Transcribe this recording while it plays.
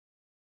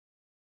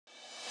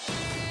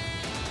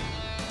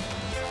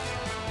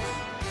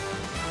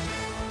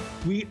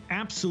We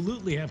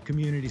absolutely have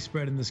community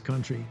spread in this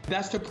country.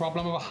 That's the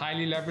problem of a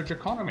highly leveraged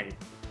economy,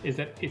 is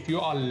that if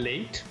you are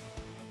late,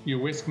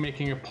 you risk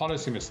making a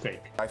policy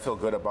mistake. I feel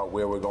good about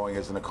where we're going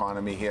as an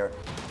economy here.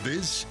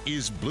 This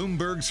is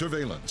Bloomberg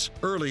Surveillance,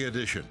 Early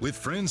Edition with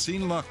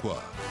Francine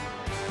Lacqua.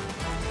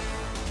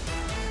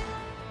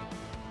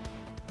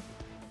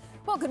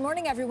 Well, good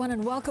morning, everyone,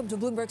 and welcome to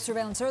Bloomberg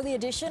Surveillance Early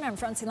Edition. I'm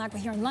Francine Lacqua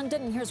here in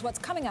London, and here's what's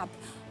coming up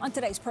on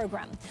today's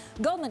program.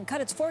 Goldman cut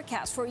its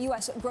forecast for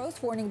U.S.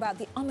 growth, warning about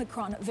the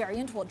Omicron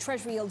variant, while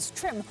Treasury yields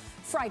trim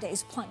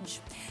Friday's plunge.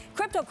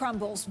 Crypto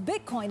crumbles,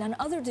 Bitcoin and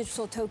other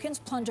digital tokens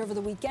plunge over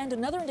the weekend,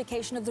 another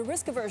indication of the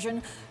risk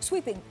aversion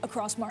sweeping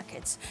across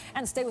markets.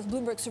 And stay with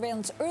Bloomberg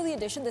Surveillance Early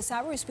Edition. This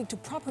hour, we speak to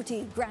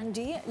property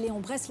grandee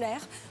Léon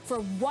Bressler for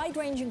a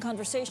wide-ranging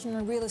conversation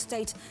on real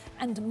estate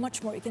and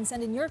much more. You can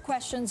send in your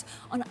questions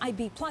on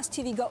IB Plus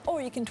TV Go, or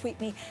you can tweet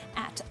me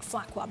at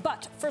Flacqua.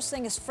 But first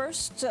thing is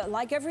first,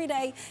 like every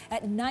day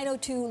at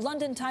 9:02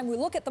 London time, we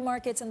look at the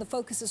markets, and the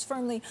focus is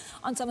firmly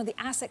on some of the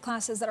asset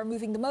classes that are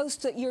moving the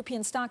most.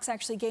 European stocks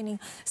actually gaining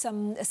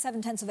some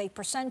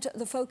 0.7%.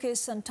 The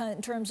focus in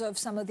terms of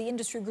some of the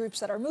industry groups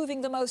that are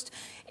moving the most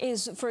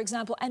is, for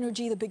example,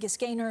 energy, the biggest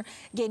gainer,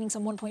 gaining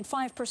some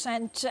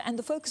 1.5%. And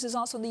the focus is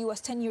also on the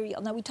U.S. 10-year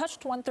yield. Now, we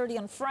touched 130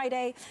 on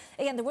Friday.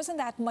 Again, there wasn't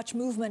that much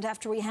movement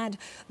after we had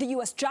the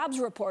U.S. jobs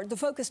report. The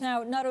focus now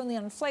not only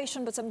on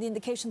inflation, but some of the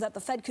indications that the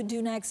Fed could do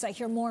next. I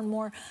hear more and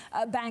more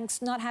banks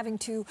not having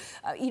to,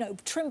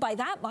 trim by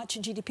that much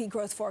GDP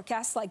growth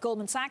forecasts like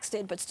Goldman Sachs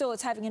did, but still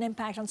it's having an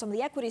impact on some of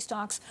the equity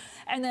stocks.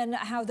 And then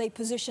how they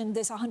position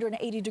this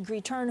 180-degree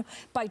turn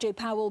by Jay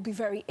Powell will be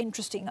very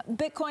interesting.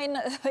 Bitcoin,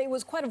 it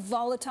was quite a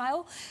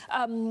volatile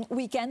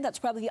weekend. That's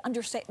probably the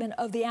understatement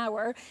of the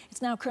hour.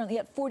 It's now currently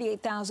at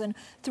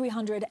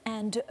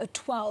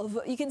 48,312.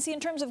 You can see in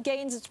terms of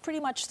gains, it's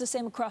pretty much the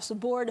same across the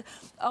board.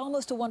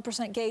 Almost a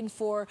 1% gain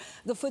for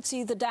the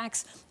FTSE, the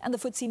DAX, and the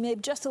FTSE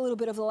MIB. Just a little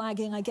bit of the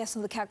lagging, I guess,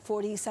 in the CAC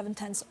 40,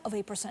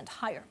 0.7%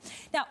 higher.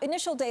 Now,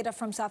 initial data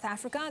from South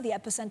Africa, the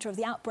epicenter of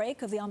the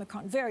outbreak of the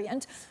Omicron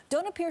variant,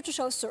 don't appear to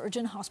show a surge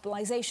in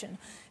hospitalization.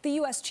 The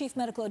U.S. Chief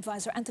Medical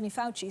Advisor Anthony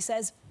Fauci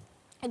says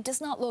it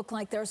does not look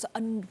like there's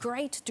a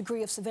great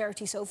degree of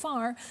severity so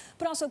far,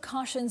 but also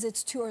cautions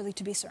it's too early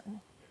to be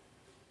certain.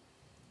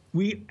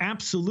 We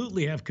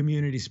absolutely have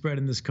community spread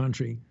in this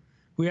country.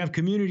 We have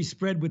community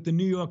spread with the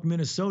New York,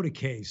 Minnesota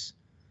case,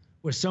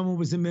 where someone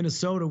was in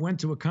Minnesota, went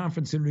to a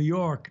conference in New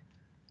York,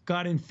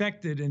 got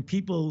infected, and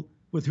people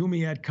with whom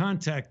he had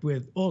contact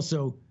with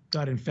also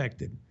got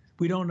infected.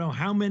 We don't know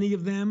how many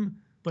of them,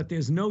 but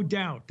there's no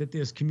doubt that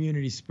there's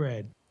community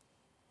spread.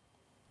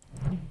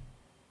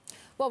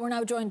 Well, we're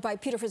now joined by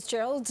Peter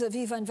Fitzgerald,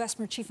 Viva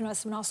Investment Chief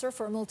Investment Officer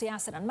for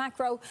multi-asset and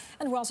macro.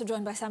 And we're also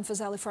joined by Sam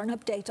Fazeli for an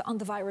update on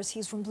the virus.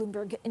 He's from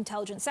Bloomberg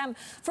Intelligence. Sam,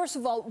 first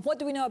of all, what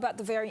do we know about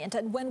the variant,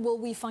 and when will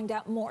we find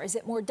out more? Is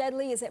it more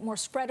deadly? Is it more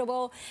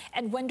spreadable?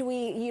 And when do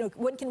we,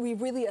 when can we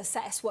really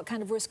assess what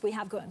kind of risk we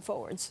have going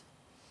forwards?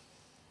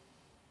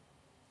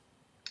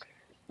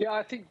 Yeah,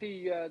 I think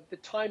the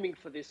timing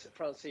for this,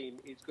 Francine,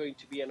 is going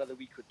to be another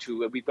week or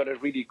two. We've got a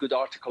really good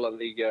article on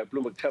the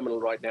Bloomberg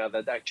terminal right now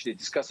that actually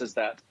discusses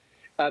that.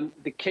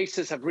 The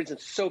cases have risen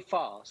so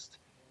fast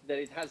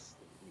that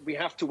we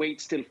have to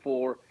wait still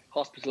for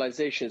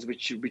hospitalizations,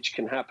 which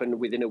can happen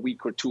within a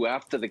week or two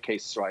after the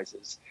case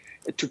rises,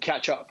 to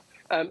catch up.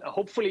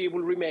 Hopefully it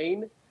will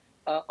remain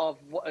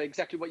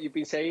exactly what you've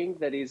been saying,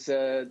 that is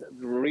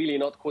really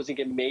not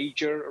causing a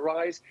major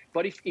rise.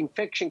 But if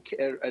infection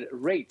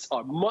rates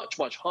are much,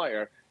 much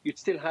higher, you'd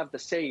still have the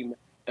same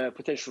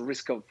potential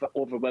risk of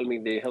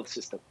overwhelming the health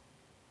system.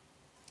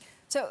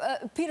 So,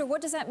 Peter,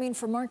 what does that mean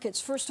for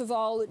markets? First of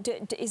all,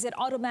 is it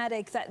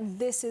automatic that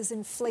this is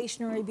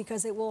inflationary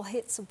because it will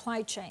hit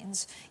supply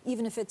chains,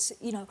 even if it's,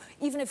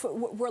 even if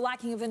we're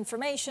lacking of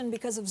information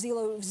because of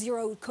zero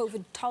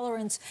COVID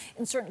tolerance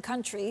in certain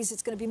countries,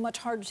 it's going to be much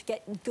harder to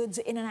get goods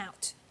in and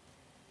out?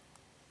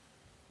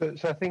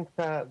 So I think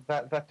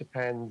that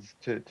depends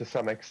to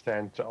some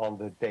extent on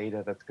the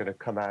data that's going to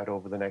come out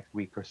over the next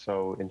week or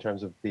so in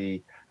terms of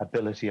the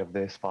ability of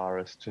this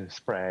virus to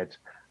spread.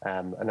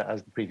 And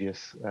as the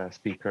previous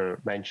speaker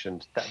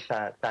mentioned,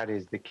 that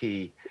is the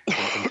key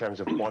in terms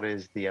of what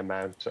is the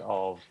amount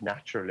of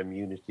natural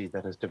immunity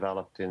that has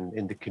developed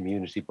in the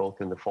community, both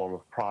in the form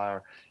of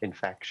prior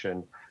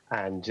infection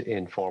and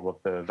in form of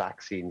the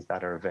vaccines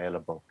that are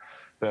available.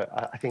 But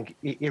I think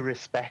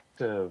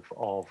irrespective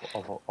of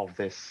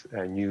this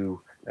new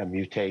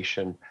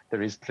mutation,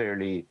 there is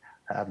clearly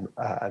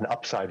an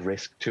upside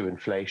risk to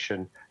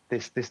inflation.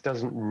 This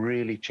doesn't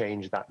really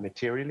change that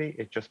materially.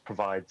 It just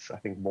provides, I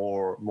think,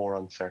 more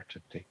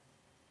uncertainty.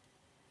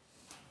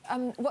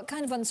 What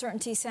kind of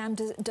uncertainty, Sam,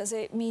 does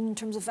it mean in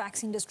terms of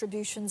vaccine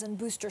distributions and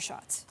booster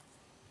shots?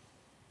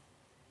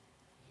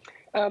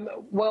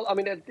 Well, I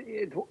mean,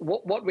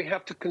 what we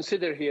have to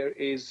consider here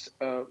is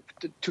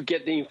to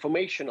get the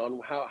information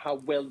on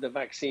how well the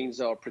vaccines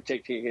are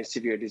protecting against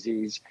severe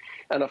disease.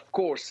 And of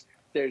course,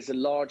 there's a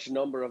large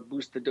number of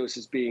booster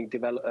doses being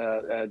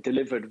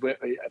delivered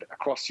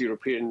across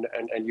European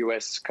and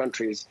US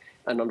countries.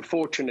 And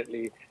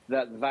unfortunately,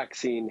 that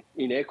vaccine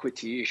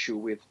inequity issue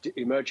with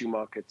emerging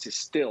markets is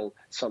still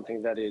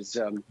something that is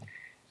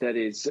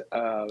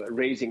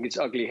raising its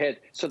ugly head.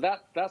 So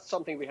that's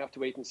something we have to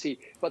wait and see.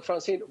 But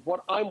Francine,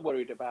 what I'm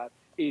worried about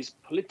is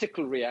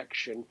political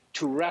reaction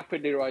to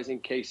rapidly rising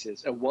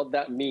cases and what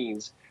that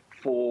means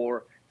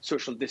for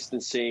social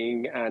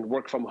distancing and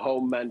work from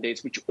home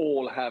mandates, which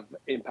all have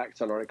impacts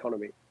on our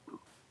economy.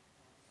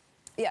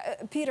 Yeah,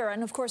 Peter,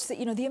 and of course, the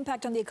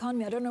impact on the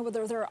economy. I don't know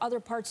whether there are other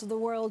parts of the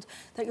world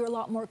that you're a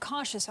lot more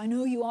cautious. I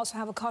know you also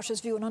have a cautious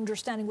view in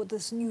understanding what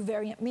this new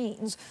variant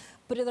means.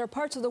 But are there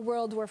parts of the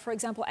world where, for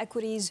example,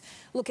 equities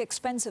look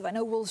expensive? I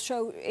know we'll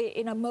show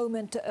in a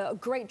moment a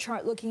great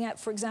chart looking at,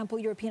 for example,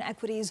 European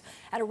equities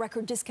at a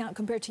record discount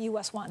compared to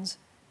US ones.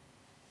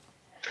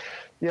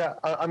 Yeah,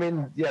 I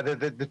mean, yeah,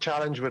 the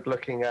challenge with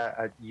looking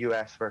at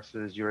US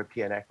versus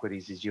European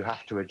equities is you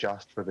have to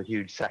adjust for the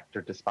huge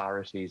sector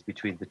disparities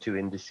between the two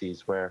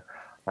indices where,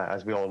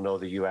 as we all know,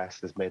 the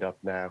US is made up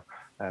now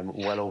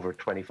well over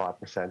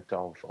 25%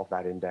 of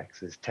that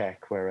index is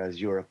tech, whereas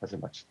Europe has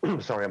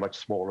a much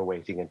smaller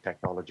weighting in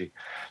technology.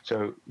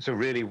 So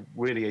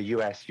really a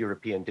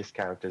US-European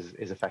discount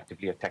is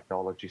effectively a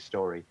technology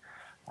story.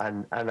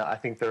 And I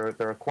think there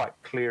are quite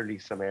clearly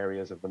some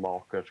areas of the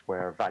market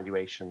where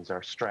valuations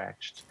are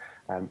stretched.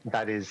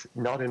 That is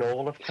not in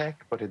all of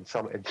tech, but in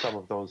some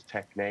of those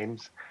tech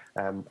names.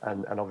 And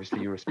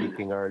obviously you were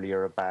speaking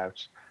earlier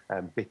about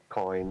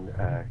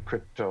Bitcoin,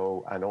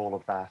 crypto, and all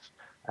of that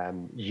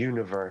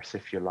universe,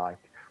 if you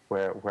like,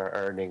 where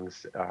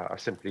earnings are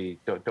simply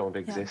don't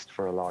exist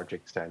for a large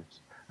extent.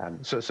 I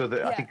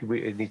think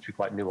it needs to be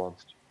quite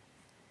nuanced.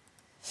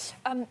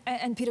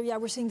 And Peter, yeah,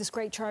 we're seeing this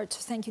great chart.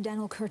 Thank you,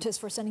 Daniel Curtis,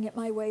 for sending it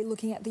my way,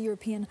 looking at the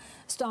European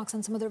stocks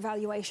and some of their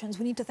valuations.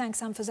 We need to thank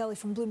Sam Fazeli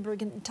from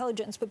Bloomberg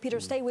Intelligence. But Peter,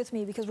 stay with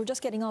me because we're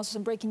just getting also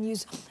some breaking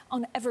news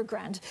on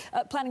Evergrande,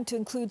 planning to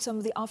include some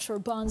of the offshore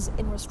bonds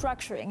in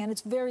restructuring. And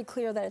it's very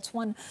clear that it's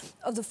one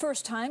of the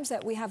first times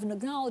that we have an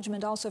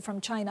acknowledgement also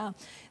from China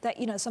that,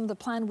 some of the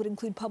plan would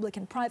include public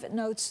and private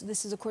notes.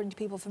 This is according to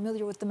people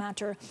familiar with the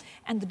matter.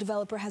 And the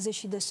developer has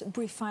issued this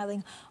brief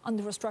filing on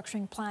the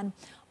restructuring plan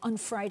on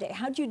Friday.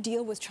 How do you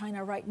deal with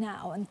China right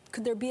now? And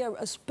could there be a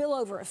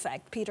spillover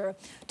effect, Peter,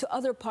 to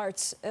other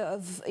parts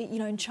of,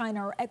 in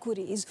China or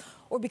equities?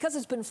 Or because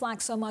it's been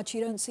flagged so much, you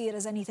don't see it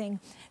as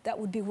anything that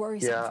would be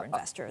worrisome for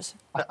investors?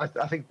 I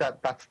think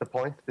that's the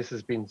point. This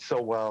has been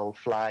so well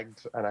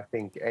flagged. And I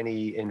think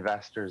any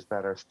investors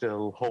that are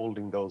still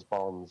holding those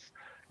bonds,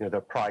 they're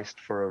priced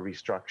for a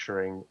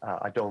restructuring.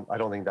 I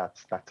don't think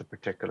that's a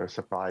particular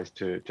surprise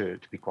to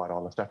be quite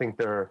honest. I think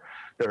there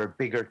are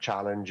bigger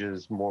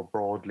challenges more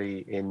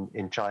broadly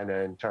in China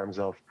in terms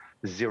of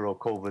zero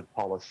COVID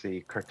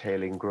policy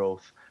curtailing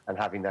growth and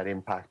having that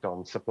impact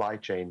on supply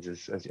chains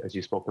as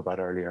you spoke about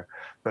earlier.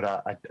 But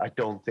I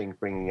don't think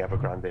bringing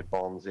Evergrande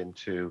bonds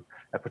into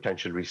a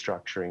potential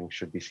restructuring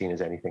should be seen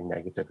as anything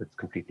negative. It's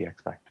completely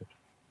expected.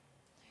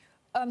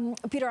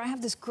 Peter, I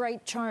have this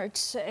great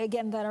chart,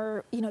 again, that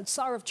are,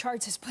 Surv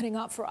Charts is putting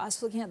up for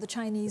us, looking at the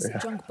Chinese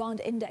junk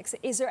bond index.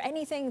 Is there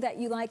anything that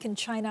you like in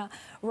China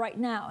right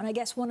now? And I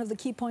guess one of the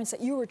key points that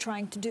you were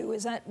trying to do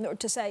is that,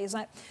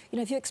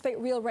 if you expect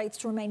real rates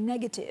to remain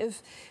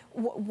negative,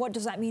 what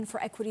does that mean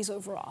for equities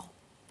overall?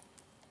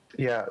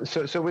 Yeah,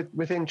 so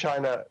within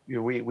China,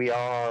 we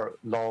are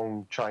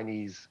long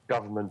Chinese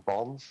government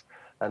bonds,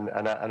 and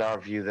our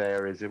view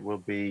there is it will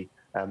be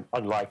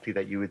unlikely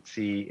that you would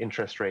see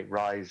interest rate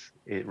rise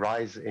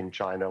in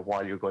China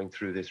while you're going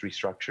through this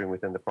restructuring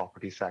within the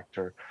property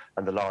sector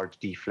and the large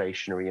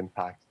deflationary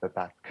impact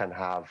that can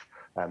have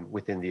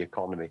within the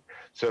economy.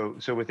 So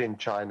within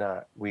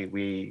China,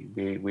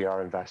 we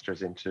are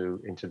investors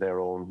into their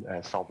own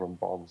sovereign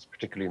bonds,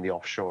 particularly in the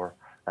offshore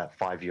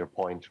 5-year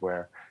point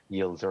where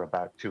yields are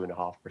about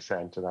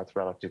 2.5%, and that's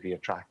relatively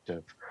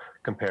attractive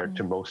compared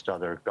to most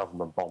other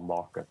government bond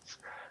markets.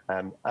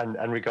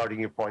 And regarding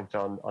your point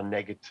on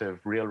negative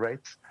real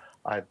rates,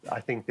 I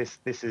think this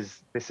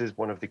is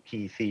one of the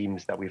key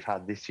themes that we've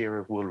had this year.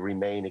 It will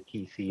remain a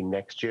key theme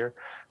next year.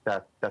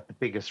 That the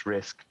biggest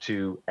risk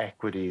to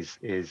equities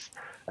is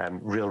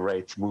real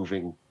rates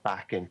moving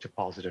back into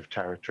positive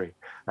territory,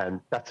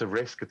 and that's a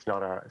risk. It's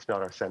not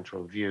our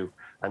central view.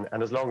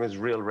 And as long as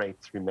real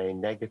rates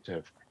remain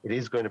negative, it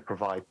is going to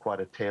provide quite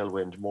a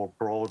tailwind more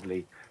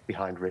broadly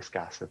behind risk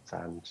assets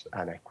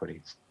and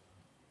equities.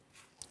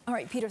 All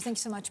right, Peter,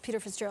 thanks so much. Peter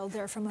Fitzgerald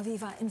there from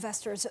Aviva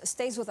Investors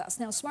stays with us.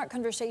 Now, Smart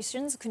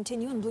Conversations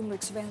continue on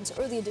Bloomberg Surveillance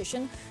Early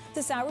Edition.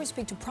 This hour, we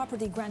speak to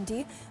property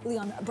grantee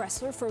Leon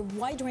Bressler for a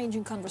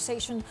wide-ranging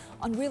conversation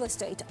on real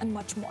estate and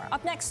much more.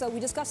 Up next, though, we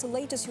discuss the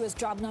latest U.S.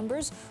 job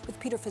numbers with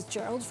Peter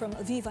Fitzgerald from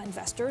Aviva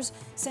Investors.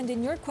 Send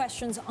in your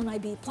questions on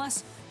IB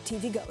Plus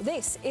TV Go.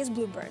 This is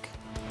Bloomberg.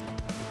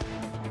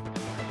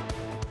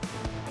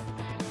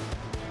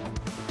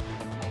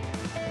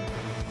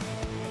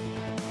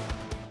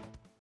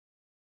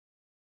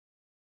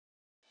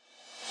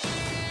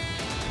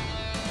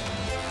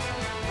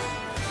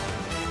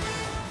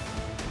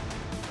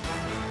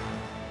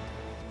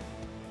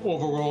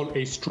 overall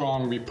a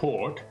strong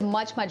report.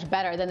 Much, much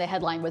better than the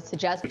headline would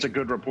suggest. It's a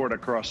good report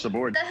across the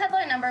board. The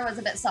headline number was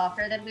a bit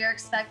softer than we were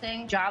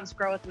expecting. Jobs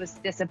growth was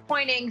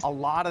disappointing. A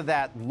lot of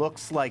that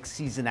looks like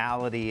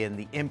seasonality and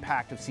the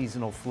impact of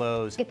seasonal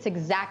flows. It's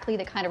exactly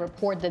the kind of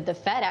report that the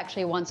Fed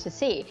actually wants to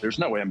see. There's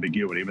no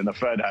ambiguity. I mean, the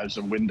Fed has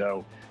a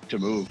window to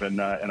move, and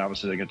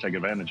obviously they can take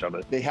advantage of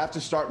it. They have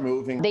to start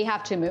moving. They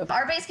have to move.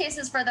 Our base case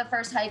is for the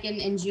first hike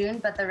in June,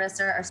 but the risks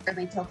are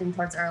certainly tilting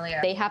towards earlier.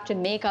 They have to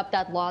make up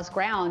that lost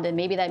ground, and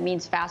maybe that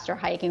means faster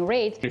hiking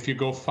rates. If you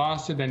go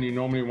faster than you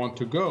normally want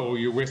to go,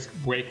 you risk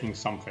breaking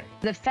something.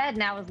 The Fed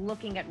now is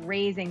looking at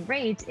raising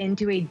rates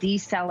into a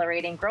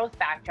decelerating growth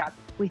backdrop.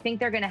 We think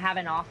they're going to have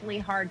an awfully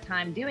hard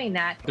time doing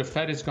that. The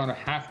Fed is going to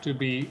have to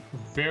be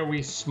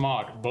very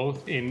smart,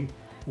 both in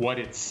what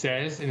it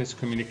says in its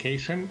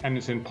communication and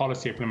its in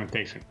policy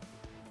implementation.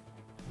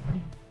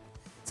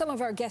 Some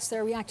of our guests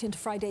there reacting to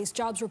Friday's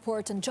jobs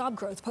report, and job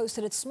growth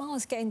posted its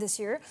smallest gain this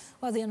year,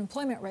 while the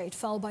unemployment rate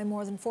fell by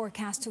more than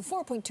forecast to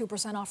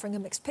 4.2%, offering a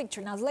mixed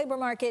picture. Now, the labor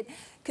market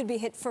could be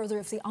hit further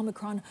if the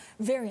Omicron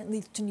variant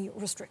leads to new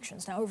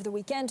restrictions. Now, over the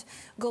weekend,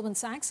 Goldman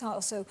Sachs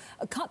also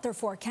cut their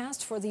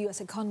forecast for the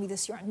U.S. economy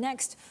this year and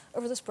next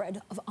over the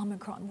spread of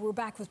Omicron. We're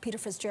back with Peter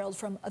Fitzgerald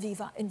from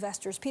Aviva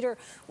Investors. Peter,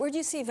 where do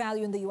you see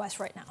value in the U.S.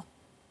 right now?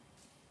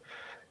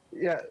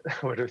 Yeah,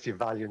 where do we see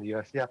value in the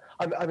US? Yeah,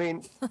 I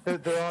mean, there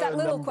are that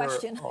little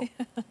question.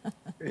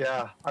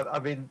 Yeah, I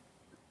mean,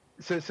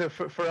 so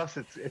for us,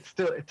 it's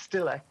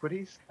still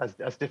equities,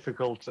 as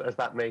difficult as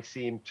that may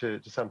seem to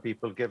some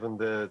people, given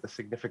the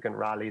significant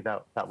rally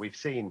that we've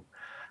seen,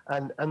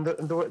 and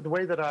the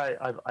way that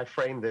I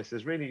frame this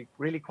is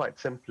really quite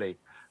simply.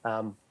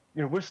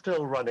 We're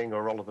still running,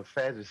 or all of the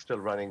Fed is still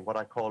running, what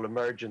I call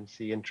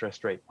emergency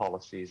interest rate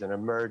policies and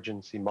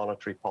emergency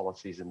monetary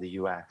policies in the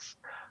US.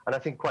 And I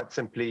think quite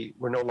simply,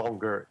 we're no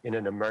longer in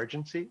an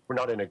emergency. We're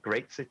not in a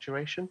great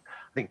situation.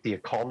 I think the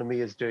economy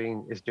is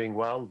doing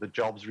well. The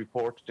jobs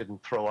report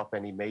didn't throw up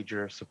any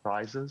major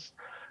surprises.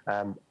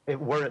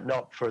 Were it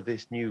not for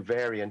this new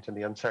variant and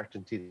the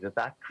uncertainty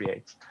that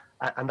creates,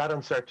 and that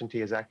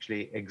uncertainty is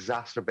actually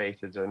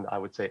exacerbated and I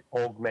would say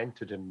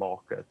augmented in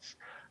markets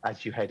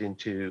as you head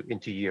into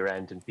year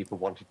end and people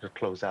wanting to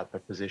close out their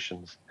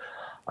positions.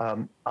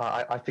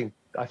 I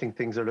think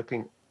things are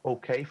looking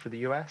okay for the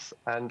US,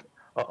 and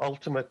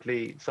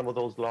ultimately some of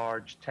those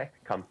large tech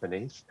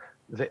companies,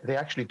 they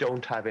actually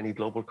don't have any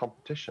global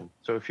competition.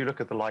 So if you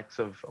look at the likes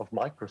of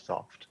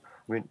Microsoft,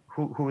 I mean,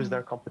 who is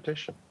their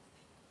competition?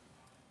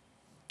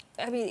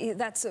 I mean,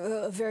 that's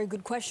a very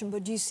good question,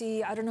 but do you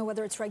see, I don't know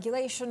whether it's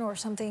regulation or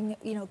something,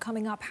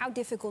 coming up, how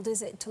difficult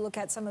is it to look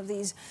at some of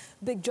these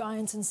big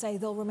giants and say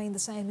they'll remain the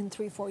same in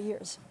 3-4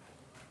 years?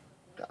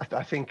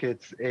 I think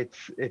it's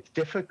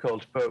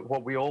difficult, but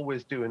what we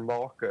always do in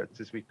markets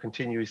is we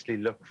continuously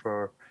look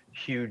for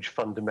huge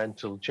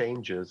fundamental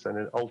changes, and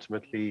then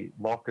ultimately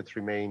markets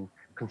remain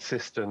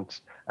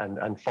consistent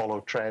and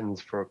follow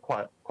trends for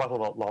quite a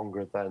lot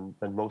longer than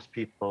most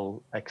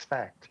people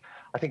expect.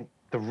 I think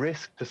the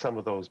risk to some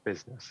of those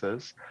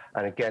businesses,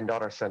 and again,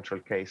 not our central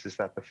case, is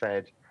that the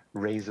Fed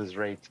raises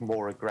rates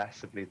more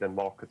aggressively than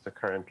markets are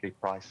currently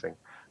pricing.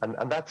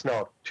 And that's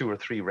not 2 or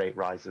 3 rate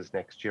rises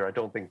next year. I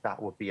don't think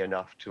that would be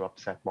enough to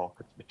upset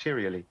markets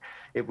materially.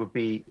 It would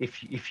be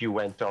if you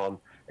went on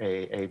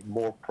a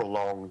more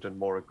prolonged and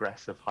more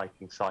aggressive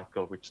hiking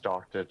cycle, which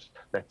started,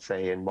 let's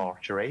say, in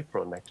March or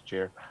April next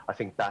year. I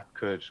think that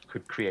could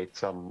create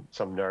some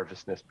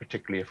nervousness,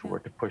 particularly if we were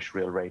to push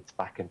real rates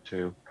back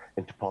into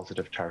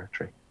positive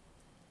territory.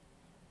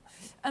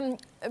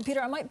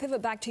 Peter, I might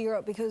pivot back to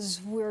Europe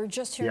because we're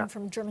just hearing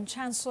from German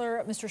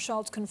Chancellor, Mr.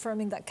 Scholz,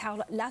 confirming that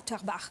Karl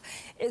Lauterbach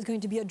is going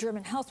to be a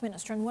German health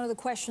minister. And one of the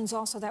questions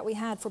also that we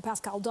had for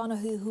Pascal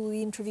Donoghue, who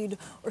we interviewed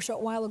a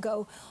short while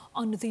ago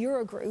on the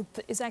Eurogroup,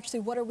 is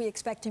actually what are we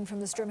expecting from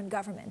this German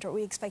government? Are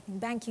we expecting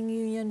banking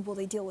union? Will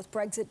they deal with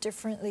Brexit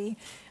differently?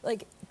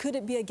 Like, could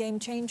it be a game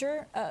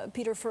changer,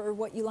 Peter, for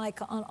what you like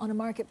on a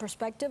market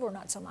perspective, or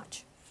not so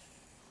much?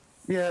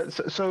 Yeah,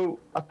 so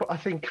I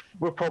think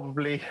we're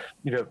probably,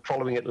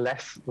 following it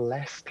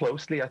less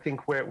closely. I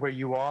think where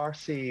you are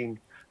seeing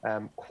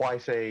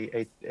quite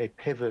a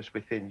pivot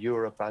within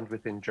Europe and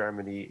within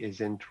Germany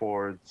is in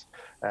towards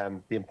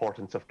the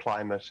importance of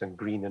climate and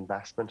green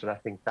investment, and I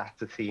think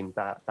that's a theme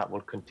that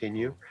will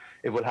continue.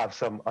 It will have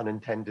some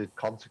unintended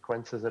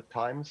consequences at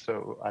times.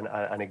 So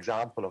an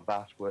example of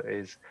that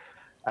is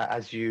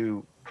as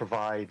you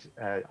provide,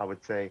 I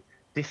would say,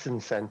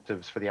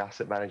 disincentives for the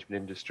asset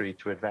management industry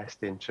to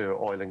invest into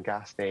oil and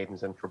gas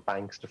names and for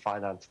banks to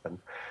finance them,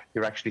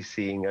 you're actually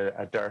seeing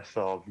a dearth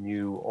of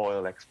new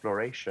oil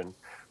exploration,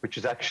 which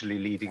is actually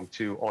leading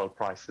to oil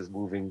prices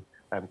moving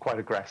quite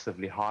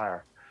aggressively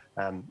higher.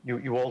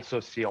 You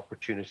also see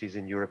opportunities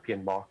in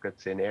European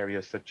markets in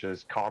areas such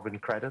as carbon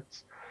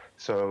credits.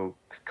 So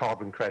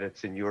carbon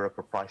credits in Europe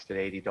are priced at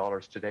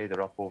 $80 today.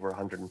 They're up over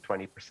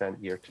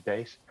 120% year to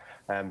date.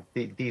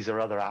 These are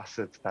other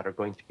assets that are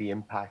going to be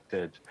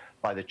impacted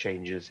by the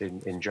changes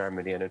in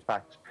Germany. And in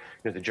fact,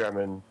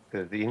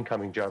 the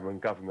incoming German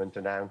government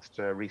announced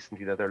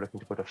recently that they're looking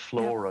to put a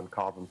floor on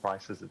carbon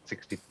prices at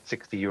 60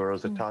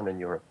 euros a ton in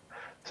Europe.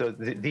 So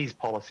these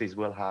policies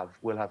will have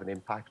an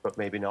impact, but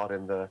maybe not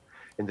in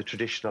the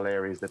traditional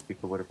areas that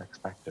people would have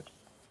expected.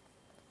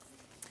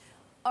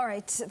 All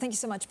right. Thank you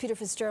so much, Peter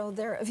Fitzgerald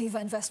there,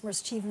 Aviva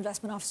Investments Chief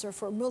Investment Officer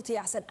for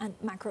Multi-Asset and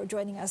Macro,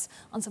 joining us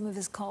on some of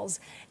his calls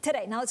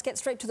today. Now let's get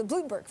straight to the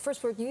Bloomberg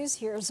First Word News.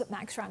 Here's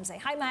Max Ramsey.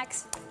 Hi,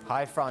 Max.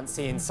 Hi,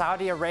 Francine.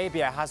 Saudi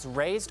Arabia has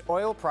raised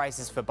oil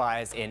prices for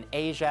buyers in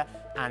Asia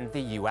and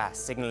the US,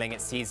 signaling it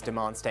sees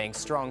demand staying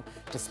strong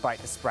despite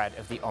the spread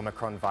of the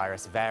Omicron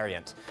virus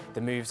variant.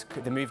 The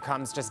move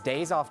comes just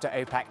days after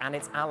OPEC and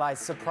its allies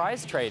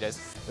surprised traders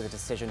with a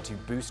decision to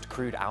boost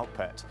crude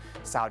output.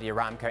 Saudi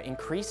Aramco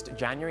increased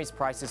January's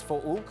prices for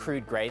all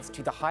crude grades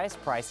to the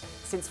highest price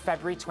since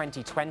February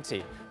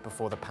 2020,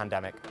 before the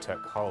pandemic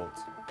took hold.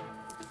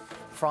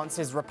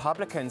 France's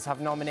Republicans have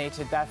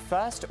nominated their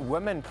first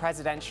woman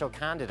presidential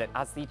candidate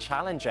as the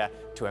challenger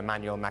to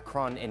Emmanuel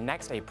Macron in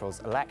next April's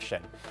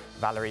election.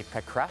 Valérie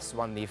Pécresse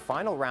won the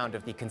final round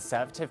of the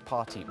Conservative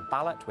Party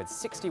ballot with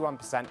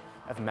 61%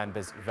 of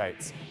members'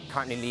 votes.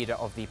 Currently leader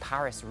of the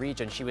Paris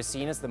region, she was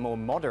seen as the more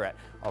moderate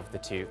of the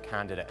two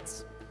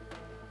candidates.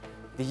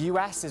 The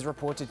US is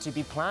reported to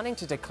be planning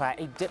to declare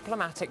a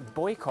diplomatic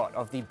boycott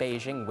of the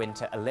Beijing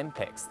Winter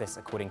Olympics, this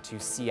according to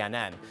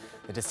CNN.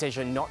 The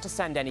decision not to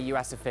send any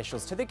US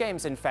officials to the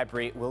Games in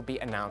February will be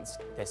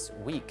announced this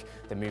week.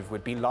 The move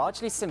would be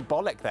largely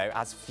symbolic, though,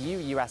 as few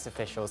US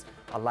officials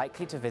are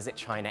likely to visit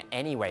China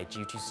anyway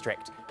due to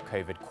strict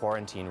COVID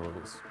quarantine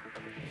rules.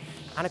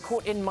 And a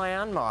court in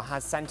Myanmar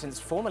has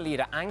sentenced former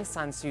leader Aung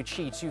San Suu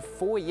Kyi to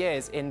 4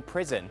 years in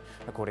prison,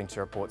 according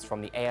to reports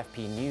from the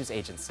AFP news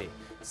agency.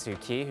 Suu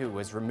Kyi, who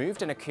was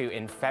removed in a coup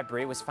in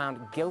February, was found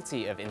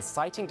guilty of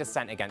inciting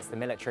dissent against the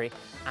military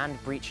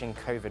and breaching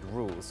COVID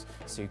rules.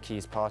 Suu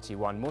Kyi's party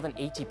won more than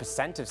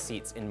 80% of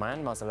seats in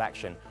Myanmar's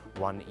election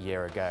 1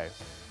 year ago.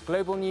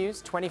 Global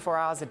news 24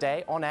 hours a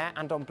day, on air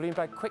and on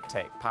Bloomberg Quick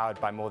Take, powered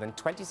by more than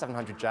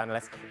 2,700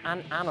 journalists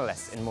and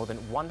analysts in more than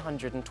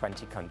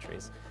 120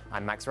 countries.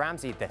 I'm Max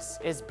Ramsey. This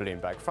is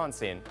Bloomberg.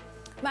 Francine.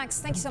 Max,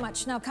 thank you so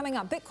much. Now, coming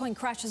up, Bitcoin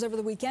crashes over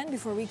the weekend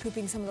before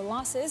recouping some of the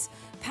losses.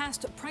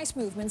 Past price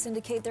movements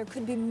indicate there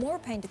could be more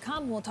pain to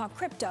come. We'll talk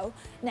crypto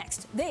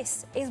next.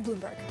 This is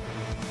Bloomberg.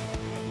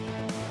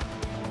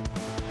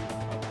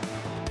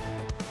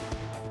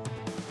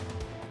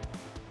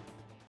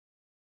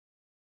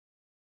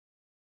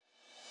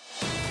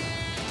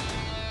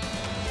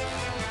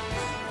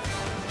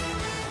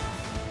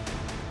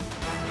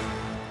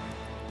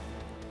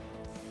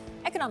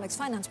 Economics,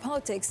 finance,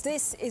 politics.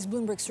 This is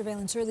Bloomberg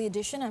Surveillance Early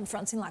Edition. I'm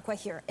Francine Lacqua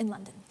here in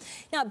London.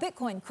 Now,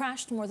 Bitcoin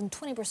crashed more than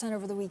 20%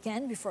 over the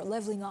weekend before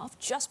leveling off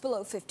just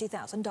below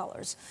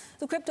 $50,000.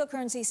 The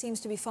cryptocurrency seems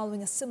to be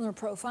following a similar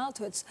profile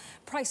to its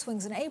price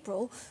swings in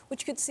April,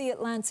 which could see it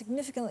land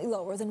significantly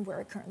lower than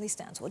where it currently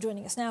stands. Well,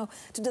 joining us now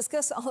to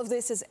discuss all of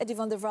this is Eddie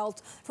van der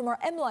Walt from our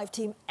MLive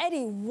team.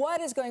 Eddie,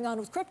 what is going on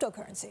with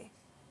cryptocurrency?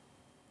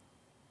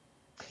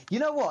 You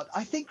know what?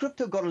 I think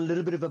crypto got a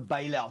little bit of a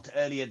bailout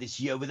earlier this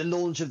year with the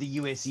launch of the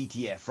US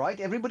ETF, right?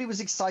 Everybody was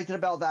excited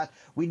about that.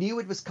 We knew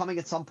it was coming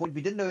at some point.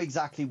 We didn't know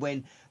exactly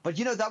when. But,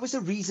 you know, that was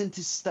a reason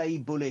to stay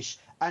bullish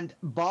and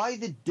buy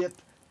the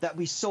dip that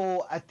we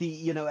saw at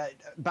the,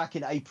 back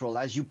in April,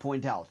 as you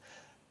point out.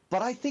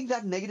 But I think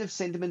that negative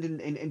sentiment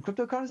in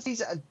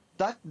cryptocurrencies,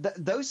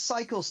 those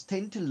cycles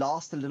tend to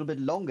last a little bit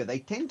longer. They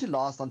tend to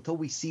last until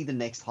we see the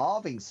next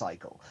halving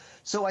cycle.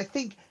 So I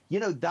think,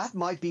 that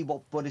might be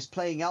what is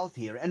playing out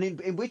here. And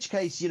in which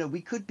case,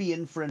 we could be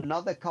in for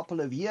another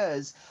couple of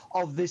years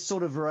of this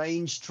sort of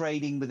range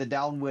trading with a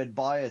downward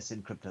bias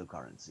in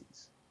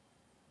cryptocurrencies.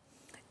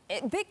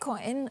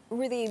 Bitcoin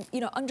really,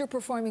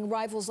 underperforming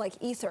rivals like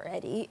Ether,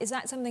 Eddie. Is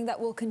that something that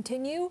will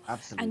continue?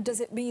 Absolutely. And does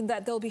it mean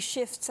that there'll be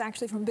shifts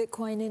actually from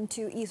Bitcoin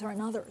into Ether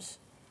and others?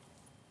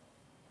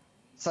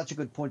 Such a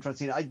good point,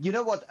 Francine. You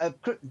know what?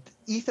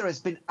 Ether has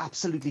been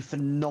absolutely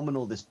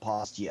phenomenal this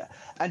past year.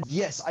 And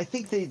yes, I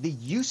think the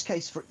use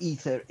case for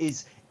Ether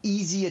is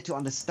easier to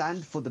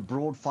understand for the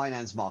broad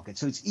finance market.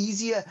 So it's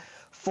easier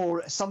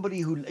for somebody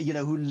who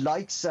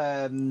likes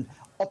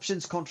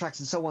options contracts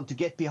and so on to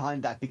get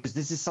behind that, because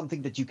this is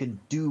something that you can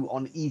do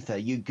on Ether.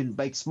 You can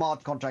make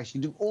smart contracts. You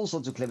can do all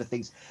sorts of clever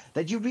things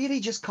that you really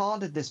just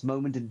can't at this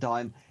moment in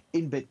time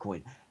in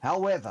Bitcoin.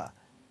 However,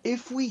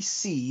 if we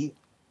see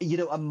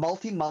a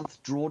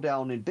multi-month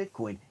drawdown in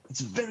Bitcoin,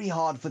 it's very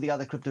hard for the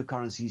other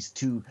cryptocurrencies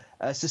to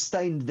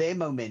sustain their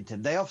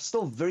momentum. They are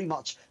still very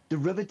much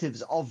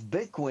derivatives of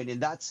Bitcoin in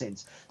that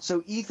sense.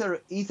 So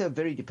Ether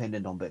very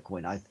dependent on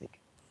Bitcoin, I think.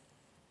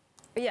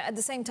 Yeah, at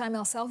the same time,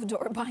 El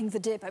Salvador buying the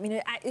dip. I mean,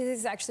 it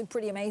is actually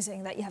pretty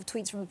amazing that you have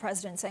tweets from the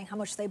president saying how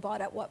much they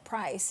bought at what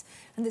price.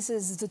 And this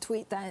is the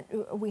tweet that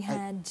we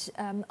had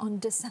on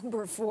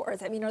December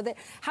 4th. I mean,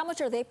 how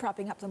much are they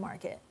propping up the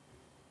market?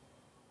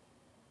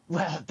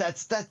 Well,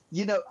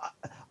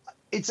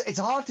 it's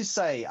hard to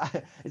say.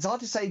 It's hard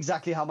to say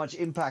exactly how much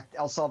impact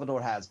El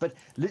Salvador has, but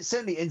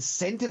certainly in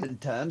sentiment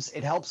terms,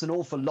 it helps an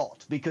awful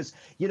lot because,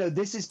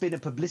 this has been a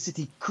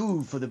publicity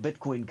coup for the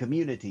Bitcoin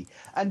community.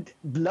 And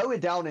lower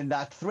down in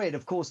that thread,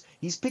 of course,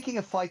 he's picking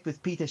a fight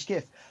with Peter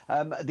Schiff,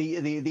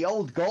 the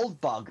old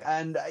gold bug.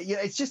 And,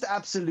 it's just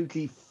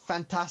absolutely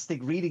fantastic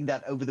reading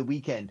that over the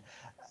weekend.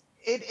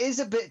 It is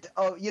a bit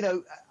of,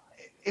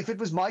 if it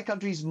was my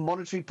country's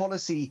monetary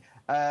policy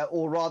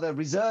or rather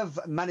reserve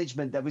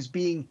management that was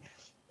being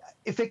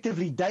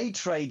effectively day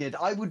traded,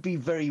 I would be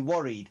very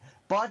worried.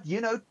 But,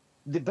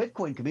 the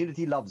Bitcoin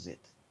community loves it.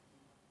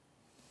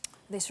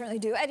 They certainly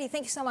do. Eddie,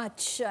 thank you so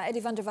much.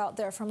 Eddie van der Veld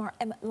there from our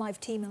Live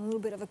team and a little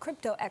bit of a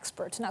crypto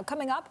expert. Now,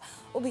 coming up,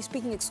 we'll be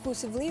speaking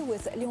exclusively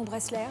with Leon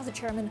Bressler, the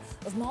chairman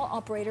of mall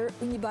operator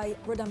Unibail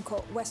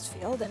Rodamco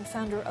Westfield and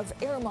founder of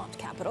Aermont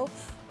Capital,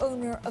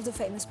 owner of the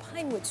famous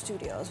Pinewood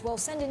Studios. Well,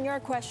 send in your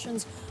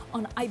questions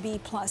on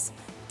IB Plus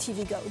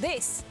TV Go.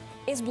 This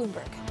is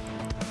Bloomberg.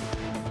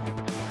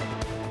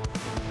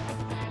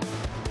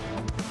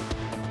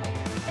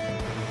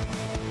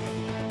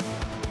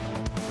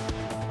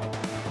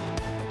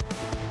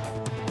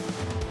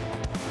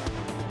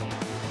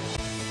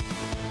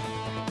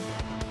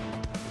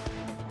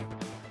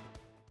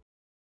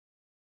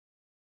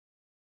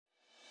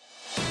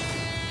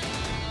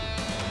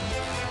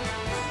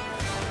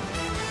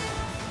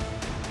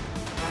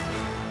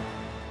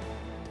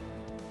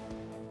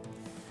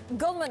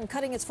 Goldman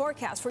cutting its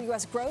forecast for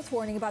U.S. growth,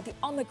 warning about the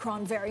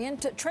Omicron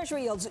variant.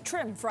 Treasury yields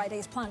trim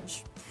Friday's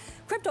plunge.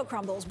 Crypto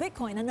crumbles,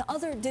 Bitcoin and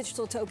other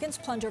digital tokens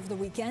plunge over the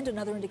weekend,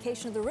 another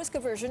indication of the risk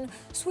aversion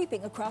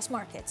sweeping across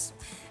markets.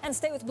 And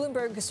stay with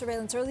Bloomberg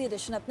Surveillance Early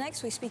Edition. Up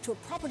next, we speak to a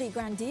property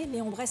grandee,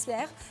 Leon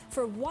Bressler,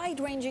 for a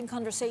wide-ranging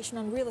conversation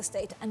on real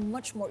estate and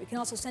much more. You can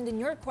also send in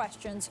your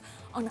questions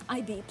on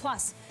IB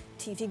Plus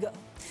TV Go.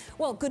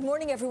 Well, good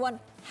morning,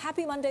 everyone.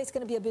 Happy Monday. It's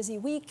going to be a busy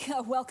week.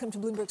 Welcome to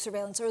Bloomberg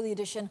Surveillance Early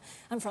Edition.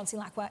 I'm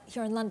Francine Lacqua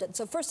here in London.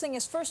 So first thing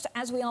is first,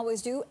 as we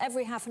always do,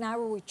 every half an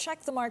hour we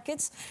check the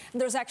markets. And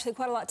there's actually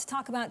quite a lot to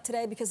talk about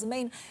today because the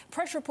main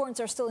pressure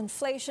points are still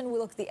inflation. We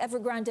look at the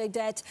Evergrande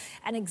debt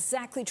and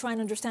exactly try and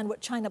understand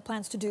what China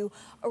plans to do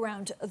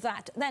around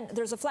that. Then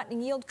there's a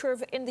flattening yield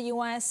curve in the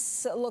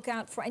U.S. Look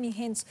out for any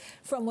hints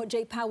from what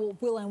Jay Powell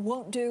will and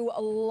won't do.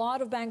 A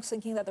lot of banks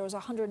thinking that there was a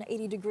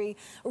 180-degree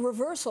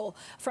reversal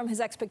from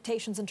his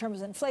expectations in terms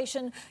of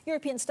inflation.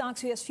 European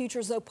stocks, US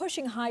futures, though,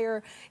 pushing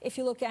higher. If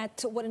you look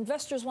at what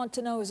investors want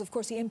to know is, of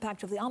course, the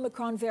impact of the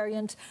Omicron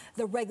variant,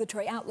 the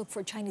regulatory outlook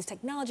for Chinese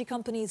technology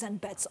companies, and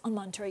bets on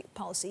monetary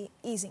policy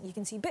easing. You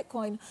can see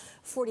Bitcoin,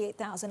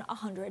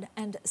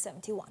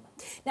 48,171.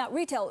 Now,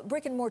 retail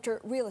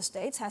brick-and-mortar real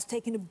estate has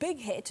taken a big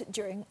hit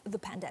during the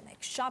pandemic.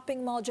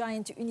 Shopping mall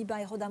giant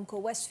Unibail Rodamco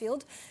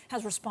Westfield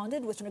has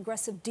responded with an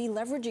aggressive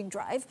deleveraging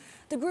drive.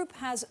 The group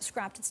has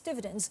scrapped its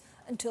dividends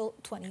until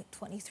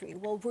 2023.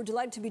 Well, we're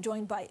delighted to be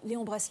joined by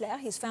Leon Bressler.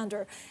 He's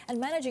founder and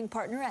managing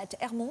partner at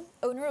Aermont,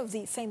 owner of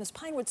the famous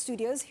Pinewood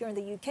Studios here in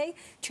the UK,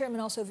 chairman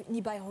also of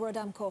Unibail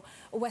Rodamco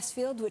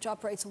Westfield, which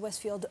operates a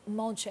Westfield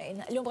mall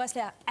chain. Leon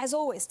Bressler, as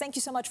always, thank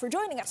you so much for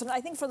joining us. And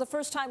I think for the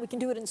first time we can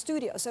do it in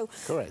studio. So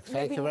correct.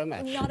 Thank you very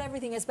much. Not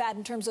everything is bad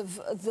in terms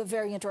of the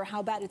variant or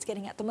how bad it's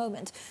getting at the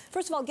moment.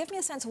 First of all, give me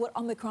a sense of what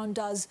Omicron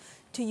does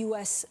to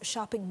U.S.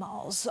 shopping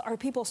malls. Are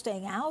people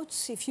staying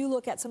out? If you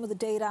look at some of the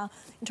data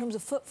in terms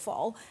of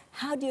footfall,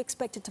 how do you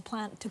expect it to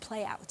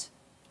play out?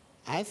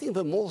 I think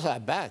the malls are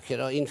back.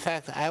 In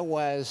fact, I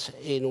was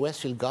in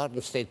Westfield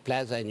Garden State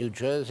Plaza in New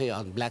Jersey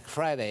on Black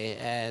Friday,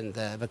 and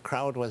the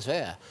crowd was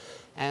there.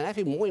 And I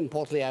think more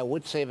importantly, I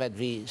would say that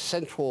the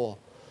central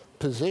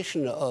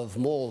position of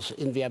malls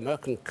in the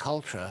American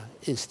culture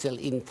is still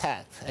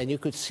intact. And you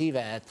could see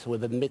that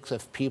with a mix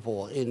of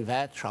people in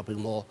that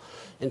shopping mall,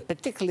 and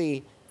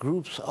particularly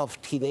groups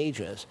of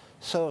teenagers.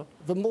 So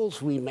the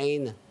malls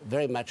remain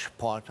very much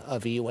part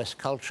of the U.S.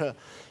 culture.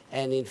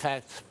 And in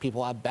fact,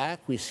 people are back.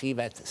 We see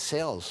that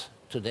sales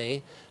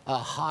today are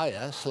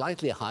higher,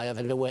 slightly higher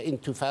than they were in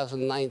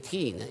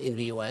 2019 in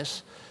the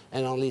US,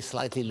 and only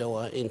slightly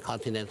lower in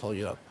continental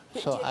Europe.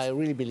 So I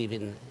really believe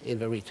in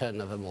the return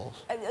of the malls.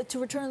 To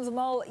return to the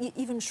mall,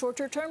 even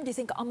shorter term, do you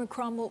think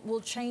Omicron will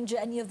change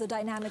any of the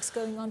dynamics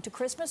going on to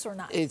Christmas or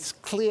not? It's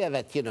clear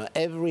that,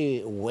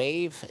 every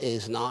wave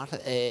is not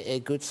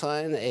a good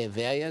sign. A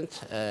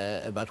variant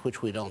about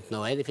which we don't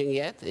know anything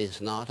yet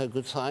is not a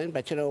good sign.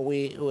 But,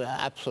 we are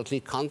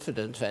absolutely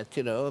confident that,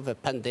 the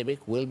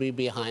pandemic will be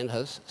behind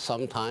us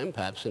sometime,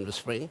 perhaps in the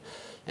spring,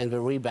 and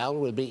the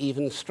rebound will be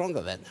even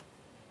stronger then.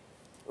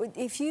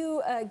 If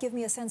you give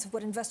me a sense of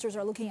what investors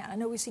are looking at, I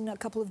know we've seen a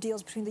couple of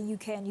deals between the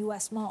UK and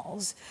US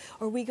malls.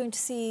 Are we going to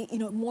see,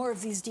 more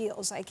of these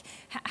deals? Like,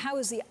 how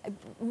is the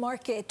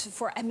market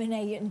for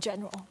M&A in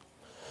general?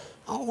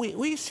 Oh,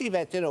 we see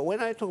that, when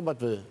I talk about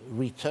the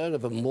return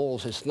of the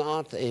malls, it's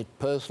not a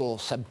personal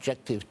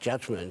subjective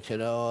judgment.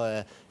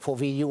 For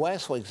the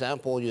US, for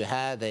example, you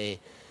had a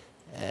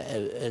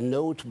a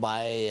note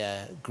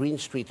by Green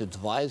Street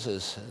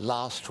Advisors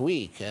last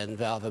week, and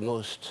they are the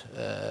most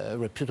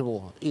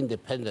reputable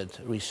independent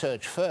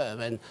research firm,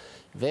 and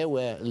they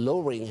were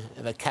lowering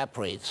the cap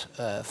rates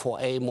for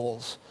A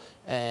malls,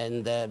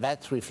 and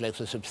that reflects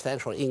a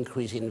substantial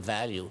increase in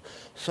value.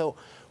 So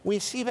we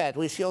see that.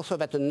 We see also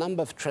that a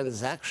number of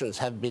transactions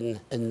have been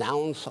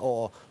announced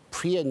or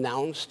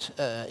pre-announced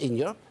in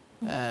Europe.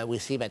 We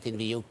see that in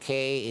the UK,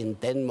 in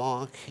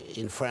Denmark,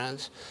 in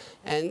France.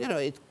 And,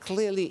 it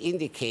clearly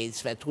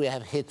indicates that we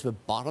have hit the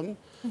bottom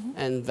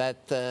and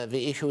that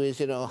the issue is,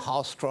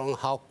 how strong,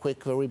 how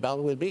quick the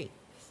rebound will be.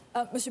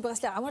 Mr.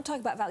 Bressler, I want to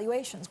talk about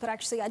valuations, but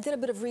actually I did a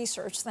bit of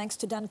research thanks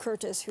to Dan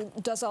Curtis, who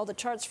does all the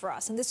charts for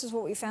us, and this is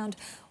what we found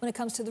when it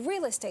comes to the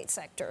real estate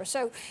sector.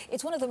 So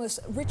it's one of the most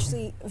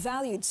richly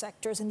valued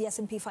sectors in the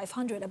S&P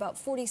 500, about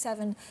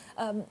 47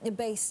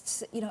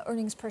 based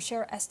earnings per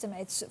share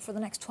estimates for the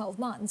next 12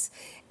 months.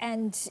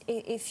 And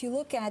if you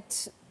look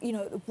at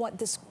what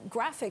this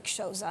graphic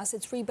shows us,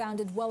 it's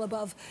rebounded well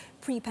above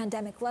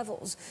pre-pandemic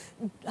levels.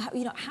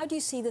 How do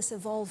you see this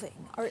evolving?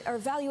 Are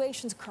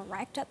valuations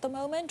correct at the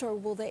moment, or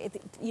will they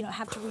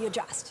have to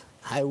readjust?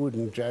 I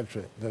wouldn't judge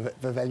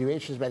the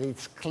valuations, but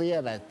it's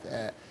clear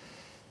that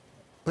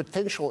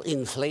potential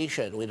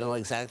inflation, we don't know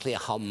exactly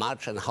how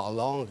much and how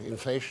long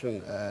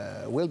inflation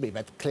will be,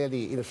 but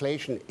clearly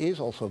inflation is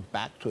also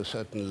back to a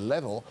certain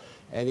level,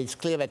 and it's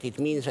clear that it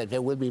means that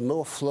there will be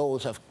more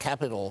flows of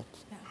capital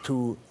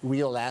to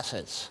real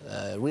assets,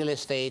 real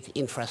estate,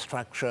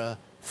 infrastructure,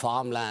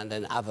 farmland,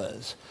 and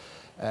others.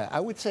 I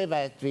would say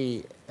that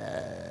the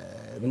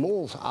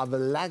malls are the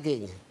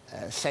lagging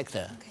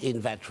sector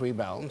in that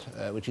rebound,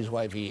 which is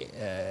why the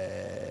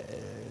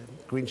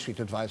Green Street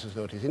Advisors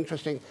note is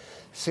interesting,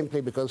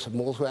 simply because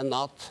malls were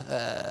not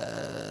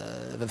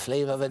the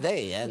flavor of the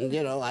day. And,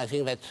 I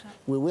think that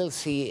we will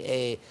see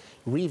a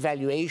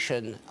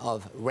revaluation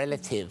of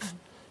relative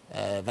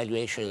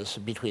valuations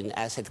between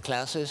asset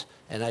classes,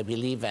 and I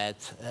believe that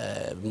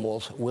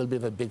malls will be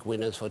the big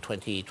winners for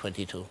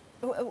 2022.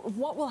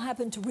 What will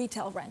happen to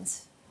retail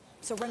rents?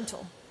 So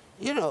rental.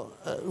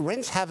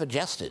 Rents have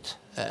adjusted.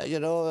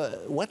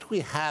 What we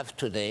have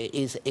today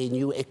is a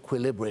new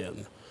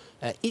equilibrium.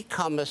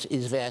 E-commerce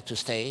is there to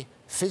stay.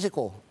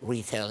 Physical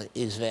retail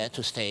is there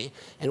to stay.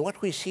 And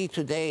what we see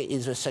today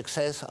is the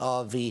success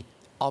of the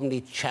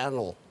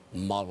omni-channel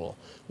model,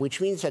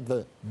 which means that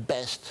the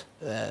best,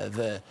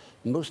 the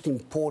most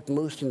important,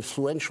 most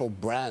influential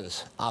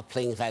brands are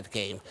playing that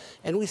game.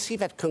 And we see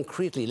that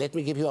concretely. Let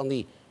me give you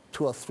only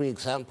 2 or 3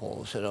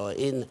 examples.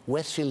 In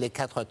Westfield Les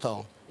Quatre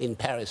Temps in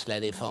Paris, La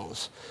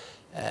Défense,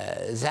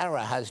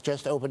 Zara has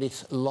just opened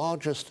its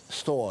largest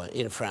store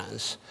in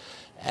France,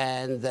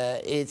 and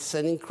it's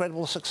an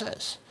incredible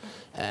success.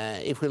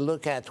 If we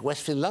look at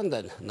Westfield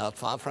London, not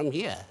far from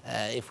here,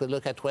 if we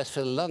look at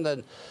Westfield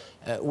London,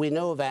 we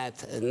know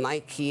that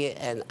Nike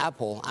and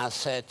Apple are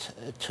set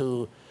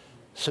to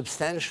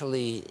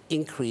substantially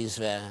increase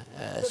their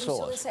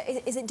stores. So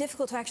is it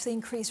difficult to actually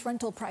increase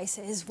rental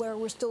prices where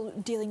we're still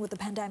dealing with the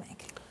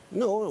pandemic?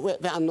 No,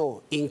 there are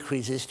no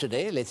increases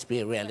today. Let's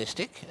be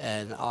realistic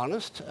and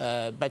honest.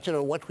 But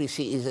what we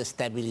see is a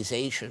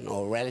stabilization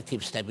or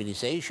relative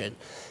stabilization,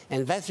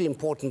 and that's the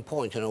important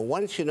point.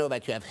 Once you know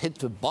that you have hit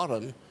the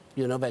bottom,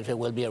 you know that there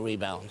will be a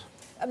rebound.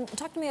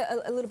 Talk to me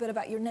a little bit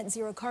about your net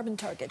zero carbon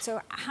target.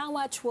 So how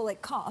much will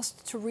it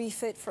cost to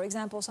refit, for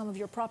example, some of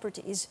your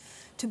properties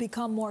to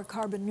become more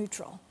carbon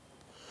neutral?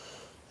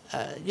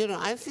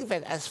 I think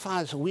that as far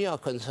as we are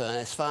concerned,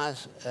 as far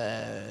as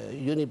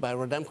Unibail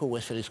Rodamco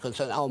Westfield is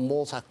concerned, our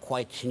malls are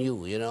quite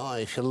new.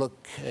 If you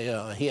look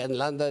here in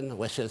London,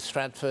 Westfield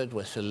Stratford,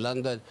 Westfield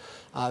London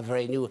are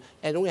very new.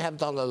 And we have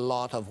done a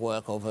lot of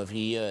work over the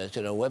years,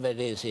 whether it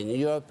is in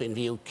Europe, in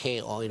the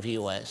UK, or in the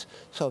US.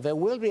 So there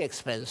will be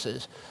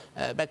expenses,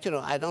 but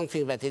I don't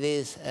think that it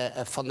is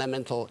a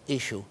fundamental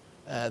issue.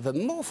 The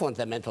more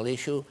fundamental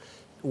issue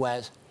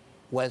was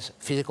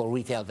physical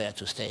retail there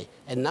to stay?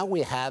 And now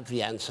we have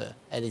the answer,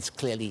 and it's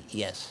clearly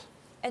yes.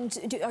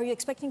 And are you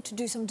expecting to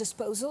do some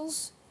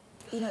disposals,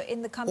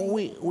 in the coming...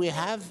 We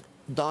have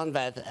done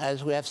that.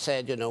 As we have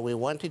said, we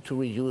wanted to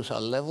reduce our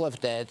level of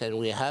debt, and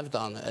we have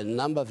done a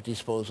number of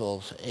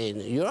disposals in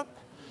Europe,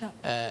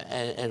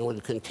 and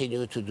will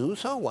continue to do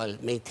so while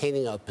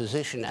maintaining our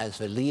position as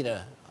the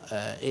leader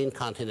in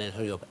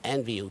continental Europe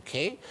and the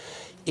UK.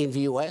 In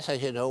the US,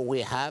 as you know,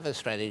 we have a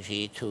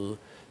strategy to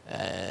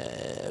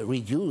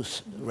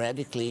reduce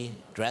radically,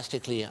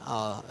 drastically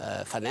our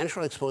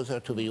financial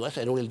exposure to the US,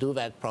 and we'll do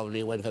that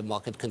probably when the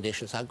market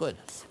conditions are good.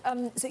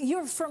 So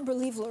you're a firm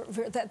believer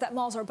that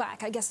malls are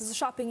back, I guess, as a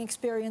shopping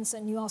experience,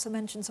 and you also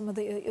mentioned some of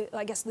the,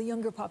 I guess, the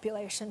younger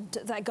population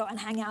that go and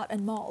hang out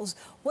in malls.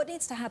 What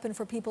needs to happen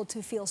for people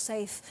to feel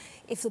safe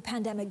if the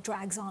pandemic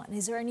drags on?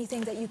 Is there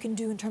anything that you can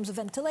do in terms of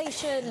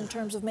ventilation, in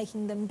terms of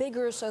making them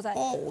bigger so that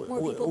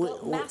more people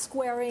don't, mask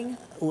wearing?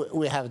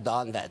 We have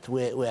done that.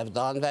 We have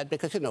done that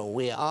because,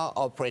 we are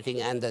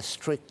operating under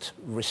strict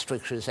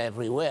restrictions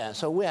everywhere.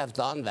 So we have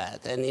done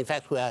that. And in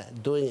fact, we are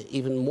doing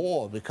even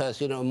more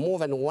because, more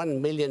than 1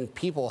 million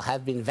people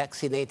have been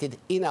vaccinated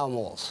in our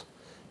malls.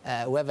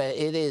 whether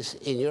it is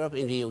in Europe,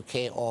 in the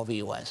UK, or the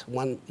US,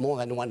 more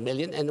than 1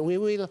 million, and we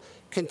will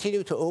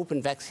continue to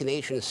open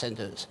vaccination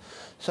centers.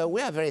 So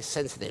we are very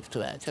sensitive to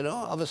that.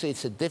 Obviously,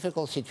 it's a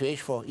difficult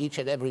situation for each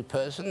and every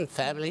person,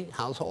 family,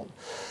 household.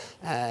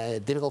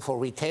 Difficult for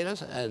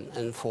retailers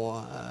and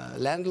for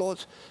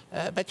landlords.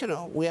 But,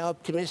 we are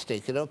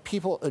optimistic.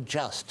 People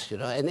adjust,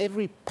 and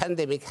every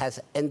pandemic has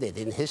ended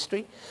in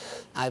history,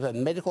 either a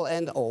medical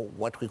end or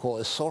what we call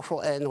a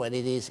social end when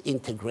it is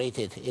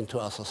integrated into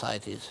our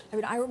societies. I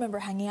mean, I remember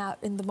hanging out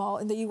in the mall,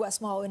 in the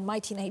U.S. mall in my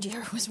teenage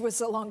year,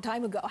 was a long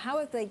time ago. How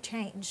have they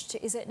changed?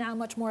 Is it now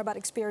much more about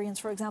experience,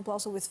 for example,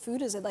 also with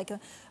food? Is it like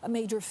a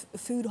major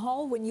food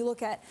hall when you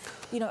look at,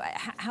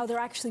 how they're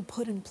actually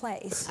put in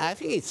place? I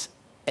think it's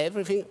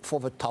everything for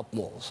the top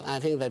malls. I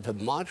think that the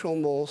marginal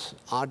malls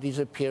are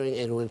disappearing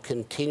and will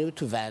continue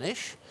to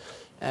vanish,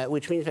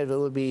 which means that there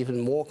will be even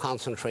more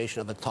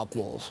concentration of the top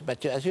malls.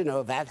 But as you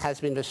know, that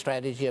has been the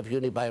strategy of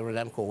Unibail,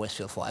 Rodamco,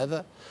 Westfield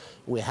forever.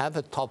 We have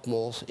the top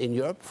malls in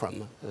Europe,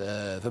 from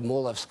the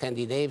Mall of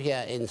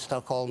Scandinavia in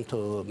Stockholm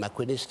to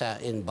Maquinista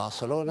in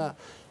Barcelona.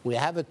 We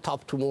have the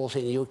top 2 malls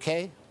in the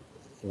UK,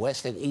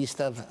 west and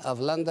east of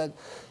London,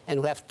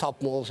 and we have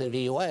top malls in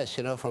the US,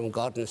 from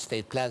Garden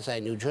State Plaza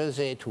in New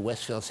Jersey to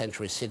Westfield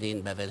Century City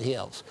in Beverly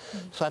Hills.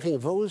 So I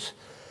think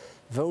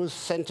those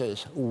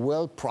centers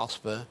will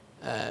prosper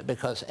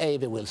because A,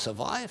 they will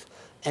survive,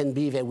 and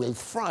B, they will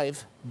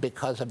thrive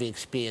because of the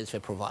experience they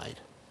provide.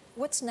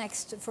 What's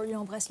next for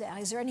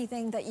Bressler? Is there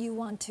anything that you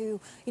want to,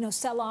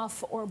 sell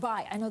off or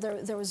buy? I know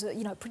there was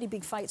a, pretty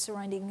big fight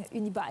surrounding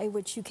Unibail,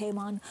 which you came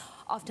on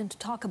often to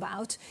talk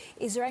about.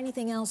 Is there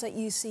anything else that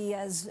you see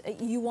as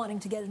you wanting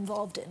to get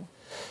involved in?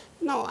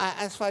 No,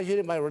 as far as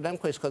Unibail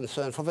Rodamco is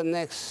concerned, for the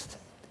next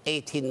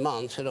 18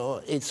 months,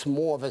 it's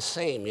more of the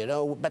same,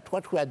 But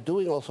what we are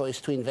doing also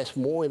is to invest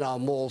more in our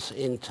malls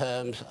in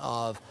terms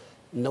of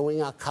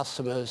knowing our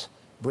customers,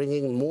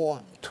 bringing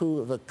more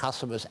to the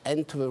customers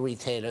and to the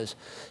retailers,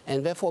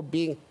 and therefore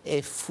being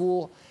a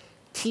full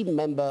team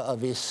member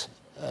of this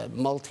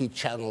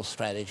multi-channel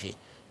strategy.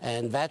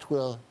 And that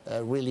will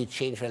really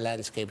change the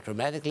landscape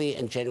dramatically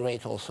and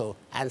generate also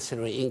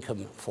ancillary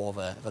income for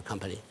the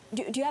company.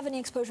 Do you have any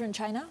exposure in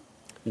China?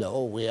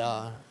 No, we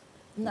are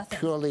nothing.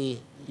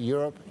 Purely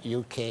Europe,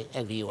 UK,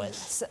 and the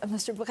US.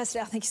 Mr.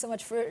 Bressler, thank you so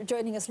much for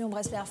joining us. Leon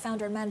Bressler,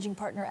 founder and managing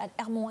partner at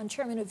Aermont and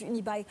chairman of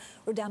Unibail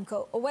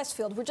Rodamco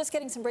Westfield. We're just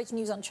getting some breaking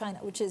news on China,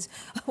 which is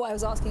why I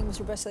was asking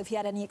Mr. Bressler if he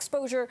had any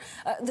exposure.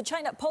 The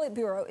China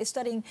Politburo is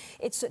studying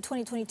its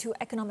 2022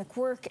 economic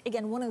work.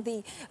 Again, one of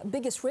the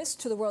biggest risks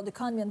to the world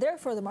economy and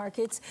therefore the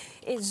markets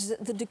is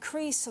the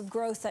decrease of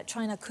growth that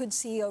China could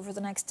see over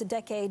the next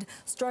decade,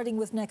 starting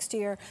with next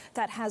year.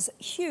 That has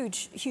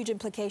huge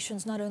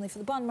implications, not only for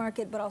the bond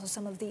market, but also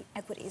some of the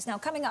equities. Now,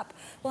 coming up,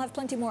 we'll have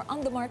plenty more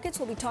on the markets.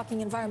 We'll be talking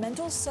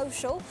environmental,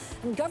 social,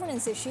 and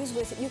governance issues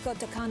with Yuko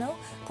Takano,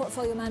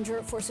 portfolio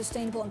manager for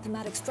sustainable and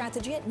thematic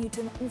strategy at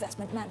Newton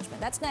Investment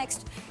Management. That's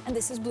next, and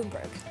this is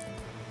Bloomberg.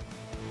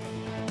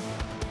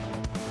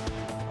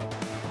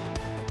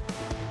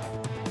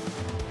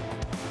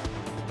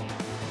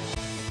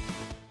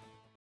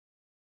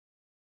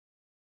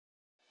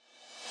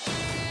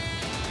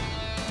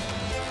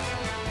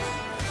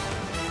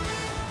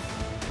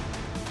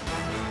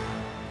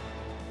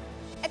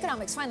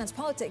 Economics, finance,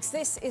 politics.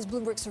 This is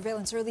Bloomberg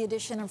Surveillance Early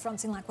Edition. I'm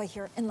Francine Lacqua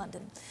here in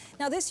London.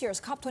 Now, this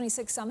year's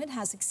COP26 summit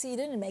has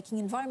succeeded in making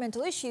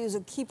environmental issues a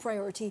key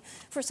priority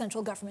for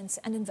central governments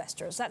and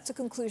investors. That's the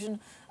conclusion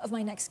of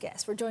my next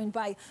guest. We're joined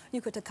by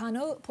Yuko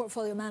Takano,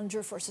 portfolio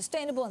manager for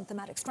sustainable and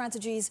thematic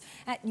strategies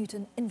at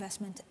Newton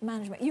Investment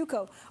Management.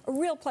 Yuko, a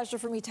real pleasure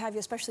for me to have you,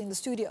 especially in the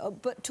studio,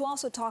 but to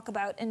also talk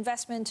about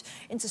investment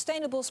in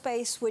sustainable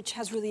space, which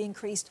has really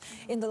increased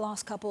in the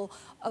last couple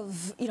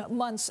of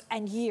months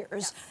and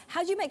years. Yeah.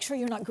 How do you make sure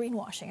you're not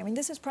greenwashing? I mean,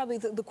 this is probably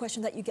the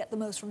question that you get the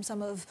most from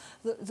some of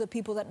the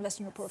people that invest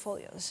in your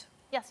portfolios.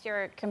 Yes,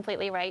 you're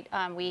completely right.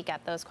 We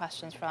get those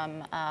questions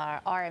from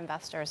our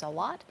investors a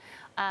lot.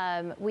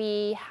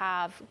 We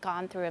have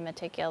gone through a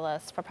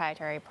meticulous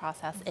proprietary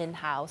process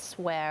in-house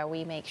where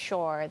we make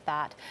sure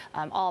that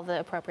all the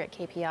appropriate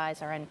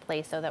KPIs are in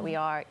place so that we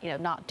are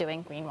not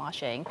doing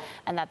greenwashing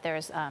and that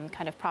there's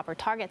kind of proper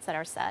targets that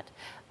are set.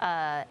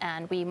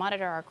 And we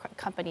monitor our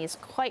companies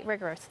quite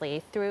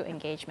rigorously through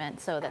engagement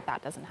so that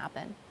that doesn't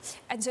happen.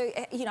 And so,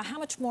 how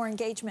much more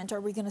engagement are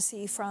we going to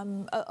see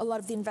from a lot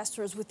of the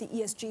investors with the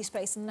ESG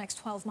space in the next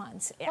 12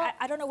 months? Well,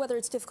 I don't know whether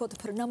it's difficult to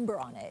put a number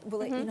on it.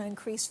 Will it,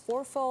 increase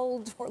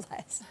fourfold or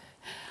less?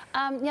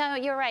 No,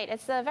 you're right.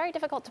 It's very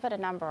difficult to put a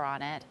number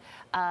on it.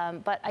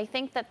 But I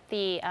think that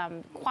the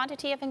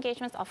quantity of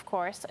engagements, of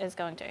course, is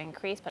going to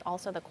increase, but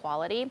also the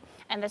quality.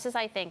 And this is,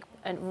 I think,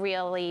 a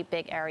really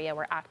big area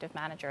where active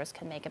managers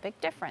can make a big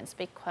difference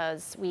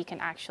because we can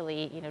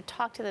actually,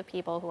 talk to the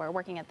people who are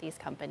working at these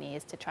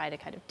companies to try to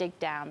kind of dig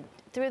down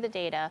through the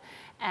data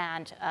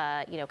and,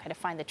 kind of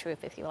find the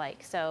truth, if you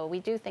like. So we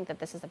do think that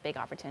this is a big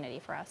opportunity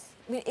for us.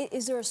 I mean,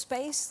 is there a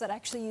space that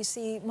actually you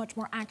see much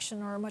more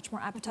action or much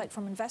more appetite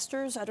from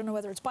investors? I don't don't know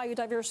whether it's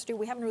biodiversity.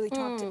 We haven't really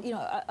talked,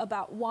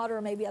 about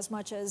water maybe as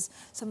much as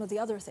some of the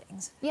other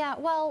things. Yeah,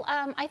 well,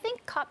 I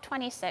think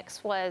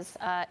COP26 was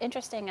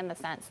interesting in the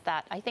sense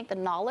that I think the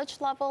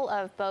knowledge level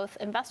of both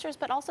investors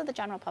but also the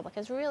general public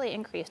has really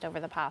increased over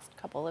the past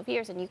couple of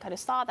years. And you kind of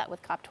saw that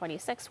with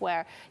COP26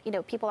 where,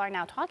 people are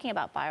now talking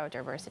about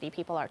biodiversity,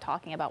 people are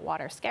talking about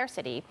water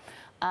scarcity.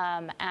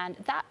 And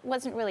that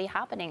wasn't really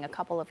happening a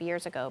couple of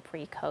years ago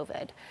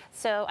pre-COVID.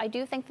 So I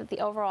do think that the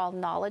overall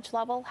knowledge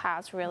level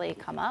has really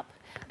come up.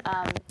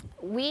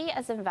 We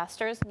as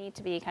investors need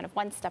to be kind of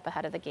one step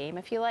ahead of the game,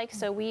 if you like.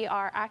 So we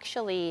are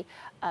actually,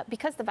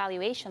 because the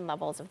valuation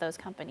levels of those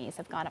companies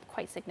have gone up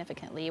quite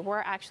significantly,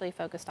 we're actually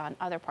focused on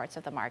other parts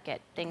of the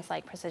market, things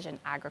like precision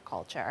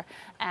agriculture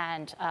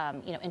and,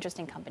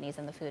 interesting companies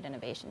in the food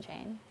innovation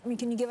chain. I mean,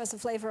 can you give us a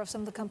flavor of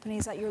some of the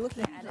companies that you're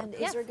looking at? And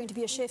is there going to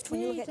be a shift when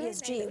you look at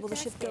ESG? Will the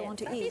shift go on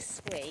to E?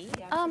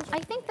 I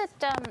think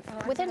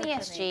that within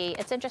ESG,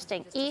 it's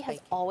interesting. E has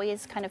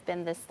always kind of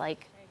been this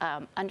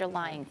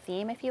underlying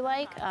theme, if you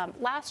like.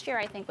 Last year,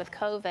 I think with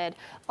COVID,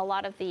 a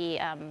lot of the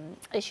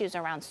issues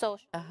around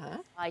social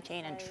supply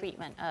chain and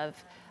treatment of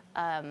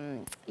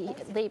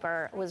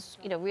labor was,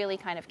 really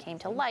kind of came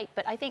to light.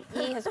 But I think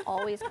E has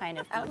always kind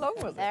of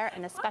been there,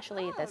 and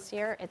especially this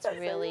year, it's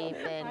really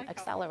been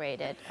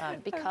accelerated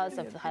because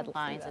of the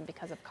headlines and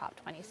because of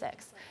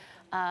COP26.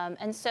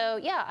 And so,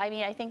 yeah, I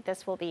mean, I think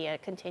this will be a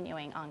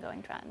continuing,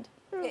 ongoing trend.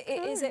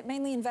 Is it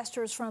mainly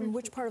investors from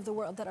which part of the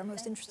world that are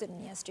most interested in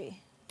ESG?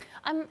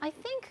 I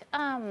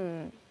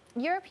think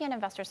European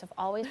investors have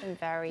always been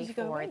very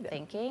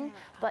forward-thinking,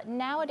 but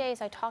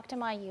nowadays I talk to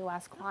my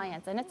U.S.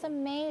 clients, and it's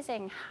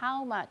amazing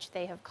how much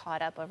they have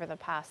caught up over the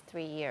past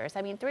 3 years.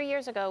 I mean, 3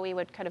 years ago, we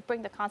would kind of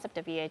bring the concept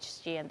of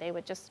ESG, and they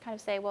would just kind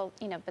of say, well,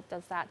 but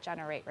does that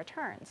generate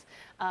returns?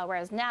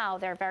 Whereas now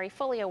they're very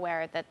fully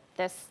aware that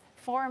this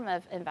form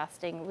of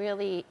investing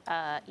really,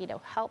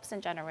 helps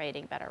in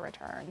generating better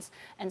returns,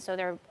 and so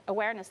their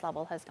awareness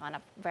level has gone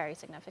up very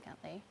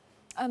significantly.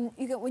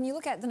 When you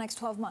look at the next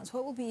 12 months,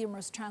 what will be your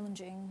most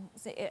challenging?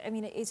 I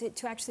mean, is it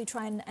to actually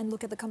try and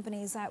look at the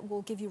companies that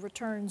will give you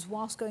returns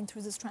whilst going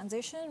through this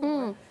transition?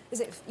 Or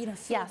is it,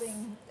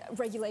 fielding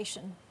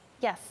regulation?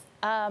 Yes.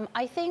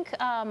 I think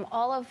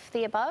all of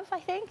the above, I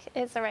think,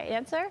 is the right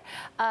answer.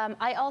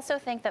 I also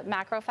think that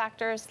macro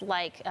factors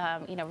like,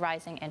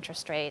 rising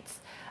interest rates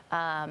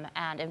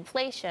and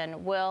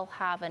inflation will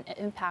have an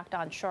impact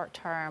on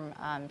short-term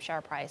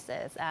share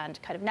prices,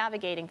 and kind of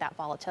navigating that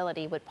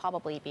volatility would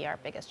probably be our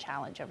biggest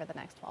challenge over the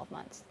next 12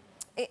 months.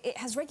 It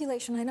has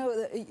regulation. I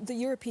know the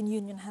European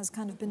Union has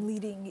kind of been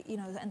leading,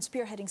 and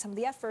spearheading some of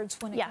the efforts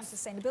when it comes to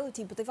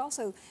sustainability, but they've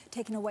also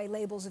taken away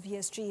labels of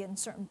ESG in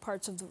certain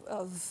parts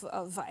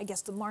of I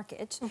guess, the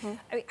market.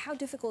 I mean, how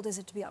difficult is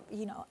it to be,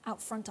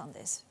 out front on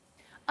this?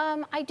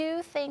 I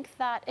do think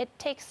that it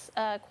takes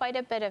quite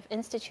a bit of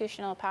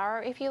institutional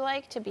power, if you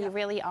like, to be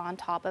really on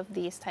top of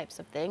these types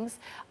of things.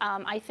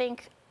 I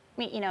think,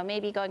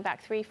 maybe going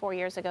back 3-4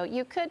 years ago,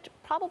 you could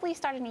probably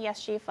start an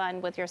ESG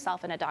fund with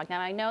yourself and a dog. Now,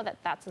 I know that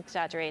that's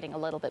exaggerating a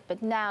little bit,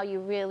 but now you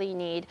really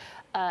need,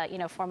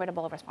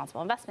 formidable,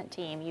 responsible investment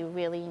team. You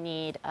really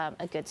need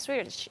a good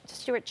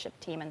stewardship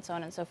team, and so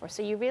on and so forth.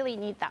 So you really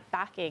need that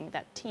backing,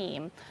 that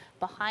team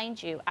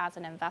behind you as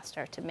an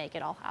investor to make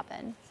it all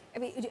happen. I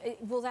mean,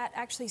 will that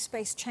actually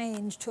space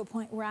change to a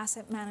point where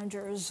asset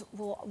managers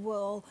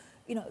will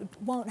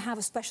won't have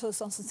a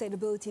specialist on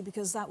sustainability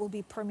because that will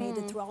be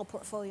permeated through all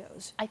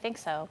portfolios? I think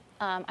so.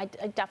 I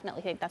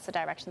definitely think that's the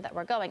direction that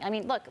we're going. I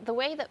mean, look, the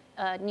way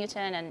that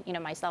Newton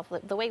and myself,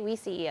 the way we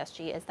see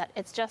ESG is that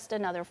it's just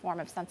another form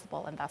of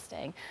sensible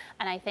investing.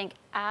 And I think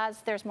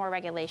as there's more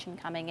regulation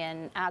coming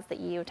in, as the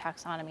EU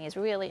taxonomy is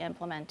really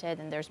implemented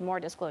and there's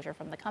more disclosure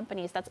from the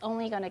companies, that's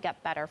only going to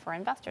get better for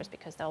investors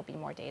because there'll be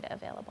more data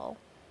available.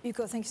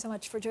 Yuko, thank you so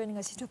much for joining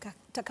us. Yuko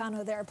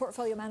Takano there,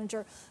 portfolio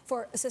manager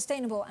for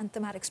sustainable and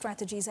thematic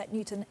strategies at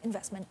Newton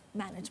Investment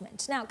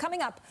Management. Now,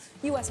 coming up,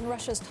 U.S. and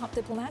Russia's top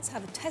diplomats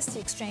have a testy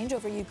exchange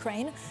over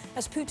Ukraine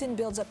as Putin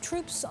builds up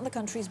troops on the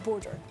country's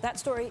border. That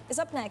story is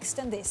up next,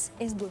 and this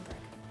is Bloomberg.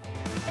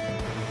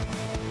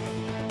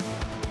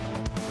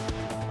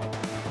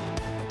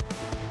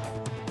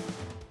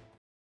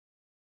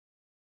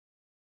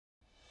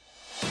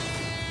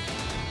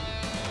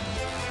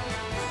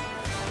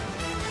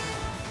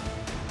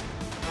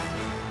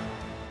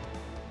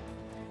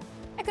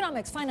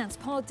 Economics, finance,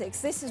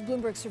 politics. This is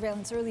Bloomberg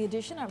Surveillance Early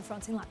Edition. I'm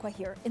Francine Lacqua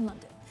here in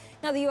London.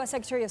 Now, the U.S.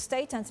 Secretary of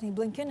State Antony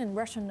Blinken and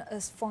Russian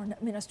Foreign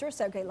Minister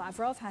Sergei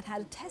Lavrov had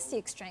a testy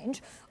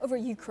exchange over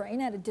Ukraine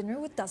at a dinner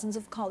with dozens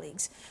of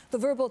colleagues. The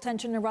verbal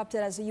tension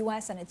erupted as the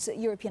U.S. and its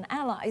European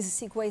allies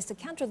seek ways to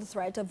counter the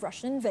threat of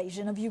Russian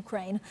invasion of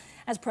Ukraine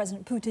as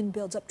President Putin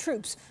builds up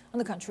troops on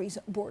the country's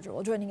border.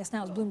 Well, joining us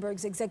now is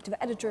Bloomberg's executive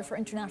editor for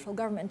international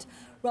government,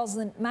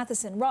 Rosalind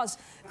Matheson. Ros,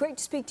 great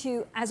to speak to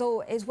you as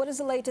always. What is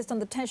the latest on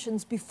the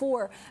tensions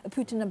before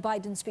Putin and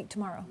Biden speak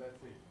tomorrow?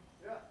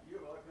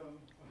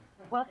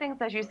 Well, things,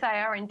 as you say,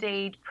 are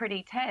indeed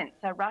pretty tense.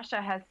 So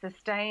Russia has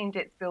sustained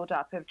its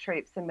build-up of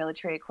troops and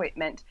military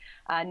equipment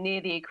near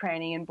the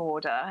Ukrainian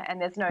border,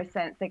 and there's no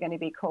sense they're going to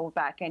be called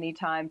back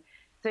anytime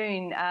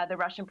soon. The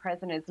Russian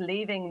president is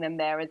leaving them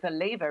there as a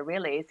lever,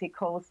 really, as he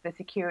calls for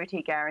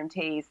security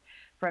guarantees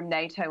from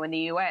NATO and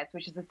the US,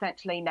 which is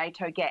essentially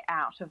NATO get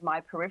out of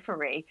my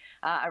periphery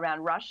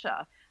around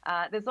Russia.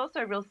 There's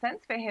also a real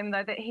sense for him,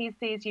 though, that he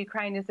sees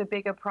Ukraine as a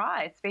bigger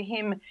prize. For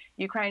him,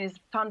 Ukraine is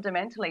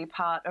fundamentally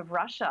part of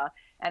Russia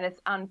and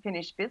it's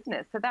unfinished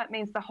business. So that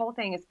means the whole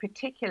thing is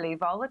particularly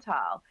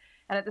volatile.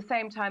 And at the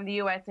same time,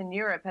 the US and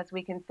Europe, as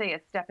we can see,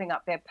 are stepping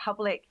up their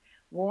public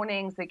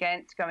warnings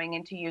against going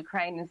into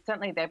Ukraine, and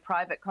certainly their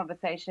private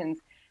conversations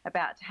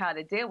about how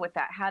to deal with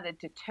that, how to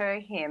deter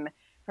him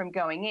from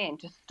going in,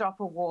 to stop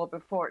a war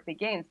before it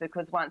begins,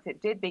 because once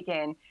it did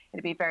begin,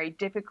 it'd be very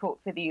difficult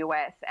for the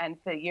US and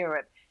for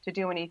Europe to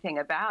do anything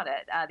about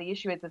it. The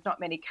issue is there's not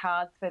many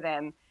cards for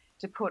them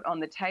to put on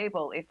the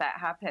table if that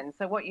happens.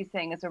 So what you're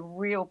seeing is a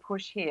real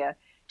push here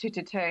to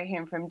deter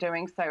him from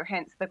doing so,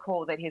 hence the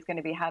call that he's going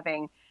to be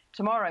having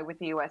tomorrow with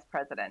the US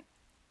president.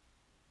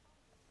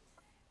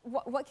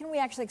 What can we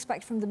actually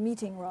expect from the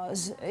meeting,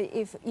 Roz?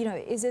 If, you know,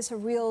 is this a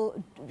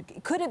real,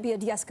 could it be a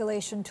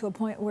de-escalation to a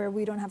point where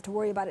we don't have to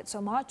worry about it so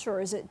much, or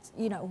is it,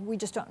 you know, we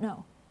just don't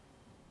know?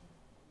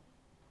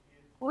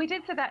 Well, we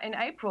did see that in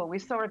April. We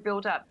saw a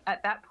build-up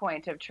at that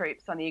point of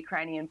troops on the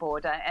Ukrainian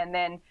border, and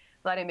then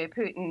Vladimir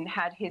Putin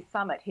had his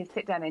summit, his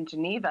sit-down in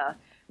Geneva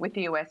with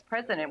the US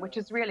president, which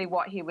is really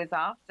what he was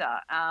after.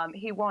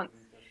 He wants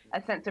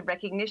a sense of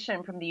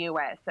recognition from the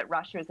US that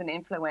Russia is an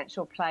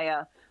influential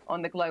player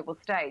on the global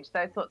stage.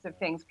 Those sorts of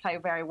things play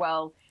very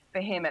well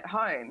for him at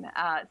home.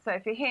 So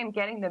for him,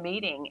 getting the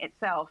meeting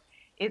itself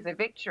is a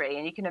victory.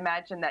 And you can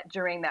imagine that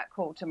during that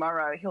call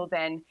tomorrow, he'll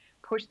then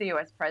push the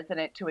US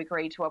president to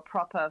agree to a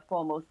proper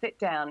formal sit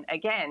down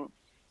again.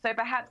 So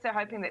perhaps they're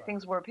hoping that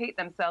things will repeat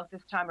themselves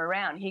this time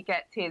around. He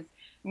gets his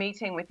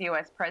meeting with the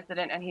US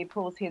president and he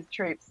pulls his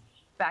troops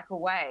back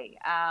away.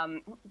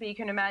 But you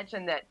can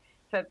imagine that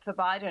for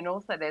Biden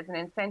also, there's an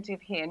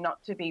incentive here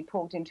not to be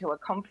pulled into a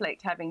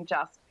conflict, having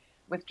just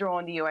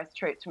withdrawn the US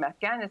troops from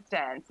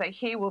Afghanistan. So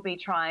he will be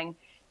trying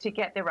to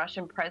get the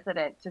Russian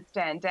president to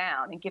stand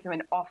down and give him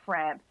an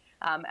off-ramp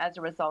as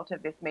a result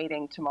of this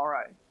meeting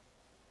tomorrow.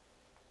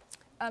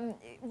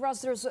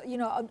 Roz, there's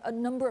a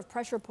number of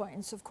pressure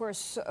points, of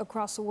course,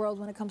 across the world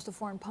when it comes to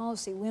foreign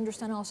policy. We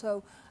understand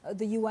also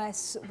the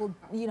U.S. will,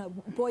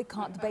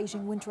 boycott the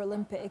Beijing Winter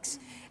Olympics.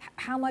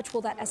 How much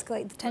will that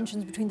escalate the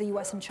tensions between the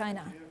U.S. and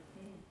China?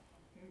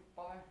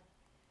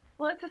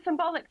 Well, it's a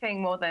symbolic thing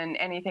more than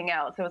anything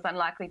else. It was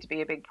unlikely to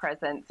be a big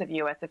presence of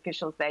US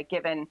officials there,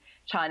 given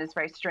China's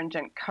very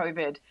stringent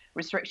COVID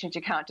restrictions.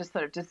 You can't just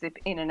sort of zip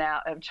in and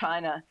out of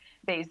China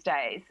these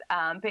days.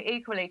 But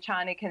equally,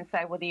 China can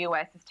say, well, the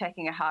US is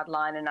taking a hard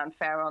line and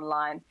unfair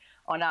line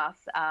on us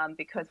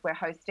because we're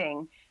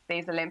hosting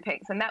these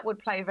Olympics. And that would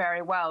play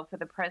very well for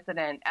the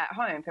president at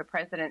home, for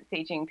President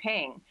Xi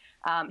Jinping.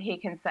 He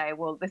can say,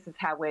 well, this is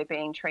how we're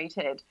being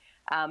treated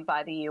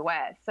by the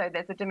US. So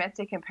there's a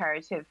domestic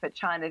imperative for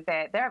China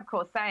there. They're, of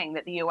course, saying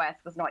that the US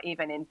was not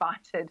even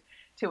invited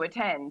to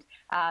attend.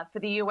 For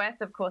the US,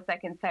 of course, they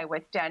can say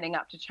we're standing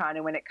up to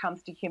China when it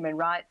comes to human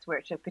rights, where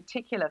it's a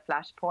particular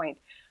flashpoint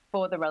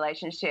for the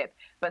relationship,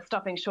 but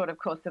stopping short, of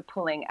course, of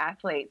pulling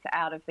athletes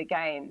out of the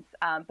games.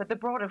 But the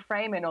broader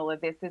frame in all of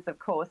this is, of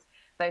course,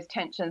 those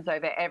tensions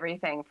over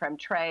everything from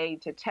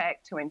trade to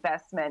tech to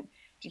investment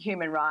to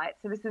human rights.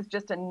 So this is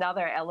just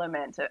another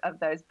element of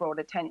those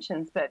broader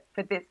tensions. But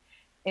for this,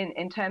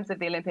 in terms of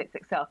the Olympics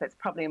itself, it's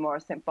probably more a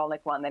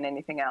symbolic one than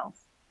anything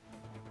else.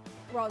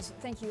 Roz,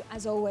 thank you,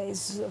 as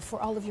always,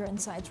 for all of your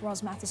insights.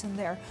 Roz Matheson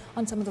there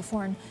on some of the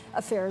foreign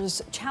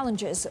affairs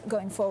challenges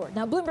going forward.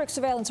 Now, Bloomberg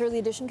Surveillance Early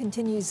Edition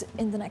continues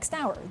in the next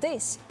hour.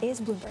 This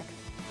is Bloomberg.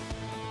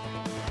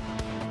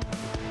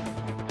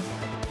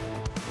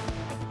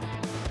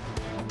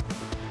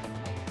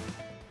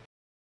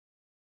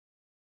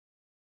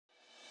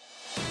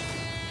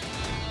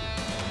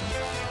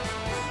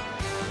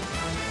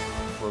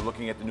 We're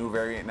looking at the new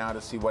variant now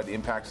to see what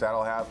impacts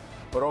that'll have.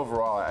 But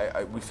overall,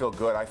 we feel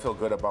good. I feel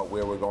good about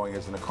where we're going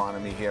as an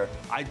economy here.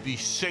 I'd be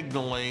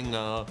signaling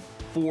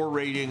 4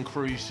 rate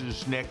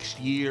increases next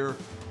year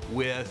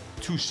with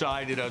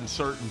two-sided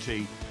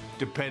uncertainty,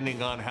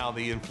 depending on how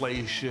the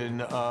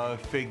inflation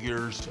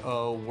figures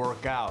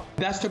work out.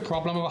 That's the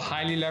problem of a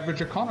highly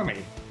leveraged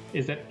economy,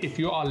 is that if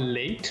you are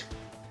late,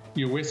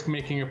 you risk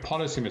making a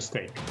policy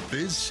mistake.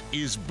 This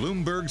is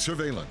Bloomberg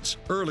Surveillance,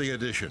 Early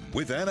Edition,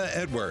 with Anna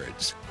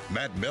Edwards,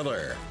 Matt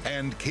Miller,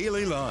 and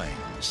Kailey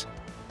Leinz.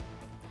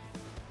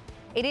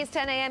 It is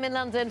 10 a.m. in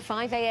London,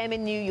 5 a.m.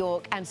 in New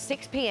York, and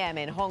 6 p.m.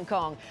 in Hong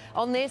Kong.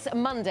 On this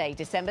Monday,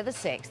 December the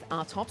 6th,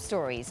 our top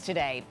stories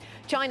today.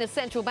 China's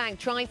central bank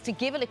tries to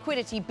give a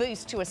liquidity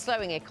boost to a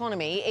slowing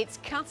economy. It's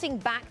cutting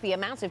back the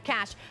amount of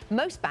cash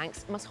most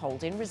banks must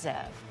hold in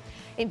reserve.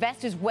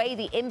 Investors weigh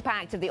the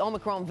impact of the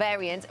Omicron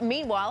variant.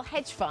 Meanwhile,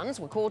 hedge funds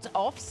were caught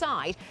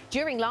offside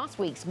during last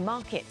week's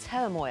market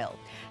turmoil.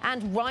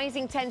 And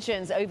rising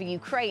tensions over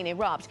Ukraine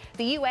erupt.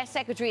 The U.S.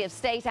 Secretary of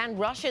State and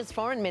Russia's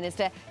foreign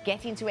minister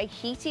get into a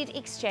heated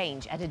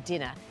exchange at a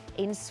dinner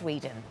in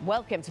Sweden.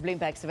 Welcome to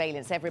Bloomberg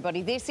Surveillance,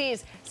 everybody. This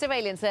is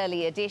Surveillance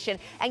Early Edition.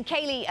 And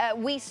Kailey,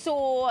 we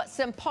saw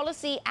some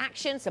policy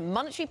action, some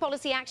monetary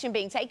policy action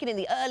being taken in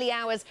the early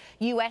hours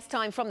U.S.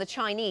 time from the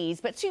Chinese,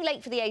 but too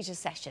late for the Asia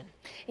session.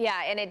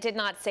 Yeah, and it did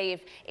not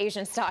save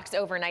Asian stocks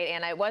overnight,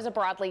 Anna. It was a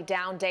broadly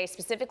down day,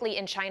 specifically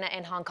in China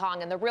and Hong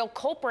Kong. And the real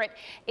culprit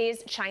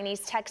is Chinese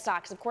tech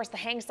stocks. Of course, the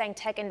Hang Seng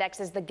Tech Index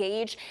is the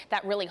gauge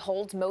that really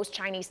holds most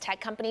Chinese tech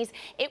companies.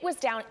 It was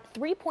down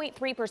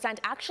 3.3%,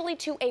 actually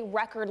to a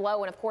record low.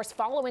 And of course,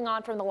 following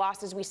on from the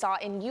losses we saw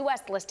in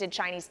U.S.-listed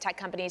Chinese tech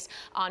companies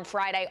on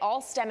Friday,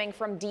 all stemming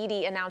from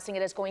Didi announcing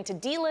it is going to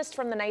delist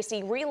from the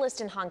NYSE,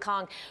 relist in Hong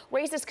Kong,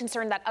 raises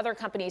concern that other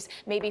companies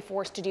may be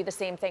forced to do the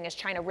same thing as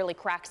China really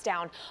cracks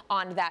down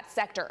on that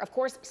sector. Of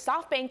course,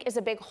 SoftBank is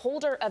a big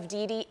holder of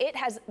Didi.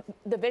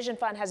 The Vision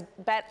Fund has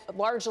bet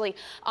largely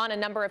on a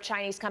number of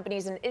Chinese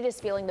companies, and it is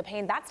feeling the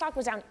pain. That stock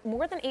was down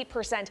more than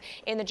 8%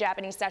 in the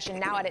Japanese session,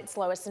 now at its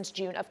lowest since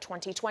June of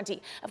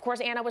 2020. Of course,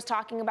 Anna was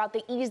talking about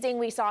the easing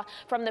we saw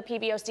from the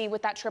PBOC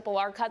with that triple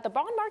R cut. The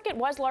bond market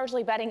was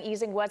largely betting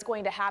easing was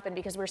going to happen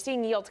because we're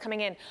seeing yields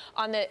coming in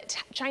on the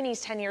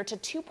Chinese 10-year to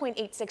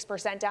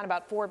 2.86%, down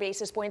about 4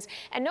 basis points,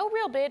 and no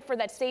real bid for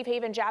that safe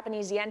haven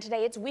Japanese yen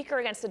today. It's weaker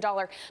against the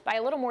dollar by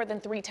a little more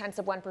than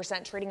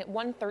 0.3%, trading at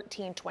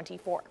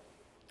 113.24.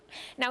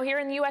 Now, here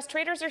in the U.S.,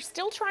 traders are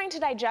still trying to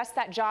digest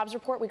that jobs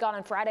report we got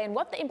on Friday and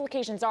what the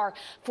implications are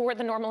for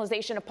the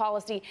normalization of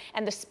policy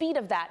and the speed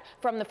of that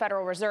from the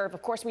Federal Reserve.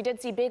 Of course, we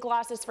did see big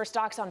losses for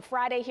stocks on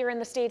Friday here in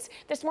the States.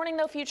 This morning,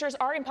 though, futures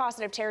are in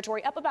positive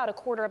territory, up about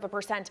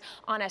 0.25%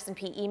 on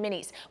S&P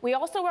E-minis. We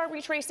also are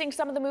retracing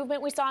some of the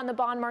movement we saw in the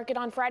bond market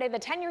on Friday. The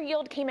 10-year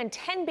yield came in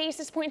 10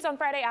 basis points on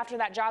Friday after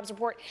that jobs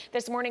report.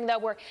 This morning, though,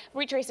 we're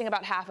retracing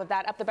about half of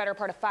that, up the better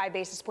part of 5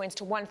 basis points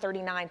to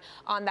 139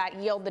 on that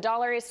yield. The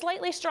dollar is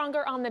slightly stronger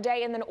on the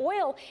day, and then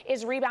oil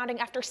is rebounding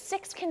after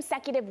 6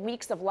 consecutive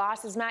weeks of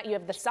losses. Matt, you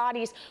have the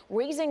Saudis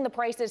raising the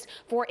prices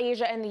for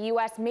Asia and the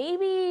U.S.,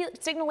 maybe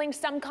signaling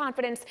some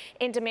confidence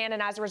in demand,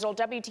 and as a result,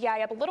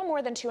 WTI up a little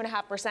more than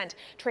 2.5%,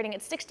 trading at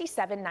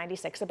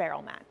 $67.96 a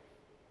barrel, Matt.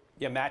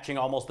 Yeah, matching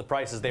almost the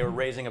prices they were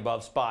raising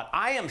above spot.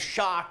 I am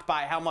shocked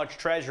by how much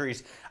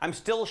Treasuries, I'm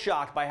still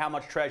shocked by how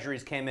much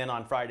Treasuries came in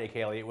on Friday,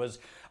 Kailey. It was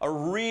a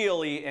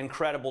really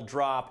incredible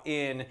drop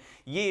in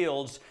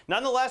yields.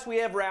 Nonetheless, we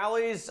have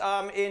rallies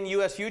in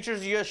U.S.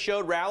 futures. You just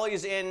showed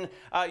rallies in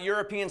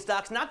European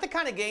stocks. Not the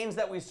kind of gains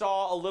that we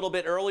saw a little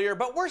bit earlier,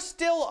 but we're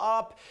still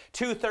up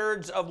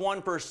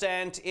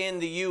 2/3% in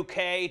the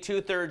U.K.,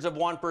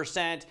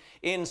 2/3%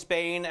 in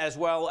Spain, as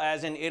well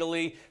as in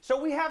Italy.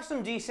 So we have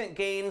some decent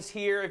gains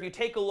here. If you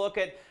take a look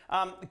at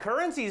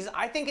currencies,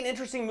 I think an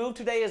interesting move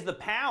today is the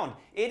pound.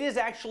 It is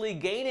actually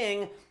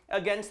gaining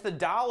against the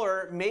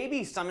dollar.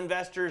 Maybe some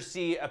investors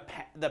see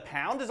the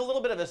pound as a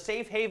little bit of a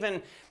safe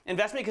haven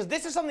investment, because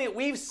this is something that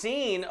we've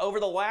seen over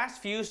the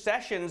last few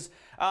sessions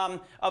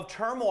of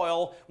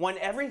turmoil. When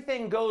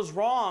everything goes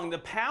wrong, the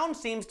pound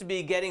seems to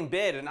be getting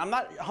bid, and I'm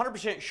not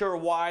 100% sure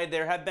why.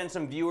 There have been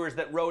some viewers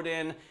that wrote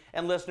in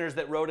and listeners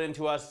that wrote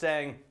into us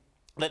saying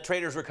that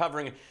traders were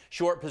covering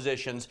short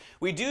positions.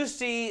 We do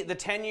see the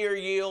 10-year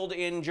yield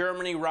in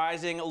Germany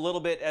rising a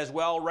little bit as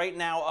well. Right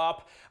now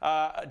up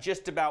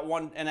just about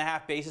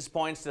 1.5 basis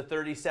points to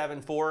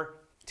 37.4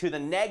 to the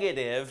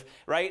negative,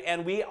 right?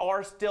 And we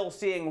are still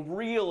seeing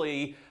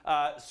really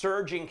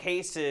surging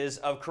cases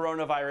of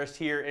coronavirus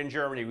here in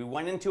Germany. We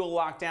went into a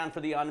lockdown for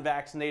the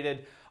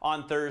unvaccinated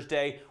on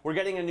Thursday. We're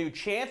getting a new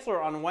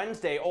chancellor on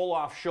Wednesday.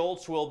 Olaf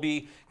Scholz will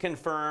be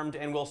confirmed,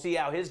 and we'll see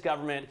how his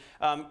government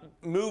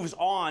moves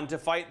on to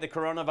fight the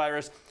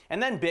coronavirus.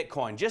 And then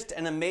Bitcoin, just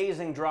an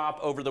amazing drop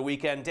over the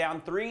weekend,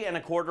 down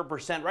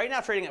 3.25%. Right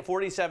now trading at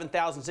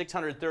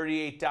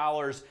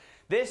 $47,638.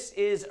 This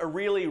is a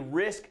really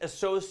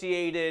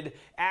risk-associated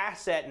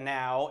asset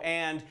now,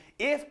 and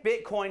if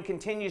Bitcoin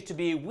continues to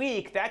be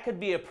weak, that could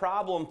be a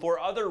problem for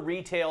other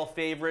retail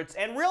favorites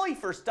and really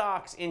for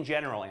stocks in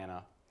general,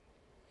 Anna.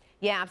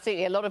 Yeah,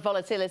 absolutely. A lot of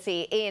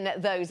volatility in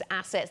those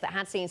assets that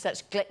had seen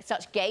such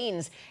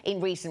gains in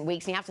recent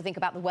weeks. And you have to think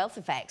about the wealth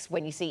effects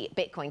when you see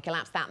Bitcoin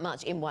collapse that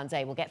much in one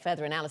day. We'll get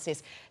further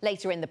analysis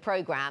later in the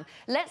program.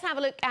 Let's have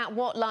a look at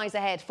what lies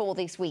ahead for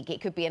this week.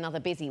 It could be another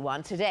busy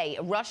one. Today,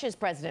 Russia's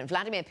President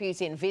Vladimir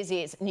Putin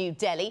visits New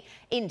Delhi,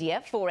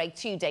 India, for a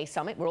 2-day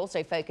summit. We're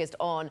also focused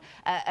on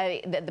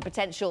the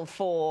potential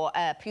for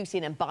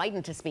Putin and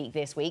Biden to speak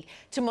this week.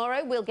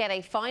 Tomorrow, we'll get a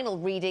final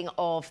reading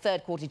of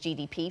third-quarter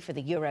GDP for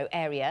the euro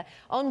area.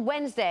 On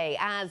Wednesday,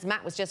 as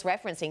Matt was just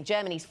referencing,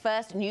 Germany's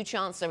first new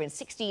chancellor in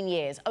 16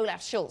 years,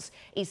 Olaf Scholz,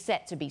 is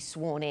set to be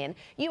sworn in.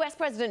 US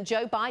President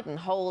Joe Biden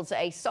holds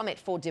a summit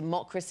for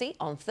democracy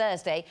on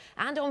Thursday,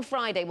 and on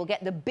Friday we'll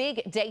get the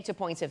big data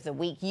point of the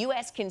week.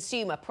 US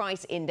Consumer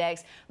Price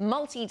Index,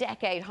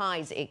 multi-decade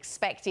highs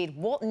expected.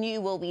 What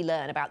new will we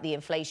learn about the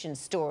inflation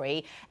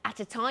story at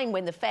a time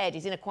when the Fed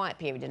is in a quiet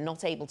period and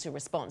not able to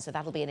respond? So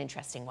that'll be an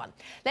interesting one.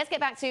 Let's get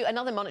back to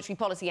another monetary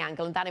policy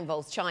angle, and that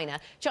involves China.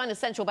 China's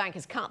central bank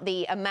has cut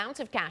the amount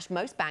of cash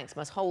most banks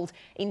must hold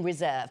in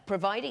reserve,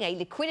 providing a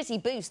liquidity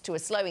boost to a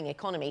slowing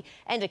economy.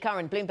 Enda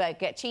Curran,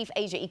 Bloomberg Chief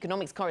Asia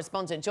Economics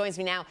Correspondent, joins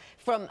me now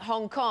from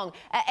Hong Kong.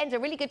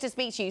 Enda, really good to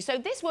speak to you. So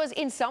this was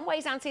in some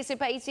ways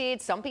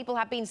anticipated. Some people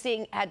have been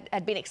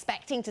had been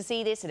expecting to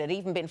see this. It had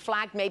even been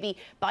flagged maybe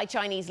by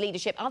Chinese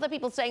leadership. Other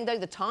people saying, though,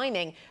 the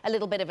timing a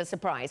little bit of a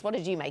surprise. What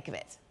did you make of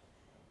it?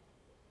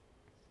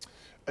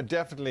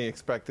 Definitely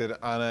expected,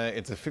 Anna.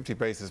 It's a 50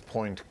 basis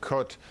point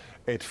cut.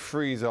 It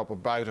frees up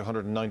about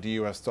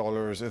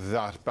 $190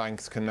 that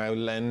banks can now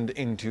lend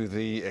into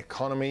the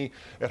economy.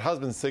 It has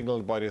been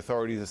signalled by the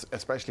authorities,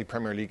 especially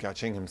Premier Li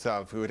Ka-shing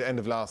himself, who at the end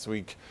of last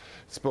week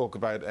spoke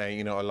about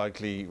a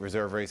likely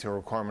reserve ratio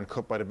requirement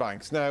cut by the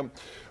banks. Now,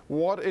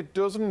 what it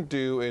doesn't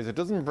do is it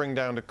doesn't bring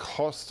down the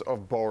cost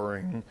of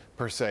borrowing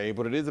per se,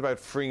 but it is about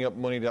freeing up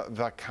money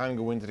that can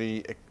go into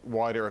the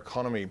wider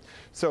economy.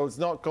 So it's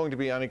not going to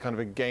be any kind of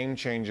a game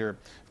changer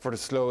for the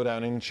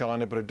slowdown in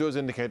China, but it does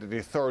indicate that the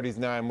authorities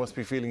now must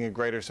be feeling a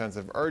greater sense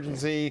of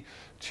urgency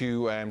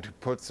to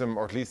put some,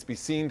 or at least be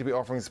seen to be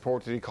offering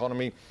support to the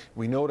economy.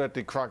 We know that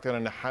the crackdown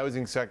in the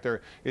housing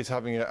sector is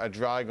having a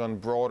drag on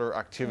broader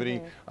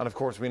activity, and of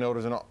course we know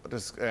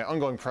there's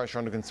ongoing pressure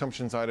on the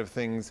consumption side of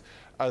things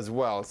as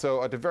well.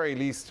 So at the very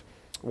least,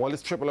 while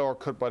this triple R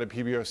cut by the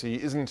PBOC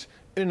isn't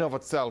in and of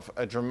itself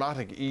a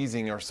dramatic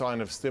easing or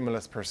sign of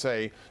stimulus per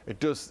se, it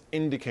does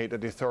indicate that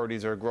the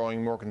authorities are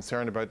growing more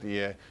concerned about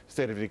the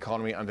state of the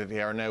economy and that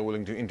they are now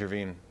willing to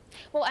intervene.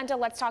 Well, Enda,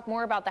 let's talk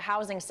more about the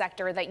housing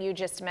sector that you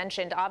just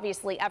mentioned.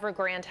 Obviously,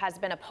 Evergrande has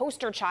been a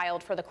poster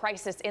child for the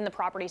crisis in the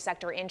property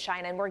sector in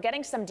China, and we're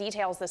getting some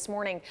details this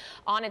morning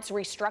on its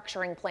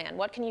restructuring plan.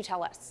 What can you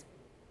tell us?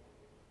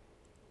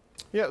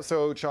 Yeah,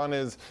 so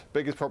China's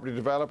biggest property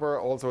developer,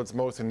 also its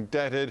most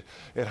indebted.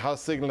 It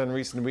has signalled in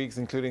recent weeks,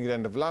 including at the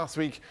end of last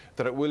week,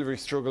 that it will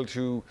struggle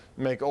to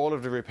make all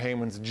of the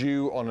repayments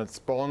due on its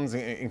bonds,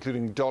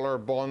 including dollar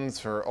bonds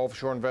for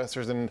offshore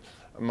investors. And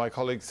my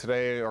colleagues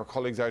today, our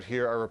colleagues out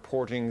here, are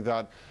reporting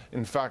that,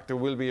 in fact, there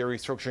will be a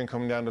restructuring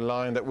coming down the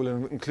line that will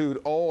include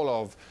all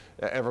of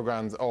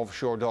Evergrande's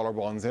offshore dollar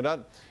bonds. And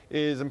that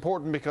is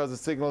important because it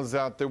signals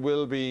that there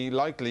will be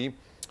likely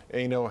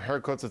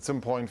haircuts at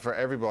some point for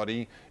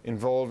everybody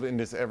involved in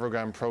this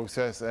Evergrande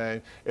process.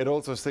 It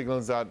also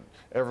signals that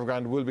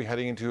Evergrande will be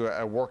heading into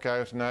a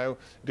workout now.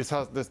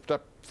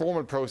 That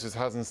formal process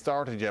hasn't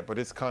started yet, but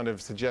this kind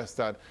of suggests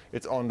that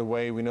it's on the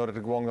way. We know that the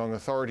Guangdong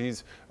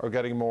authorities are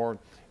getting more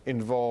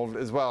involved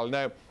as well.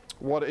 Now,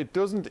 what it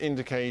doesn't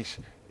indicate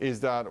is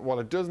that,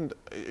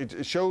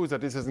 it shows that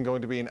this isn't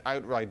going to be an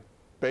outright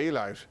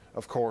bailout,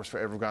 of course, for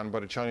Evergrande by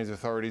the Chinese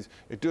authorities.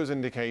 It does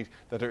indicate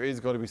that there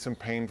is going to be some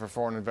pain for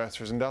foreign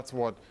investors, and that's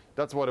why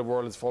the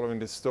world is following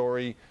this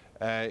story.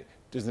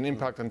 There's an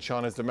impact on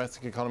China's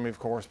domestic economy, of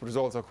course, but there's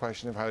also a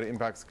question of how it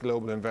impacts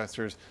global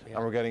investors, and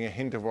we're getting a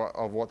hint of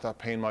what that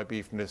pain might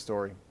be from this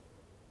story.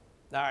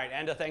 All right,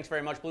 Enda, thanks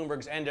very much.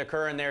 Bloomberg's Enda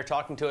Curran there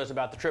talking to us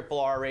about the triple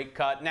R rate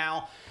cut.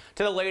 Now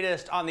to the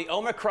latest on the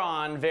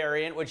Omicron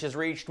variant, which has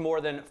reached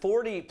more than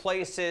 40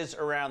 places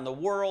around the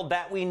world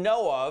that we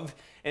know of.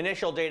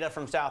 Initial data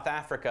from South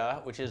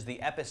Africa, which is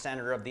the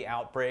epicenter of the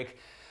outbreak,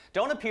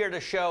 don't appear to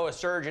show a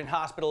surge in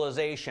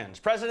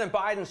hospitalizations. President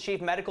Biden's chief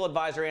medical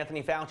advisor,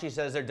 Anthony Fauci,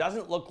 says there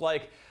doesn't look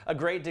like a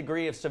great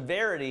degree of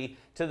severity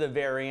to the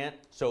variant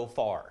so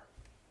far.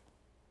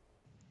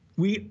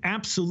 We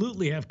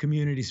absolutely have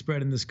community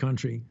spread in this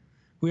country.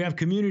 We have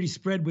community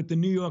spread with the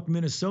New York,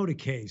 Minnesota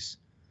case,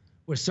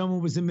 where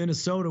someone was in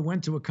Minnesota,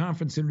 went to a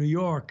conference in New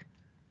York,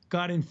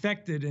 got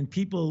infected, and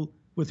people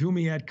with whom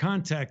he had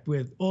contact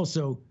with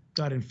also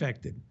got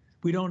infected.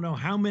 We don't know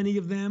how many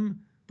of them,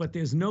 but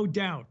there's no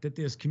doubt that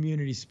there's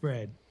community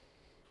spread.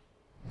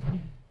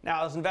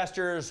 Now, as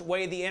investors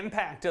weigh the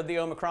impact of the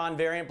Omicron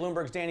variant,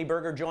 Bloomberg's Danny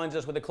Berger joins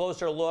us with a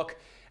closer look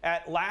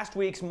at last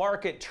week's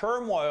market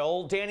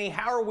turmoil. Danny,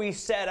 how are we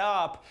set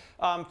up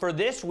for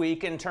this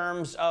week in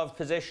terms of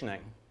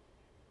positioning?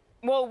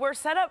 Well, we're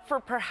set up for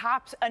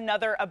perhaps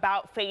another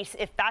about face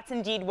if that's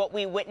indeed what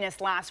we witnessed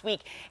last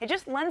week. It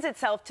just lends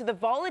itself to the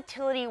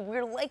volatility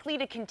we're likely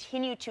to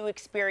continue to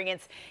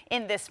experience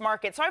in this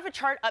market. So I have a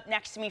chart up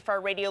next to me for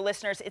our radio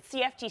listeners. It's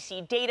the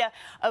FTC data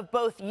of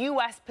both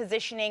U.S.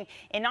 positioning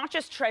in not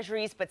just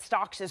treasuries, but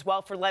stocks as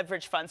well for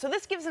leverage funds. So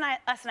this gives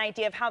us an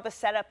idea of how the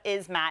setup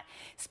is, Matt,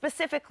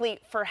 specifically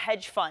for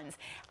hedge funds.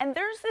 And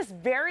there's this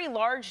very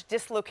large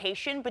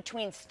dislocation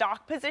between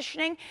stock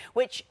positioning,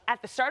 which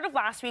at the start of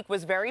last week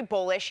was very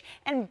bullish,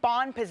 and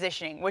bond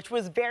positioning, which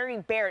was very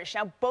bearish.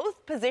 Now,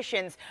 both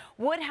positions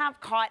would have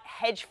caught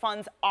hedge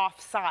funds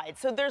offside.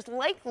 So there's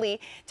likely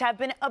to have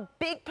been a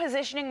big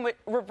positioning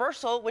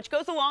reversal, which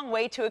goes a long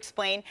way to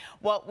explain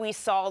what we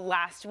saw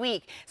last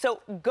week.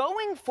 So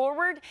going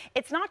forward,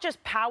 it's not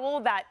just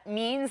Powell that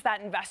means that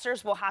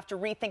investors will have to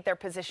rethink their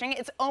positioning.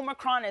 It's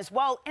Omicron as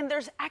well. And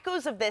there's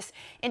echoes of this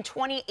in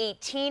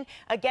 2018.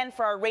 Again,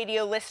 for our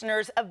radio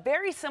listeners, a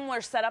very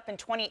similar setup in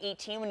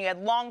 2018 when you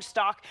had long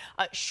stock,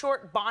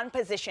 short bond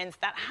positions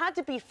that had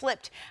to be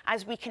flipped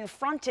as we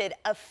confronted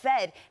a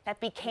Fed that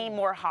became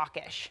more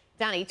hawkish.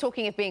 Danny,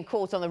 talking of being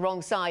caught on the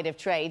wrong side of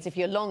trades, if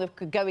you're long of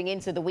going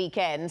into the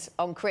weekend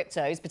on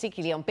cryptos,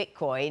 particularly on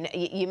Bitcoin,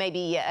 you may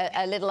be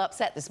a little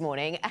upset this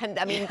morning. And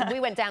I mean,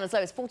 we went down as low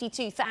as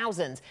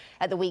 42,000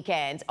 at the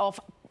weekend off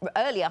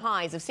earlier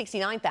highs of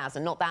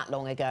 69,000 not that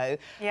long ago.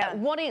 Yeah.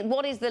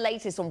 What is the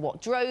latest on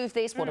what drove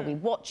this? What are we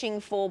watching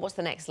for? What's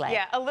the next leg?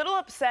 Yeah, a little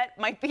upset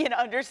might be an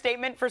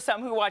understatement for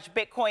some who watched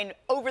Bitcoin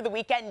over the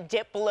weekend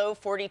dip below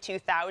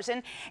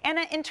 42,000. And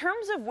in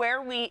terms of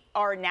where we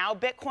are now,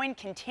 Bitcoin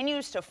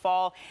continues to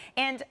fall.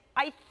 And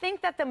I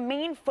think that the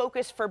main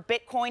focus for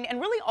Bitcoin and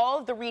really all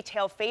of the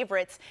retail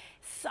favorites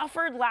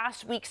suffered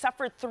last week,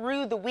 suffered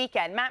through the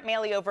weekend. Matt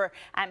Maley over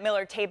at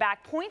Miller Tabak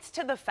points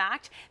to the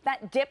fact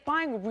that dip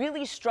buying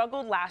really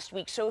struggled last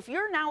week. So if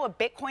you're now a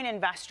Bitcoin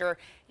investor,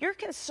 you're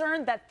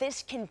concerned that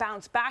this can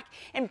bounce back.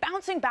 And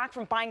bouncing back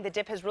from buying the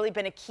dip has really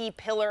been a key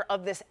pillar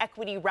of this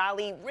equity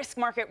rally, risk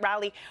market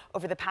rally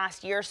over the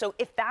past year. So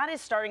if that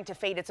is starting to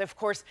fade, it's, of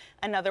course,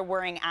 another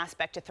worrying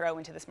aspect to throw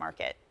into this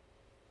market.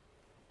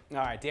 All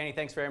right, Danny,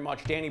 thanks very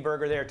much. Danny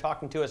Berger there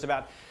talking to us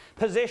about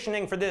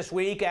positioning for this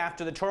week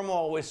after the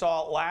turmoil we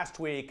saw last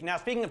week. Now,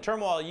 speaking of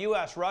turmoil,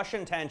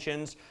 U.S.-Russian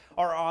tensions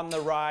are on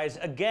the rise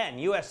again.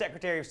 U.S.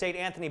 Secretary of State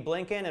Antony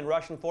Blinken and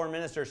Russian Foreign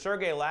Minister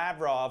Sergei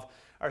Lavrov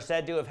are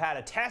said to have had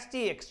a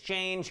testy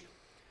exchange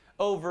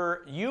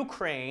over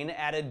Ukraine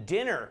at a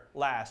dinner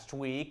last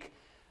week.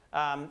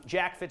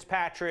 Jack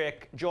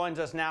Fitzpatrick joins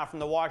us now from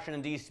the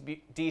Washington,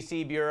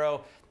 D.C.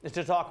 Bureau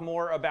to talk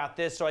more about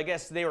this. So I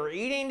guess they were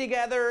eating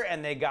together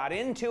and they got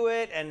into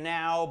it, and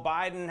now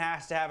Biden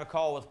has to have a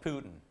call with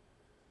Putin.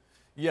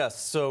 Yes,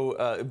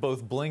 so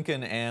both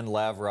Blinken and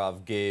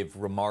Lavrov gave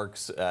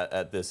remarks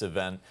at this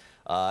event.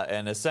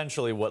 And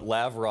essentially what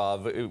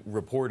Lavrov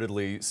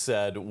reportedly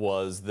said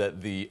was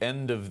that the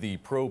end of the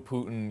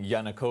pro-Putin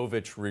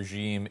Yanukovych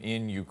regime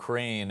in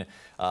Ukraine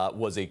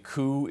was a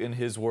coup, in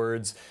his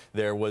words.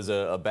 There was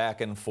a back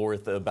and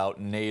forth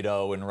about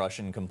NATO and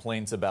Russian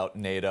complaints about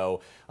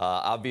NATO.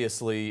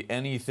 Obviously,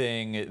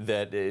 anything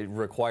that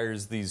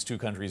requires these two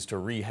countries to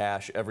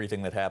rehash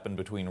everything that happened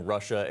between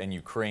Russia and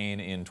Ukraine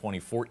in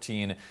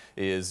 2014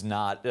 is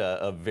not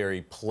a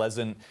very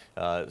pleasant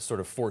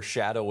sort of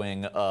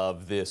foreshadowing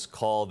of this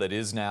call that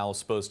is now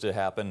supposed to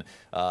happen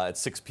at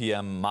 6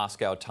 p.m.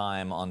 Moscow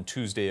time on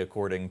Tuesday,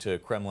 according to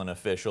Kremlin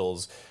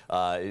officials.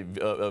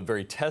 A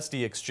very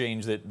testy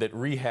exchange that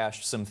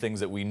rehashed some things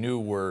that we knew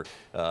were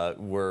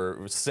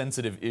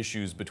sensitive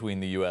issues between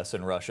the U.S.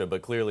 and Russia.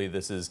 But clearly,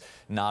 this is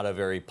not a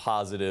very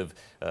positive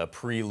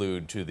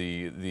prelude to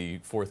the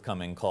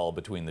forthcoming call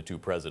between the two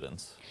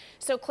presidents.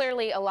 So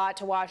clearly a lot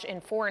to watch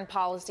in foreign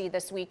policy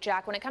this week,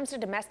 Jack. When it comes to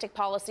domestic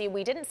policy,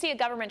 we didn't see a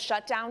government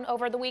shutdown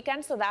over the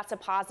weekend, so that's a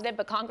positive.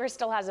 But Congress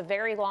still has a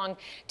very long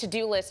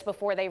to-do list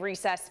before they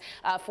recess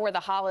for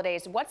the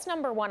holidays. What's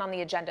number one on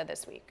the agenda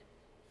this week?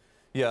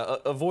 Yeah,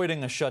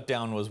 avoiding a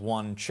shutdown was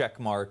one check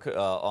mark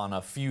on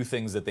a few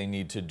things that they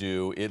need to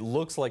do. It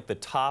looks like the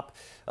top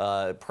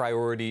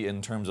priority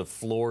in terms of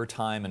floor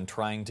time and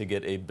trying to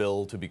get a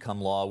bill to become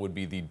law would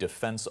be the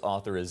defense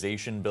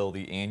authorization bill,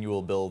 the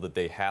annual bill that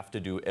they have to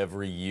do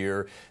every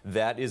year.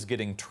 That is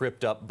getting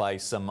tripped up by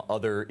some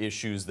other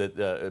issues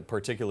that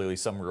particularly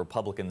some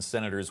Republican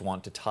senators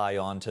want to tie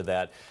on to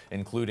that,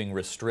 including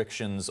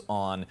restrictions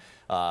on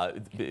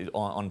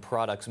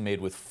products made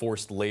with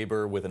forced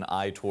labor with an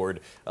eye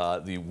toward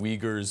the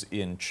Uyghurs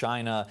in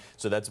China.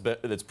 So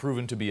that's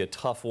proven to be a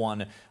tough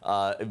one.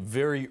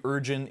 Very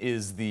urgent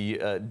is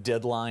the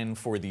deadline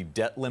for the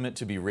debt limit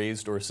to be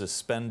raised or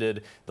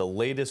suspended. The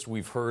latest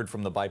we've heard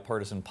from the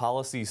Bipartisan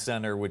Policy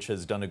Center, which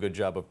has done a good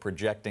job of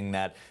projecting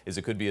that, is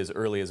it could be as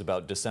early as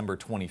about December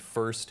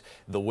 21st.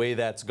 The way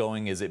that's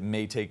going is it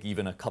may take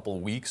even a couple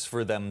weeks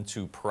for them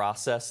to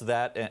process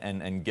that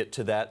and get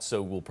to that.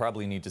 So we'll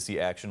probably need to see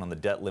action on the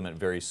debt limit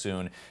very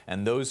soon.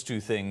 And those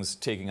two things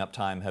taking up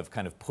time have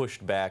kind of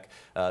pushed back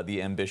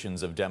the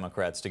ambitions of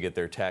Democrats to get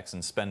their tax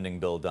and spending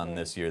bill done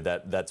this year.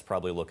 That's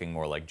probably looking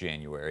more like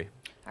January.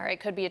 All right,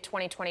 could be a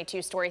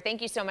 2022 story. Thank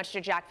you so much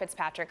to Jack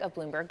Fitzpatrick of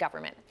Bloomberg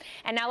Government.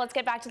 And now let's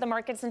get back to the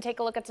markets and take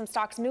a look at some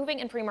stocks moving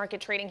in pre-market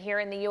trading here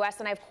in the U.S.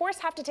 And I, of course,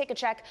 have to take a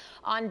check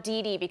on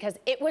DD because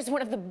it was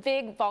one of the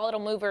big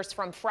volatile movers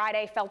from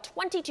Friday, fell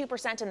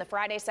 22% in the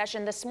Friday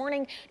session. This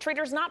morning,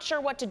 traders not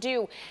sure what to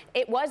do.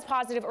 It was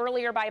positive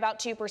earlier by about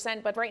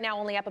 2%, but right now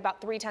only up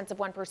about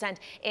 0.3%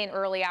 in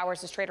early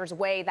hours as traders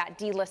weigh that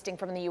delisting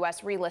from the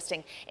U.S.,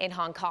 relisting in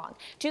Hong Kong.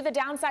 To the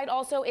downside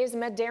also is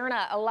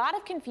Moderna. A lot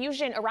of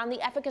confusion around the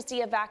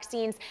efficacy of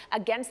vaccines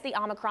against the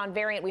Omicron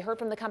variant. We heard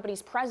from the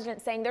company's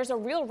president saying there's a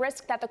real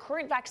risk that the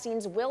current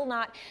vaccines will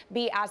not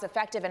be as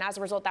effective, and as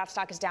a result, that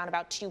stock is down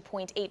about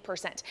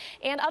 2.8%.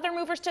 And other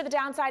movers to the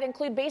downside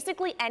include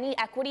basically any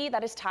equity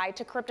that is tied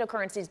to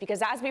cryptocurrencies,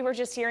 because as we were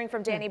just hearing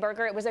from Danny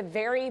Berger, it was a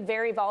very,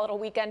 very volatile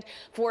weekend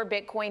for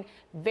Bitcoin,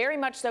 very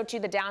much so to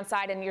the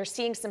downside, and you're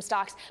seeing some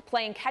stocks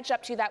playing catch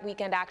up to that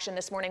weekend action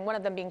this morning, one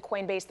of them being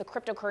Coinbase, the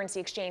cryptocurrency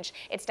exchange.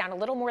 It's down a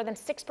little more than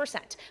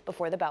 6%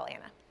 before the bell,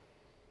 Anna.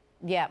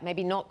 Yeah,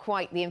 maybe not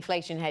quite the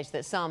inflation hedge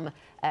that some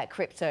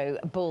crypto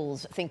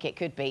bulls think it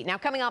could be. Now,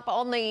 coming up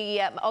on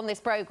this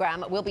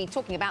program, we'll be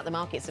talking about the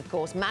markets, of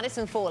course.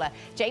 Madison Faller,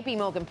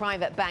 JPMorgan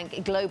Private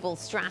Bank global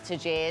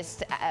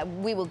strategist.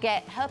 We will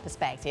get her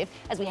perspective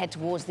as we head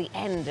towards the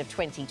end of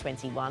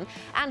 2021.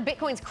 And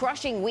Bitcoin's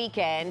crushing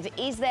weekend.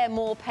 Is there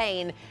more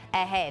pain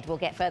ahead? We'll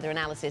get further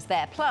analysis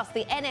there. Plus,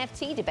 the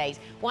NFT debate,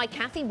 why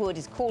Cathie Wood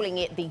is calling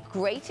it the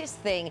greatest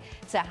thing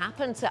to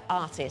happen to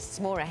artists.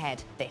 More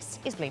ahead. This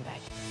is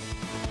Bloomberg.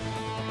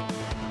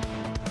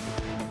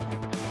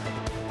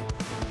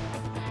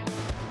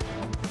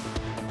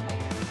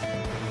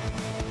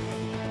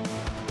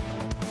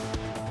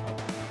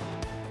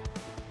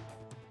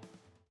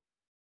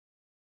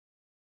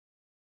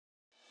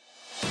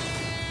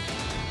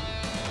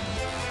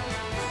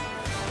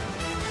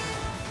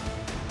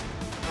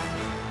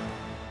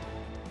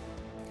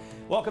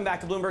 Welcome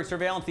back to Bloomberg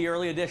Surveillance, the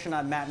early edition.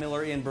 I'm Matt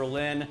Miller in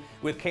Berlin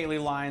with Kailey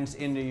Leinz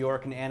in New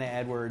York and Anna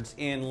Edwards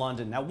in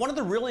London. Now, one of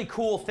the really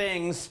cool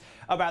things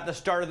about the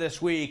start of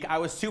this week, I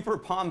was super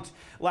pumped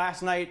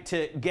last night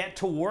to get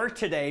to work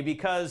today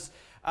because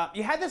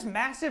you had this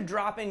massive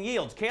drop in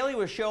yields. Kailey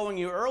was showing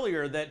you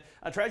earlier that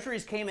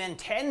Treasuries came in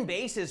 10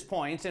 basis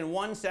points in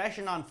one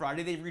session on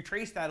Friday. They've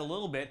retraced that a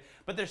little bit,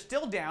 but they're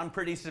still down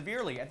pretty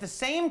severely. At the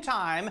same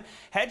time,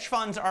 hedge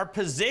funds are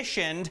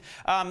positioned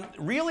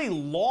really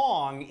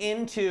long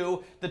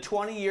into the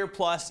 20-year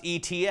plus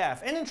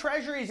ETF. And in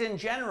Treasuries in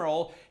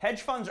general,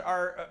 hedge funds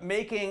are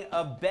making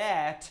a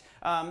bet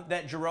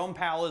that Jerome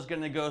Powell is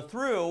going to go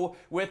through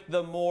with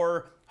the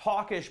more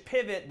hawkish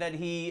pivot that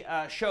he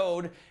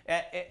showed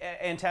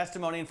in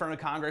testimony in front of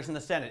Congress and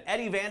the Senate.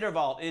 Eddie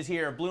Vanderwalt is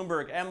here,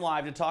 Bloomberg M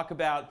Live, to talk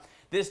about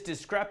this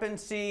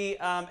discrepancy.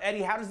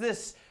 Eddie, how does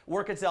this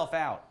work itself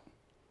out?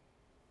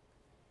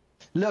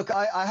 Look,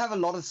 I have a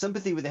lot of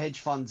sympathy with the hedge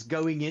funds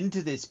going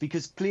into this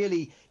because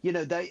clearly, you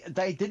know,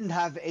 they didn't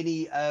have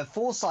any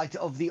foresight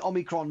of the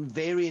Omicron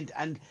variant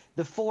and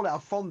the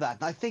fallout from that.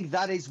 And I think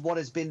that is what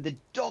has been the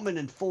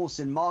dominant force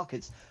in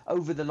markets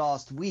over the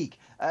last week.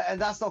 And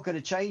that's not going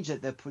to change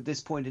at this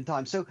point in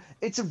time. So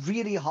it's a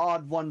really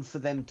hard one for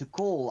them to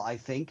call, I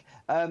think.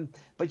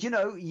 But, you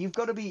know, you've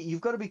got to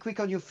be quick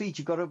on your feet.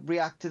 You've got to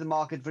react to the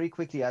market very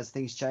quickly as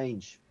things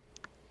change.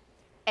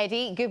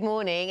 Eddie, good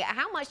morning.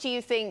 How much do you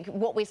think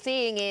what we're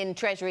seeing in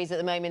Treasuries at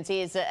the moment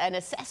is an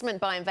assessment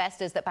by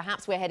investors that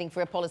perhaps we're heading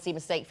for a policy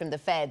mistake from the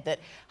Fed, that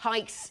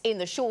hikes in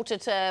the shorter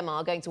term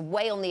are going to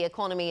weigh on the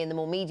economy in the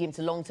more medium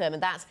to long term,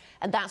 and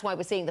that's why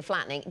we're seeing the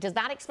flattening? Does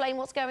that explain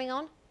what's going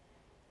on?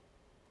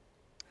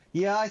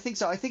 Yeah, I think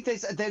so. I think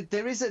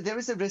there is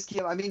a risk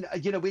here. I mean,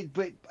 you know,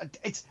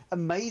 it's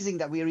amazing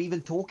that we are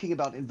even talking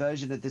about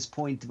inversion at this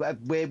point,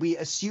 where we're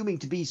assuming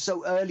to be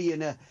so early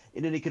in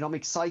an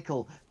economic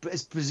cycle,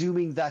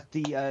 presuming that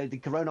the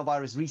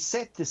coronavirus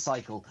reset this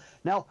cycle.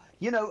 Now,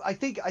 you know, I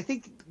think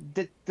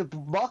that the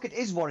market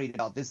is worried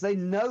about this. They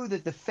know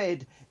that the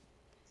Fed,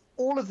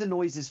 all of the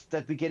noises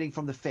that we're getting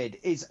from the Fed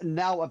is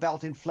now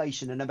about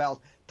inflation and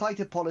about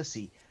tighter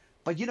policy.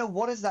 But, you know,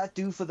 what does that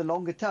do for the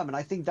longer term? And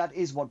I think that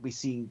is what we're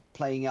seeing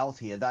playing out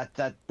here, that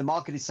the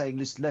market is saying,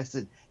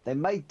 listen, they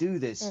may do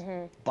this,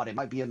 but it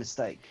might be a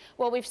mistake.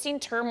 Well, we've seen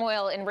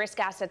turmoil in risk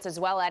assets as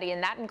well, Eddie,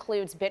 and that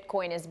includes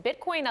Bitcoin. Is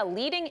Bitcoin a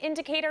leading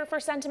indicator for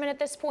sentiment at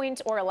this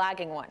point or a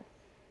lagging one?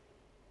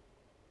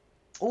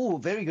 Oh,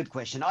 very good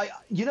question. I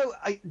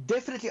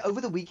definitely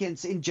over the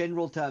weekends, in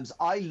general terms,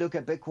 I look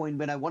at Bitcoin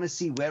when I want to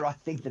see where I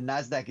think the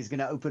Nasdaq is going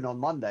to open on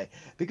Monday,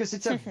 because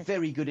it's a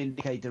very good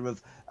indicator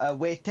of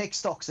where tech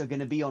stocks are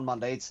going to be on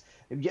Monday. It's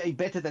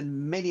better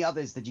than many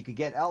others that you could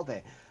get out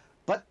there.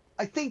 But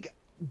I think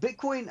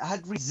Bitcoin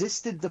had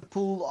resisted the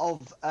pull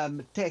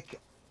of tech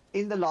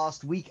in the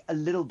last week a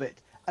little bit,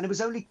 and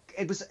it's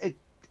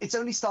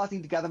only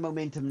starting to gather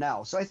momentum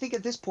now. So I think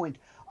at this point,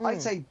 I'd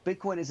say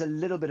Bitcoin is a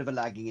little bit of a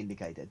lagging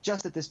indicator,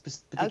 just at this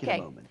particular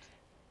moment.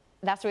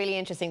 That's really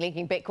interesting,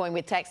 linking Bitcoin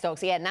with tech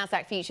stocks. Yeah,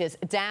 NASDAQ futures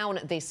down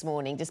this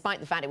morning, despite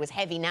the fact it was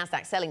heavy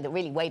NASDAQ selling that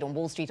really weighed on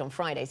Wall Street on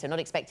Friday. So not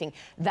expecting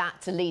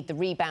that to lead the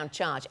rebound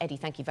charge. Eddie,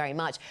 thank you very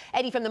much.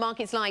 Eddie from the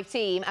Markets Live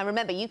team. And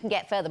remember, you can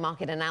get further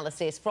market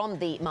analysis from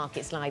the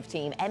Markets Live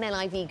team.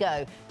 MLIV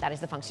Go, that is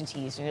the function to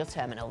use on your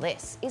terminal.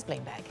 This is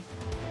Bloomberg.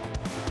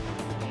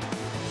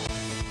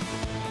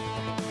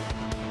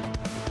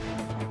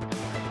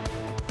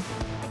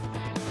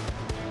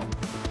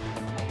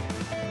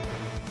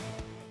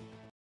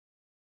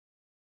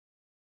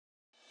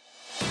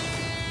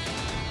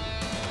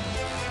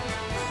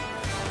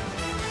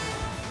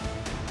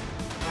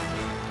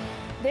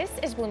 This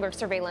is Bloomberg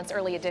Surveillance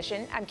Early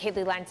Edition. I'm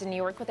Kailey Leinz in New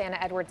York with Anna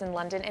Edwards in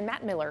London and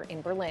Matt Miller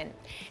in Berlin.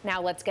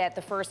 Now let's get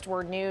the first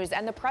word news.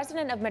 And the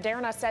president of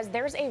Moderna says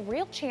there's a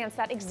real chance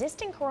that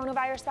existing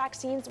coronavirus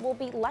vaccines will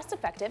be less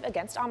effective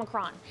against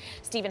Omicron.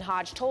 Stephen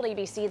Hodge told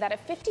ABC that a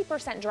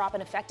 50% drop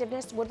in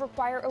effectiveness would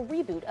require a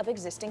reboot of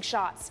existing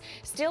shots.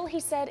 Still, he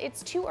said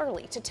it's too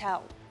early to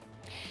tell.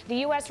 The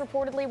U.S.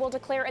 reportedly will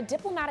declare a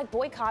diplomatic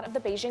boycott of the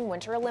Beijing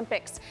Winter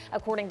Olympics.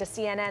 According to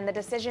CNN, the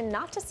decision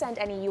not to send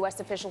any U.S.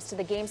 officials to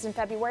the Games in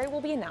February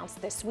will be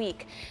announced this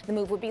week. The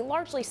move would be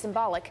largely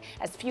symbolic,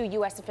 as few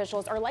U.S.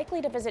 officials are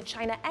likely to visit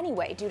China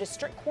anyway due to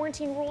strict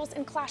quarantine rules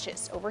and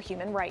clashes over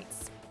human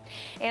rights.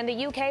 And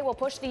the UK will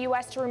push the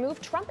U.S. to remove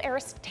Trump-era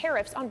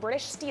tariffs on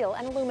British steel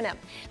and aluminum.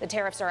 The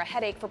tariffs are a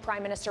headache for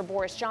Prime Minister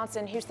Boris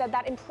Johnson, who said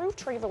that improved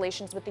trade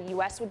relations with the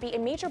U.S. would be a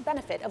major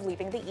benefit of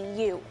leaving the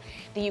EU.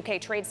 The UK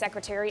Trade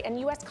Secretary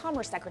and U.S.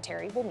 Commerce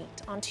Secretary will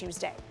meet on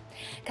Tuesday.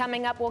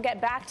 Coming up, we'll get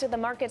back to the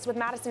markets with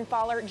Madison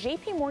Faller,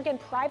 JPMorgan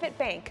Private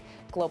Bank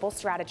global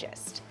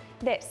strategist.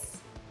 This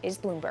is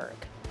Bloomberg.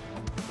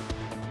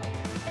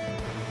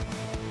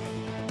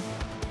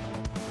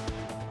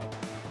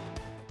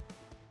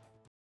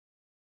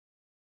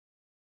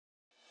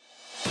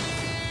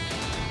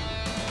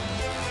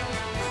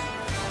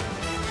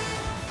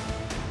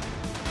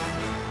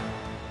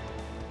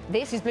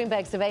 This is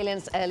Bloomberg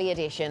Surveillance Early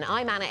Edition.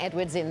 I'm Anna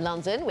Edwards in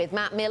London with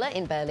Matt Miller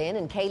in Berlin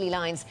and Kailey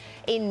Leinz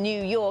in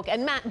New York.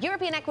 And Matt,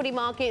 European equity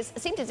markets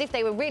seemed as if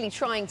they were really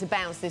trying to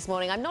bounce this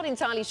morning. I'm not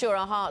entirely sure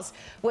our hearts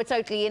were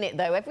totally in it,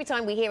 though. Every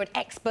time we hear an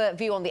expert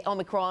view on the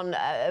Omicron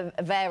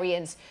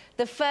variant,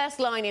 the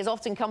first line is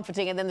often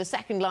comforting and then the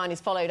second line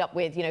is followed up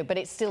with, but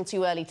it's still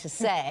too early to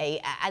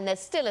say. And there's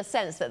still a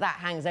sense that that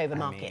hangs over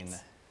markets.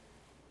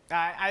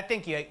 I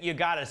think you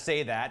got to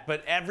say that,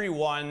 but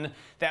everyone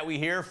that we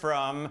hear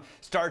from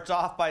starts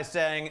off by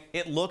saying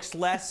it looks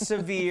less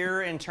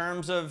severe in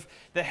terms of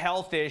the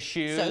health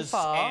issues. So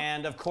far.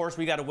 And of course,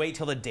 we got to wait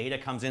till the data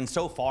comes in.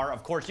 So far,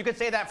 of course, you could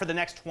say that for the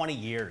next 20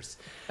 years.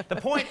 The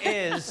point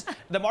is,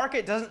 the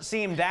market doesn't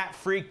seem that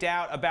freaked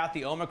out about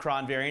the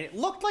Omicron variant. It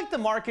looked like the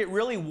market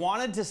really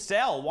wanted to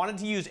sell, wanted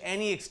to use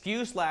any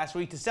excuse last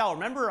week to sell.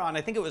 Remember on,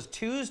 I think it was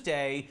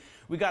Tuesday,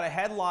 we got a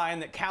headline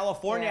that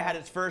California had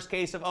its first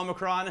case of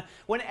Omicron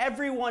when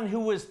everyone who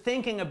was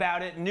thinking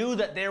about it knew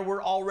that there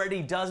were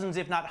already dozens,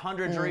 if not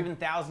hundreds or even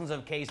thousands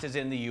of cases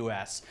in the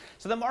U.S.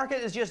 So the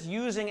market is just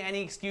using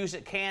any excuse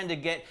it can to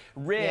get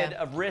rid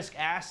of risk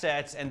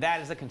assets, and that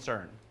is a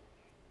concern.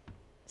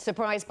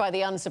 Surprised by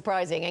the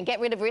unsurprising, and get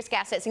rid of risk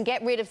assets and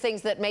get rid of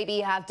things that maybe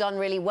have done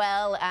really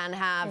well and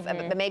have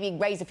maybe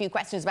raised a few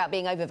questions about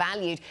being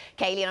overvalued.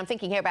 Kailey, and I'm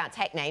thinking here about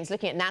tech names,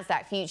 looking at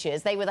NASDAQ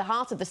futures. They were the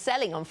heart of the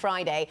selling on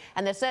Friday,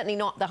 and they're certainly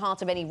not the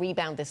heart of any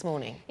rebound this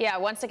morning. Yeah,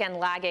 once again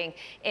lagging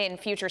in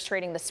futures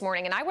trading this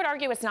morning. And I would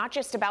argue it's not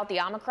just about the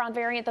Omicron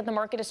variant that the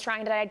market is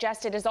trying to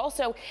digest. It is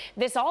also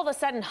this all of a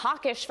sudden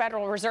hawkish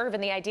Federal Reserve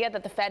and the idea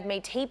that the Fed may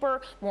taper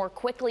more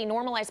quickly,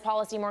 normalize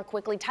policy more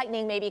quickly,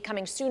 tightening maybe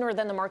coming sooner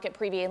than the market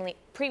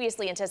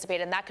previously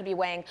anticipated, and that could be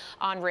weighing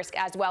on risk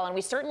as well. And we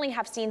certainly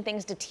have seen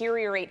things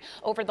deteriorate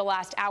over the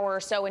last hour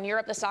or so. In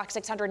Europe, the stock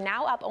 600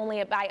 now up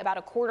only by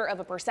about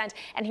 0.25%.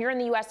 And here in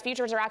the U.S.,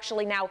 futures are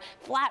actually now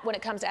flat when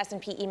it comes to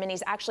S&P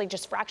E-minis, actually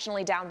just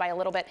fractionally down by a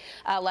little bit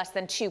less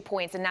than 2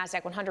 points. And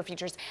NASDAQ 100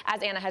 futures,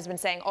 as Anna has been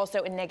saying,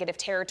 also in negative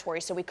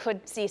territory. So we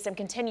could see some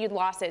continued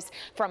losses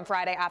from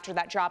Friday after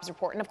that jobs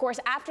report. And of course,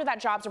 after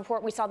that jobs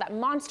report, we saw that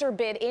monster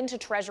bid into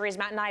treasuries.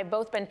 Matt and I have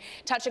both been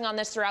touching on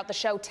this throughout the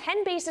show.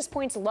 10 basis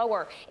points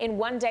lower in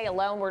one day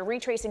alone. We're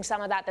retracing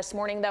some of that this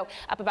morning, though,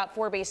 up about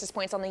 4 basis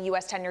points on the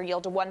U.S. 10-year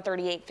yield to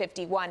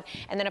 138.51.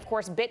 And then, of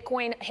course,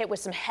 Bitcoin hit with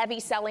some heavy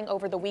selling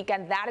over the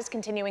weekend. That is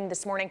continuing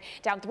this morning,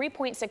 down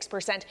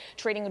 3.6%,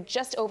 trading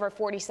just over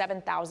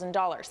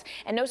 $47,000.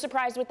 And no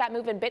surprise with that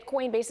move in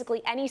Bitcoin,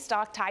 basically any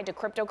stock tied to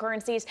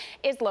cryptocurrencies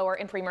is lower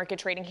in pre-market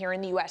trading here in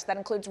the U.S. That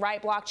includes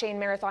Riot Blockchain,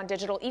 Marathon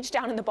Digital, each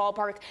down in the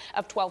ballpark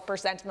of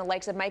 12%, and the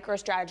likes of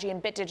MicroStrategy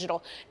and Bit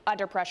Digital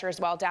under pressure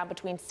as well, down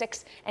between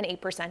 6 and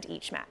 8%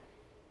 each, Matt.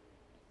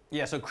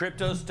 Yeah, so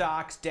crypto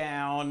stocks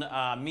down,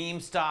 meme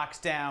stocks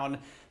down.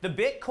 The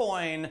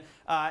Bitcoin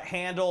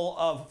handle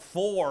of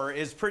 4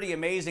 is pretty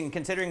amazing,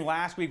 considering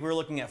last week we were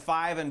looking at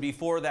 5 and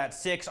before that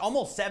 6,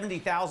 almost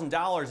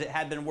 $70,000 it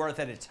had been worth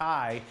at its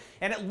high.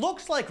 And it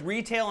looks like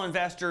retail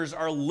investors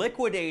are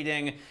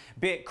liquidating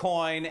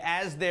Bitcoin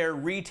as their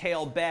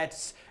retail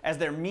bets, as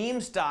their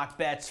meme stock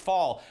bets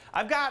fall.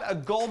 I've got a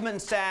Goldman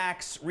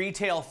Sachs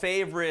retail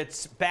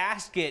favorites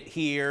basket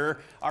here.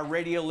 Our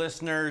radio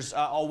listeners,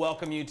 I'll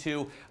welcome you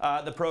to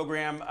the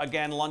program.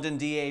 Again, London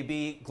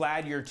DAB,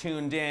 glad you're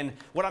tuned in.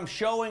 What I'm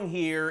showing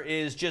here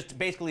is just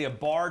basically a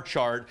bar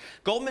chart.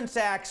 Goldman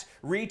Sachs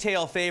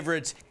retail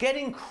favorites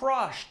getting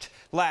crushed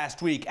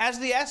last week as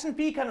the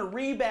S&P kind of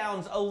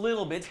rebounds a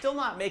little bit, still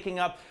not making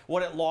up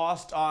what it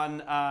lost on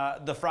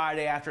the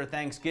Friday after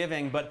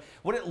Thanksgiving, but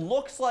what it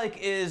looks like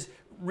is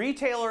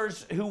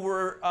retailers who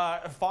were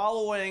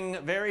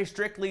following very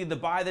strictly the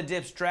buy the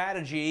dip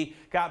strategy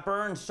got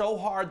burned so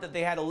hard that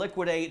they had to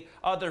liquidate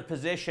other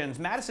positions.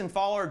 Madison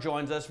Faller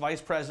joins us,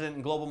 Vice President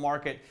and Global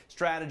Market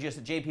Strategist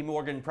at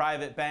JPMorgan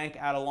Private Bank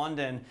out of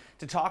London,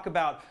 to talk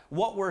about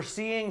what we're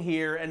seeing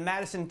here. And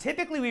Madison,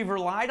 typically we've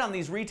relied on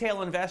these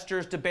retail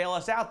investors to bail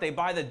us out. They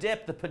buy the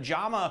dip, the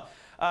pajama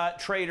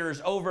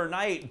traders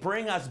overnight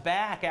bring us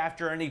back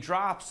after any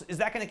drops. Is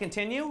that going to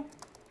continue?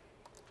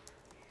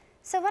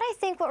 So what I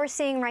think what we're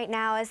seeing right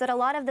now is that a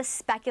lot of the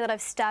speculative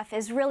stuff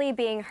is really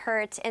being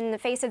hurt in the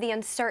face of the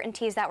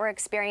uncertainties that we're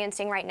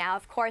experiencing right now.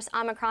 Of course,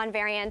 Omicron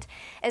variant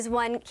is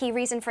one key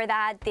reason for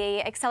that.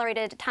 The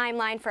accelerated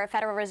timeline for a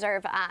Federal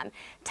Reserve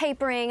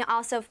tapering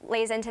also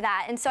lays into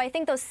that. And so I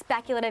think those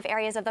speculative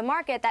areas of the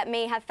market that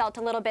may have felt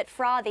a little bit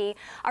frothy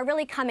are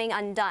really coming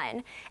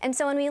undone. And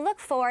so when we look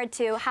forward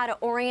to how to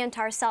orient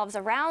ourselves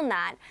around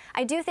that,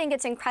 I do think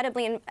it's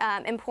incredibly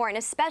important,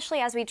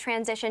 especially as we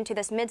transition to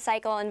this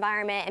mid-cycle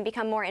environment and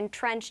become more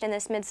entrenched in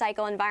this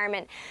mid-cycle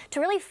environment, to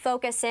really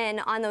focus in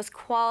on those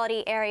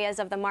quality areas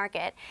of the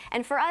market.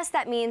 And for us,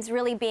 that means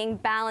really being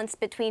balanced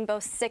between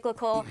both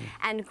cyclical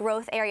and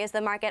growth areas of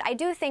the market. I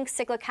do think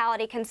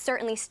cyclicality can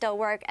certainly still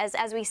work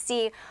as we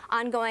see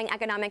ongoing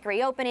economic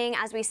reopening,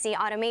 as we see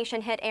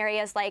automation hit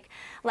areas like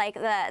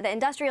the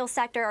industrial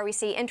sector, or we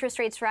see interest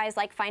rates rise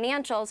like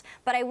financials.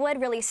 But I would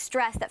really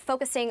stress that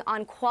focusing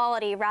on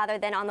quality rather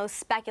than on those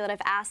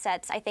speculative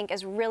assets, I think,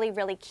 is really,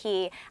 really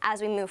key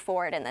as we move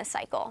forward in this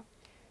cycle.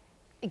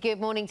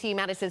 Good morning to you,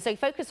 Madison. So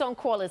focus on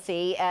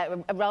quality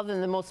rather than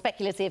the more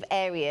speculative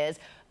areas.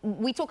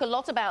 We talk a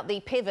lot about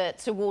the pivot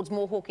towards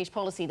more hawkish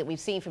policy that we've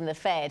seen from the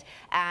Fed,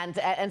 and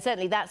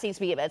certainly that seems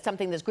to be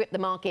something that's gripped the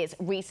markets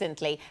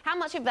recently. How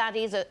much of that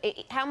is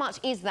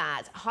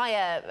that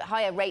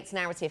higher rates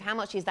narrative? How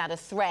much is that a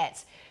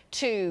threat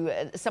to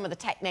some of the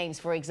tech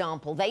names, for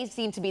example? They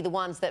seem to be the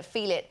ones that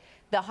feel it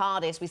the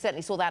hardest. We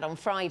certainly saw that on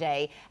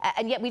Friday.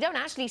 And yet we don't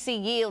actually see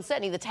yields,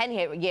 certainly the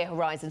 10-year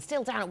horizon,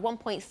 still down at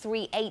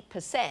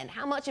 1.38%.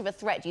 How much of a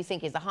threat do you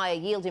think is the higher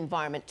yield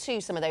environment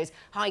to some of those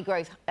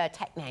high-growth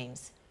tech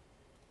names?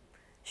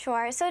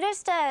 Sure. So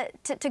just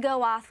to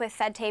go off with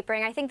Fed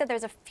tapering, I think that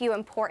there's a few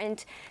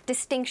important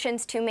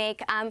distinctions to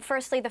make.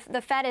 Firstly,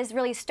 the Fed is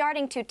really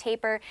starting to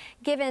taper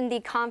given the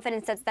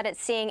confidence that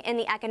it's seeing in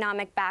the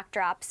economic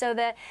backdrop. So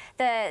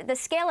the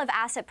scale of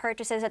asset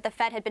purchases that the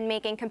Fed had been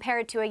making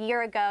compared to a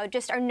year ago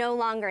just are no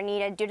longer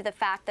needed due to the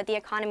fact that the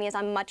economy is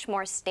on much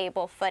more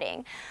stable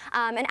footing.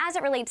 And as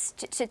it relates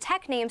to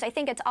tech names, I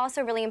think it's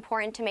also really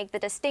important to make the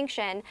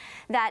distinction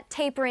that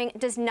tapering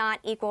does not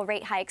equal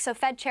rate hikes. So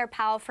Fed Chair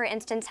Powell, for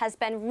instance, has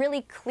been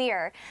really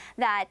clear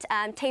that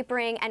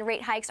tapering and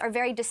rate hikes are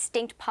very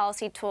distinct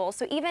policy tools.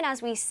 So even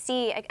as we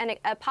see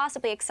a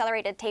possibly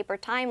accelerated taper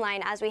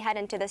timeline as we head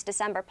into this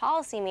December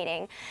policy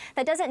meeting,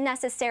 that doesn't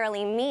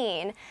necessarily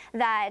mean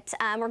that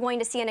we're going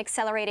to see an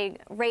accelerated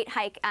rate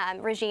hike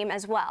regime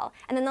as well.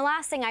 And then the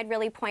last thing I'd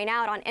really point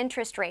out on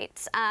interest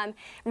rates,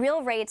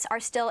 real rates are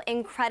still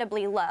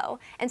incredibly low.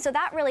 And so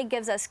that really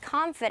gives us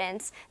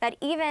confidence that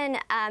even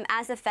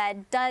as the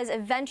Fed does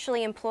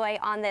eventually employ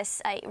on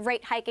this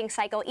rate hiking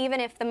cycle,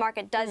 even if the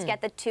market does get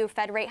the 2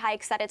 Fed rate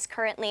hikes that it's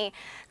currently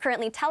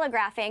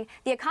telegraphing,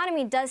 the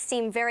economy does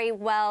seem very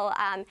well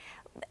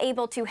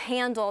able to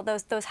handle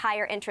those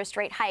higher interest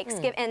rate hikes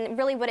and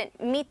really wouldn't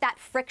meet that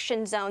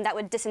friction zone that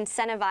would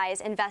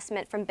disincentivize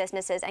investment from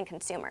businesses and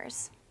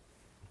consumers.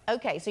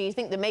 Okay, so you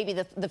think that maybe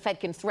the Fed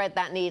can thread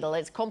that needle.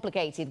 It's a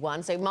complicated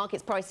one. So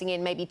markets pricing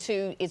in maybe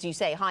 2, as you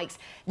say, hikes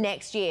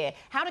next year.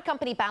 How do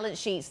company balance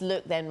sheets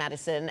look then,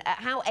 Madison?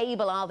 How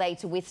able are they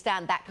to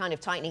withstand that kind of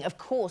tightening? Of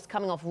course,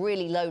 coming off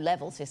really low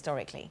levels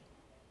historically.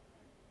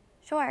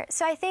 Sure.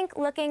 So I think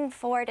looking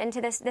forward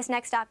into this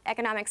next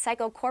economic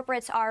cycle,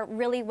 corporates are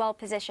really well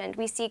positioned.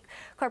 We see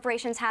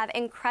corporations have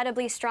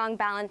incredibly strong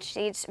balance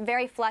sheets,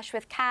 very flush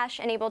with cash,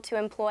 and able to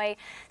employ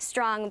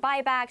strong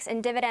buybacks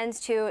and dividends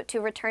to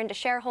return to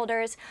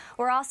shareholders.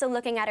 We're also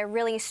looking at a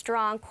really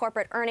strong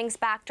corporate earnings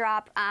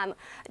backdrop.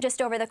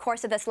 Just over the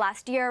course of this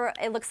last year,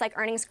 it looks like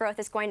earnings growth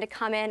is going to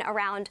come in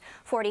around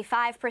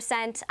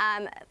 45%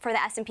 for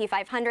the S&P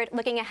 500.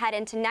 Looking ahead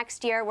into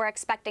next year, we're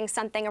expecting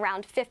something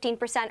around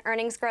 15%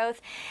 earnings growth.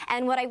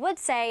 And what I would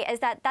say is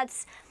that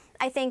that's,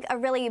 I think, a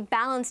really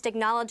balanced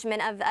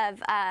acknowledgement of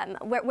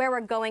where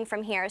we're going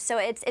from here. So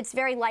it's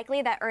very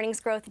likely that earnings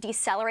growth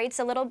decelerates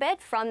a little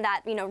bit from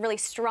that really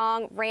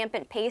strong,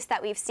 rampant pace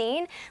that we've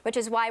seen, which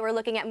is why we're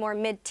looking at more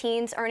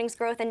mid-teens earnings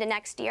growth into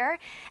next year.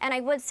 And I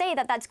would say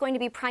that that's going to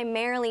be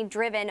primarily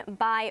driven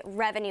by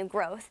revenue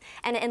growth.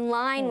 And in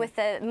line with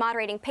the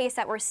moderating pace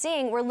that we're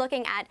seeing, we're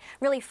looking at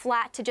really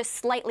flat to just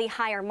slightly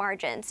higher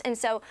margins. And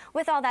so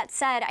with all that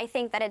said, I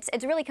think that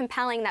it's really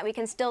compelling that we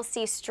can still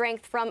see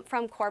strength from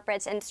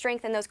corporates and strength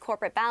in those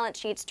corporate balance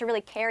sheets to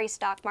really carry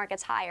stock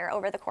markets higher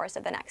over the course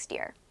of the next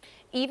year.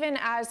 Even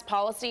as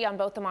policy on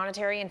both the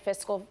monetary and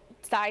fiscal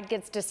side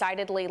gets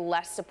decidedly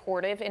less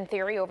supportive in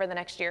theory over the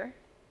next year?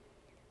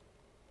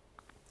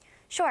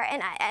 Sure,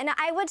 and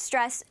I would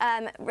stress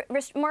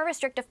more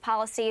restrictive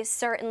policy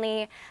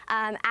certainly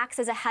acts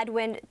as a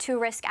headwind to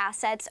risk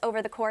assets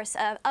over the course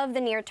of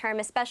the near term,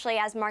 especially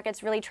as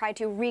markets really try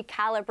to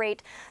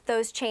recalibrate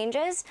those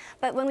changes.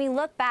 But when we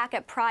look back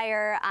at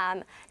prior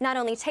not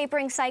only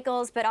tapering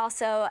cycles, but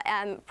also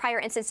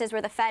prior instances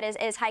where the Fed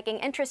is hiking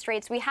interest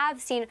rates, we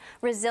have seen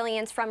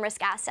resilience from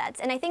risk assets.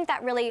 And I think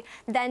that really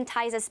then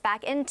ties us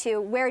back into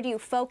where do you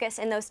focus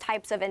in those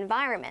types of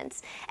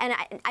environments. And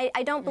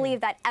I don't believe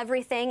that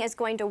everything is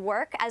going to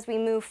work as we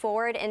move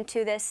forward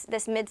into this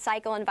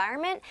mid-cycle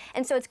environment.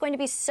 And so it's going to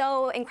be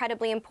so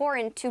incredibly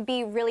important to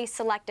be really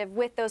selective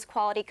with those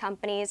quality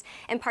companies,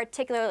 in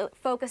particular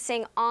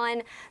focusing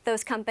on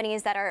those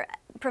companies that are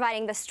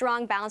providing the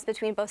strong balance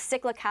between both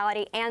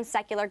cyclicality and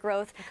secular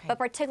growth, but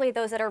particularly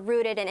those that are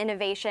rooted in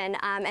innovation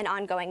and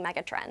ongoing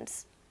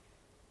megatrends.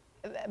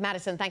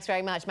 Madison, thanks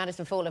very much.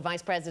 Madison Faller,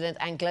 Vice President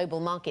and Global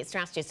Market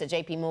Strategist at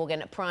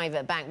JPMorgan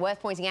Private Bank.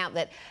 Worth pointing out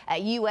that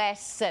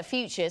US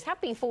futures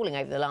have been falling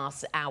over the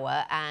last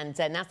hour, and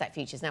NASDAQ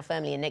futures now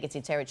firmly in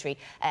negative territory.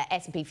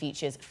 S&P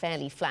futures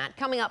fairly flat.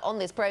 Coming up on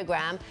this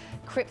program,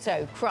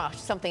 crypto crush,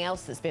 something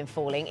else that's been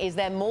falling. Is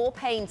there more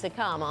pain to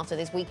come after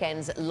this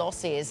weekend's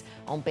losses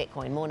on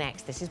Bitcoin? More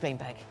next. This is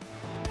Bloomberg.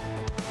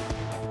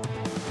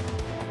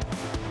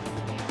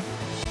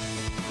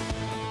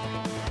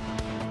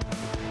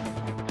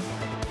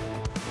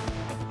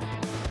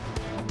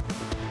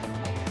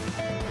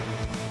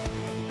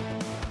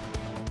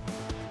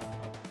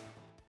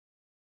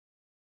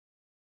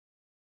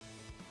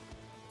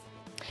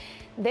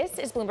 This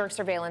is Bloomberg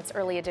Surveillance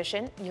Early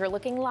Edition. You're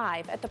looking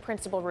live at the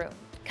principal room.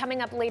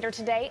 Coming up later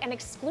today, an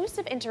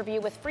exclusive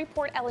interview with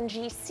Freeport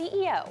LNG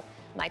CEO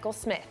Michael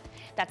Smith.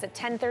 That's at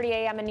 10:30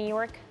 a.m. in New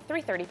York,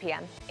 3:30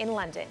 p.m. in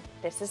London.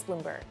 This is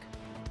Bloomberg.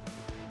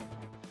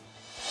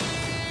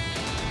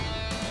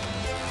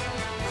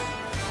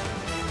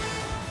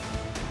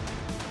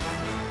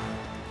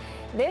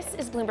 This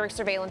is Bloomberg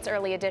Surveillance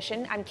Early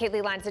Edition. I'm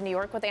Kailey Leinz in New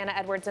York with Anna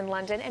Edwards in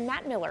London and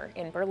Matt Miller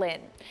in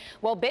Berlin.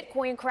 Well,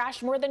 Bitcoin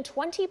crashed more than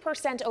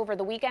 20% over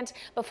the weekend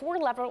before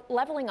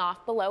leveling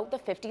off below the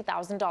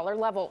 $50,000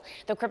 level.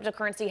 The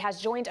cryptocurrency has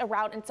joined a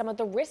rout in some of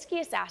the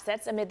riskiest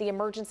assets amid the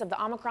emergence of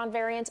the Omicron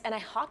variant and a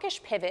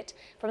hawkish pivot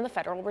from the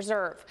Federal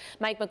Reserve.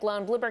 Mike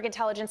McGlone, Bloomberg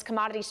Intelligence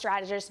commodity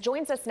strategist,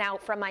 joins us now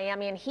from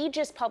Miami, and he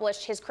just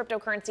published his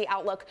cryptocurrency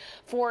outlook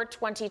for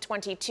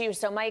 2022.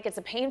 So, Mike, it's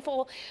a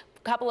painful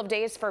couple of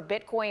days for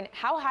Bitcoin.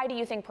 How high do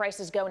you think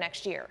prices go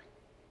next year?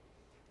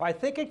 Well, I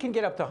think it can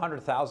get up to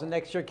 100,000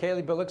 next year,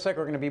 Kailey, but it looks like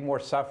we're going to be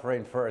more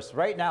suffering first.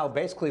 Right now,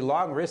 basically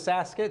long risk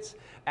assets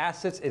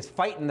is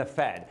fighting the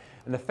Fed.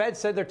 And the Fed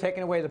said they're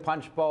taking away the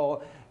punch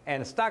bowl,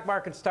 and the stock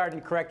market's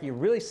starting to correct. You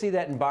really see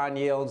that in bond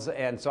yields.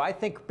 And so I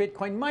think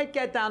Bitcoin might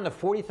get down to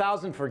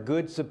 40,000 for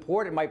good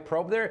support. It might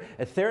probe there.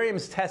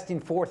 Ethereum's testing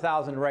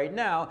 4,000 right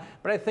now.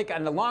 But I think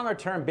on the longer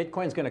term,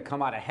 Bitcoin's going to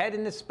come out ahead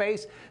in this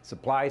space.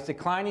 Supply is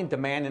declining,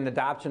 demand and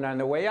adoption are on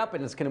the way up,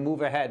 and it's going to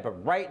move ahead.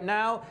 But right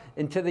now,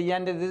 into the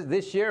end of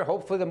this year,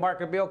 hopefully the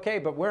market will be okay.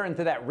 But we're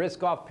into that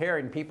risk-off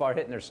period, and people are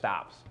hitting their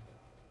stops.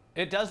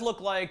 It does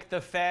look like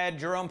the Fed,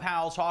 Jerome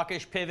Powell's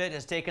hawkish pivot,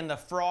 has taken the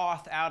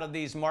froth out of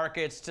these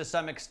markets to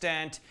some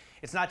extent.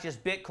 It's not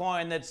just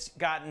Bitcoin that's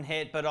gotten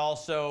hit, but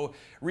also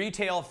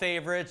retail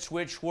favorites,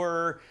 which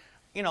were,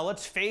 you know,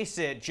 let's face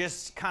it,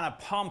 just kind of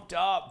pumped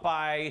up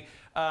by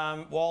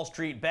Wall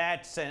Street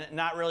bets and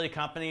not really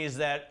companies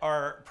that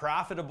are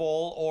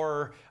profitable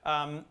or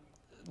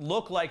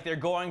look like they're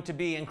going to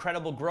be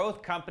incredible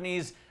growth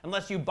companies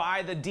unless you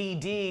buy the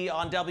DD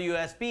on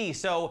WSB.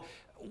 So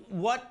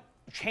what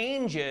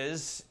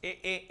changes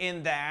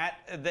in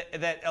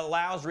that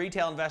allows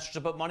retail investors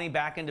to put money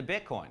back into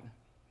Bitcoin?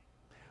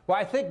 Well,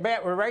 I think,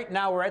 Matt, we're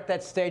at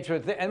that stage where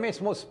it's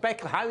the most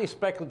highly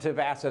speculative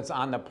assets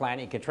on the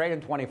planet. You can trade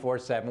them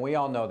 24/7. We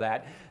all know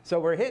that. So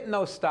we're hitting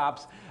those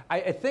stops.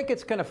 I think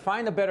it's going to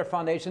find a better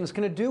foundation. It's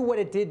going to do what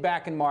it did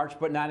back in March,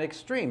 but not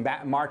extreme.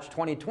 Back in March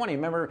 2020,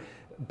 remember,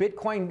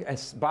 Bitcoin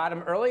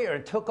bottomed earlier.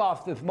 It took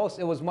off it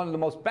was one of the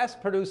most best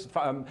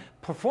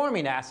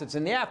performing assets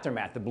in the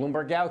aftermath. The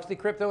Bloomberg Galaxy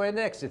Crypto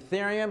Index,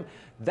 Ethereum.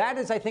 That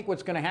is, I think,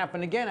 what's going to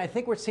happen again. I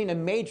think we're seeing a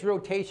major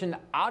rotation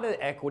out of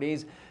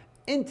equities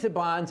into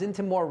bonds,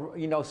 into more,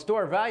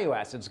 store value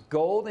assets.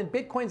 Gold and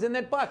Bitcoin's in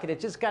that bucket.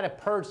 It just got to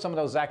purge some of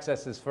those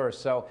excesses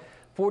first. So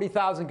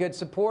 40,000 good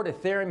support.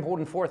 Ethereum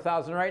holding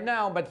 4,000 right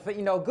now. But,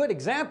 a good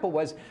example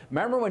was,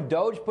 remember when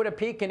Doge put a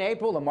peak in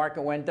April, the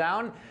market went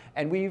down?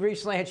 And we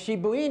recently had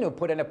Shiba Inu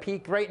put in a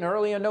peak right in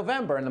early in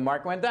November, and the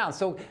market went down.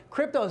 So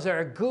cryptos are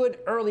a good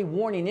early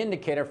warning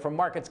indicator for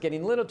markets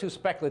getting a little too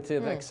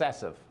speculative,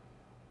 excessive.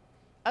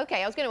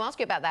 Okay, I was going to ask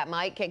you about that,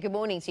 Mike. Good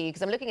morning to you,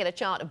 because I'm looking at a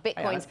chart of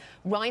Bitcoin's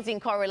rising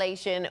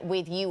correlation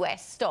with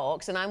US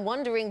stocks, and I'm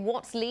wondering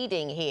what's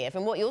leading here.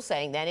 From what you're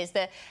saying, then, it's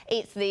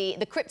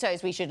the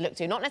cryptos we should look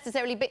to, not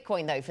necessarily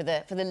Bitcoin, though, for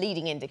the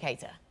leading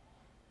indicator.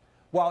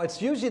 Well,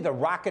 it's usually the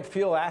rocket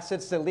fuel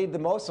assets that lead the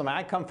most. I mean,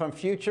 I come from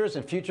futures,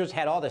 and futures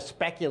had all the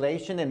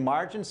speculation and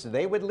margins, so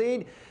they would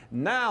lead.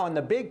 Now, in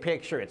the big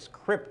picture, it's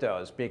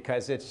cryptos,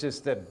 because it's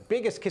just the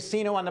biggest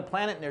casino on the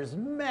planet, and there's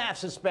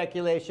massive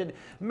speculation,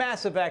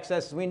 massive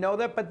excess. We know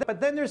that,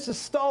 but then there's the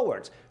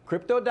stalwarts.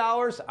 Crypto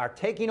dollars are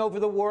taking over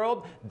the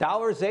world.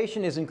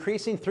 Dollarization is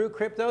increasing through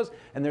cryptos,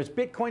 and there's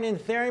Bitcoin and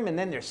Ethereum, and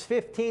then there's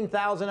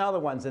 15,000 other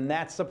ones, and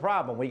that's the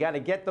problem. We got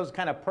to get those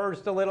kind of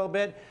purged a little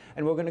bit,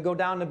 and we're going to go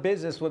down to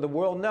business where the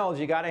world knows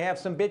you got to have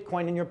some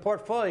Bitcoin in your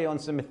portfolio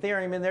and some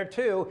Ethereum in there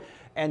too.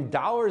 And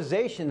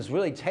dollarization's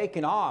really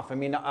taken off. I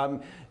mean,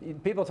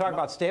 people talk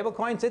about stable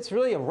coins. It's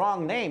really a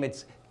wrong name.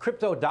 It's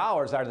crypto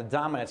dollars are the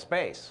dominant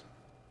space.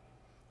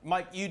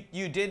 Mike,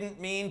 you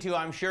didn't mean to,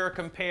 I'm sure,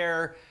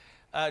 compare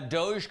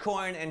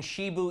Dogecoin and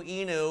Shiba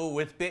Inu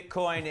with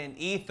Bitcoin and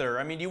Ether.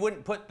 I mean, you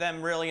wouldn't put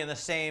them really in the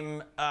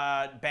same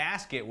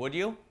basket, would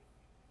you?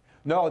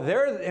 No,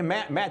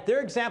 Matt,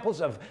 they're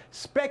examples of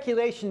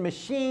speculation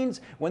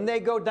machines. When they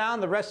go down,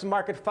 the rest of the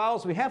market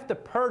follows. We have to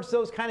purge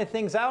those kind of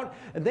things out.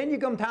 And then you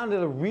come down to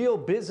the real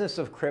business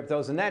of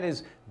cryptos, and that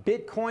is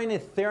Bitcoin,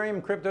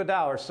 Ethereum, crypto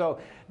dollars. So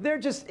they're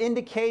just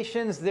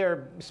indications,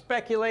 they're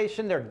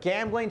speculation, they're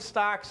gambling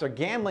stocks or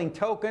gambling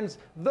tokens.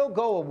 They'll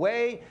go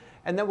away,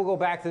 and then we'll go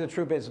back to the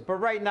true business. But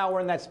right now we're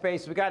in that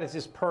space. We got to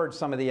just purge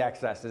some of the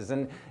excesses.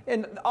 And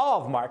in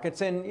all of markets,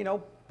 and you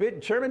know,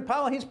 Chairman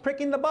Powell, he's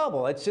pricking the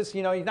bubble. It's just,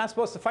 you know, you're not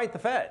supposed to fight the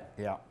Fed.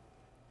 Yeah.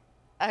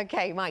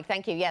 Okay, Mike,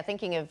 thank you. Yeah,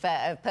 thinking of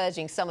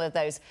purging some of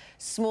those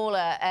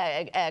smaller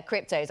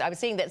cryptos. I was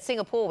seeing that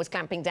Singapore was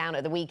clamping down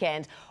at the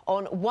weekend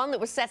on one that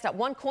was set up,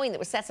 one coin that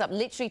was set up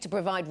literally to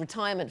provide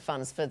retirement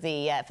funds for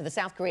the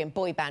South Korean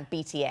boy band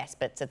BTS.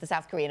 But the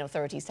South Korean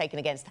authorities taken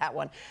against that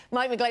one.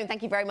 Mike McGlone,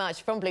 thank you very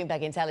much from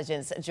Bloomberg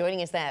Intelligence,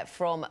 joining us there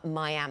from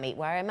Miami,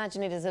 where I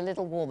imagine it is a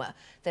little warmer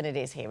than it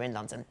is here in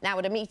London. Now,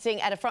 at a meeting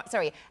at a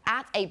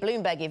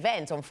Bloomberg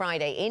event on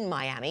Friday in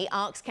Miami,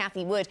 ARK's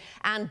Cathie Wood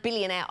and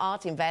billionaire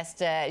art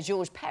investor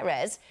George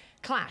Perez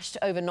clashed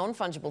over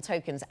non-fungible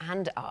tokens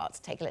and art.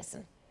 Take a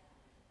listen.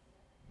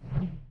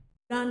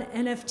 On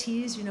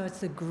NFTs, you know, it's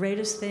the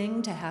greatest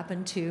thing to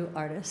happen to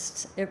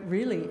artists. It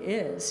really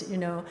is. You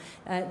know,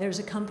 there's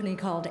a company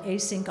called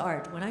Async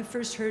Art. When I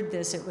first heard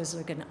this, it was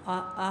like an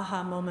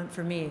aha moment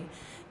for me.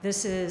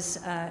 This is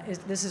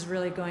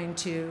really going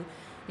to,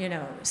 you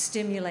know,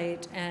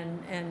 stimulate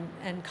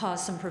and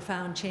cause some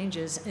profound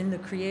changes in the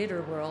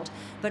creator world.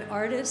 But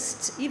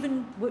artists,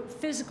 even with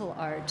physical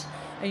art,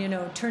 you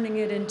know, turning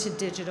it into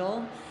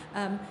digital.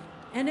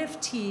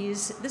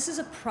 NFTs, this is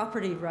a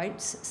property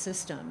rights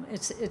system.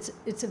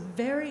 It's a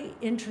very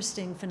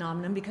interesting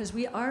phenomenon because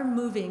we are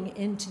moving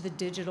into the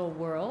digital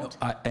world.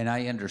 And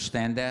I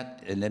understand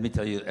that. And let me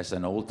tell you, as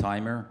an old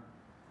timer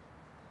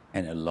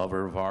and a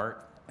lover of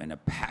art and a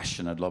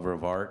passionate lover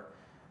of art,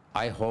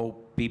 I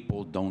hope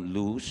people don't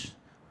lose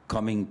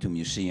coming to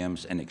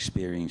museums and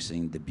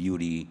experiencing the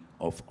beauty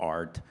of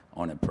art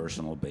on a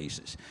personal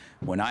basis.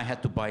 When I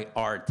had to buy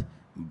art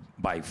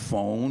by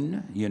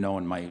phone, you know,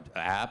 on my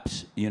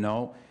apps, you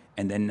know,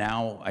 and then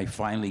now I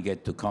finally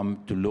get to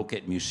come to look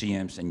at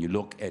museums and you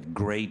look at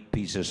great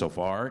pieces of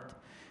art,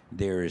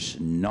 there is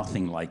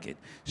nothing like it.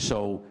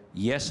 So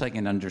yes, I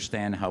can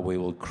understand how we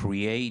will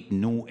create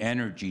new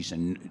energies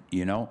and,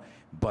 you know,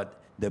 but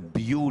the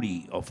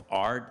beauty of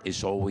art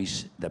is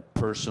always the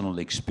personal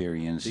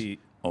experience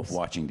of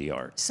watching the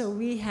art. So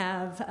we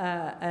have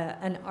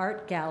an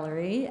art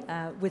gallery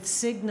with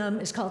Signum.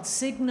 It's called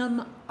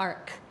Signum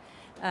Arc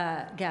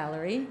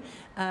Gallery,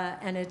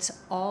 and it's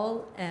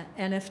all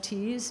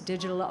NFTs,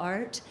 digital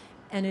art,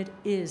 and it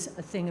is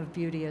a thing of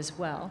beauty as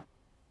well.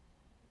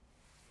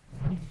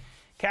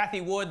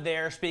 Cathie Wood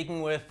there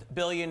speaking with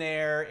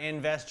billionaire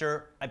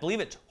investor, I believe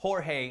it's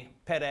Jorge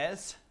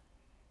Perez.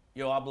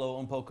 Yo hablo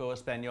un poco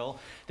español.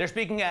 They're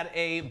speaking at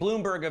a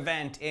Bloomberg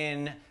event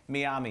in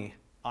Miami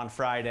on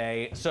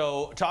Friday.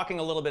 So talking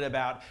a little bit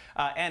about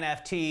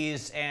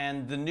NFTs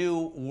and the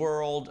new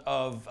world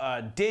of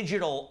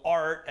digital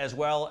art as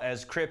well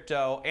as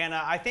crypto. And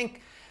I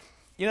think,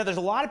 you know, there's a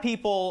lot of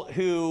people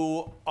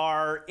who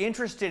are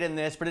interested in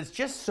this, but it's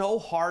just so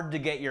hard to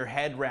get your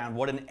head around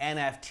what an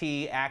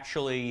NFT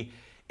actually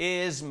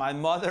is. My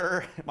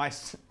mother, my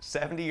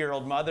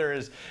 70-year-old mother,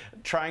 is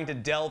trying to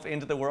delve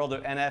into the world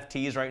of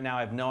NFTs right now.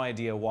 I have no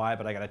idea why,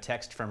 but I got a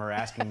text from her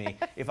asking me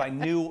if I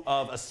knew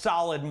of a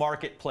solid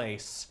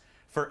marketplace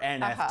for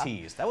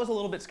NFTs. That was a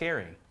little bit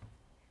scary.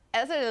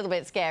 That's a little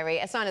bit scary,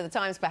 a sign of the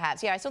times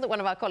perhaps. Yeah, I saw that one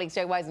of our colleagues,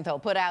 Joe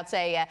Weisenthal, put out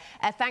a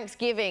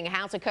Thanksgiving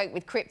how to cope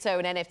with crypto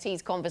and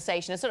NFTs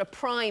conversation, a sort of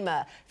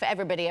primer for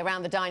everybody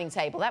around the dining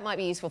table. That might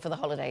be useful for the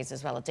holidays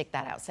as well. I'll dig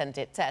that out, send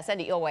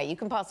it your way. You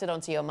can pass it on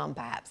to your mum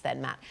perhaps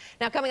then, Matt.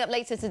 Now coming up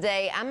later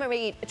today,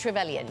 Anne-Marie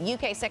Trevelyan,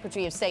 UK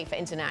Secretary of State for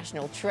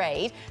International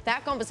Trade.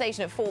 That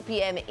conversation at 4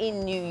 p.m.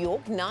 in New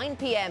York, 9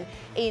 p.m.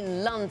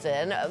 in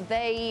London.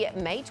 They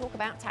may talk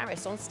about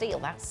tariffs on steel.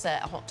 That's a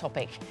hot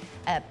topic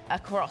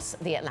across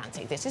the Atlantic.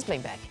 This is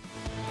Bloomberg.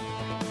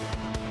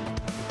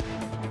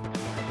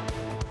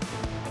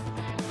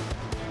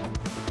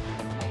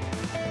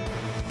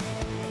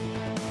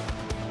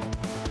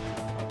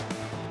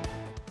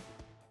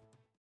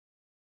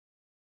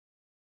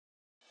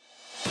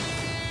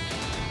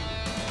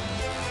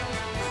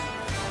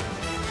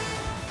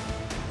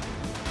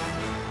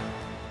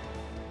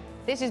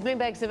 This is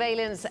Bloomberg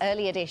Surveillance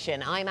Early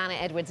Edition. I'm Anna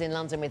Edwards in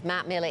London with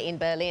Matt Miller in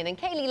Berlin and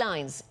Kailey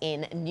Leinz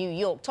in New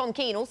York. Tom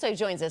Keene also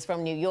joins us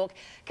from New York,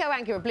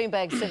 co-anchor of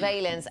Bloomberg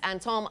Surveillance.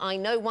 And Tom, I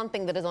know one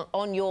thing that is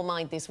on your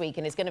mind this week,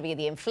 and it's going to be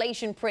the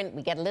inflation print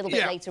we get a little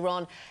bit later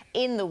on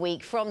in the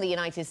week from the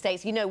United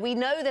States. You know, we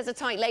know there's a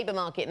tight labour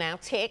market now,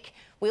 tick.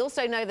 We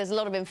also know there's a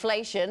lot of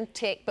inflation,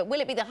 tick, but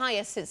will it be the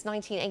highest since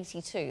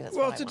 1982? That's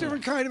well, it's a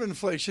different kind of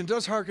inflation. It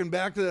does harken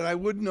back to that. I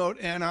would note,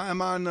 Anna,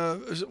 I'm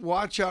on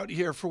watch out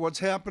here for what's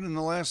happened in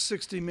the last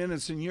 60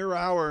 minutes. In your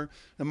hour,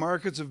 the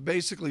markets have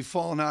basically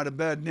fallen out of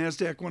bed.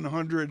 NASDAQ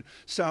 100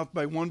 south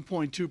by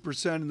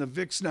 1.2%, and the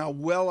VIX now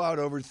well out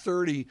over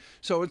 30.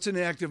 So it's an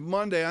active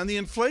Monday. On the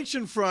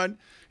inflation front,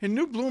 in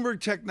new Bloomberg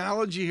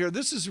technology here,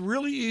 this is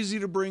really easy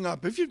to bring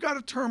up. If you've got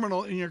a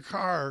terminal in your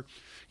car,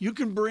 you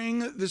can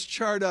bring this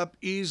chart up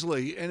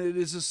easily, and it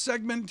is a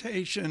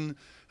segmentation,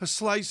 a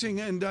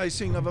slicing and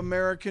dicing of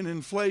American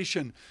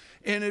inflation.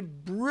 And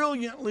it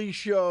brilliantly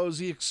shows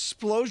the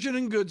explosion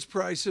in goods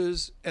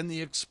prices and the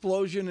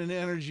explosion in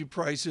energy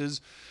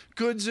prices.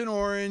 Goods in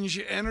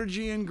orange,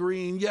 energy in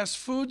green. Yes,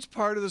 food's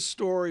part of the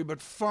story,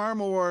 but far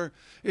more,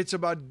 it's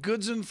about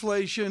goods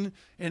inflation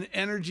and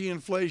energy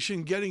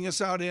inflation getting us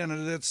out in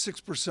at that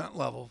 6%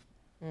 level.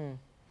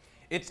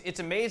 It's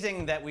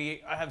amazing that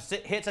we have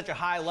hit such a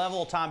high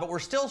level, Tom, but we're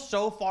still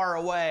so far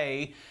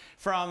away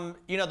from,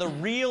 you know, the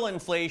real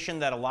inflation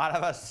that a lot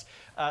of us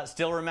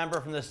still remember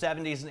from the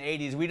 70s and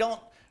 80s.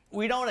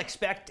 We don't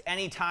expect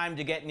any time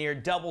to get near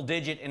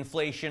double-digit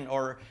inflation,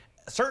 or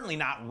certainly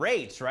not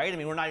rates, right? I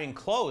mean, we're not even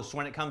close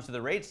when it comes to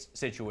the rates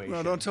situation.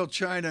 No, don't tell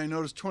China. I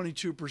noticed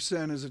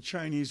 22% is a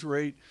Chinese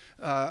rate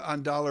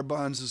on dollar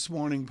bonds this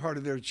morning, part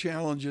of their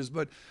challenges.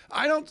 But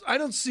I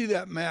don't see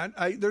that, Matt.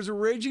 There's a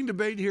raging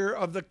debate here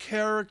of the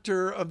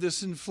character of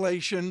this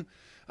inflation.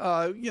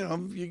 You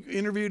know,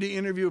 interview to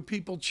interview,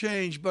 people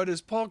change. But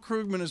as Paul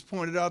Krugman has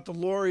pointed out, the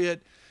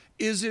laureate,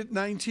 is it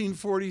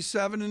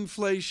 1947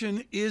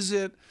 inflation? Is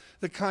it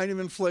the kind of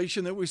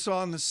inflation that we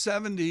saw in the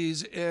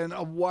 70s? And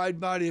a wide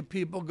body of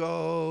people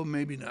go,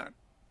 maybe not.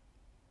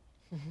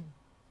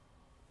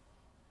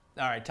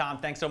 All right, Tom,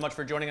 thanks so much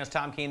for joining us.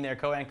 Tom Keene there,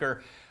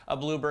 co-anchor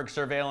of Bloomberg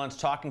Surveillance,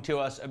 talking to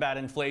us about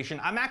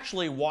inflation. I'm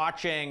actually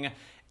waiting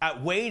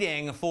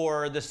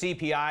for the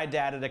CPI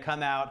data to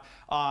come out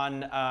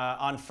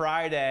on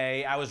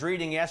Friday. I was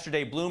reading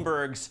yesterday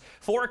Bloomberg's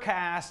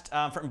forecast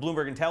from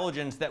Bloomberg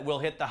Intelligence that we'll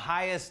hit the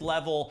highest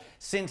level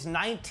since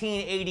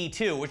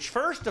 1982, which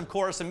first, of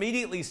course,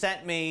 immediately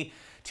sent me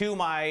to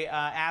my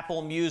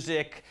Apple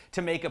Music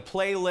to make a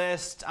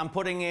playlist. I'm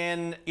putting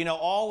in, you know,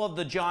 all of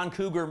the John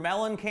Cougar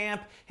Mellencamp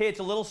hits.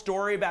 A little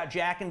story about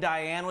Jack and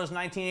Diane was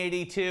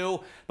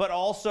 1982, but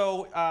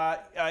also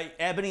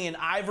Ebony and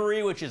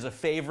Ivory, which is a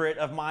favorite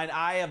of mine,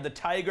 Eye of the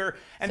Tiger.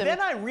 And so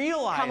then I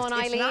realized Come on,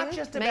 it's Eileen, not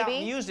just about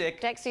maybe?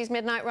 music. Dexy's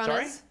Midnight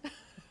Runners.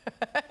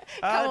 Sorry?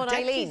 Come on,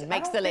 Eileen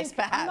makes the list,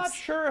 perhaps. I'm not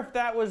sure if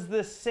that was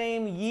the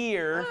same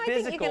year. I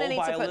Physical think you're gonna need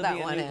by to put Olivia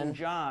that one in.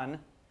 Newton-John.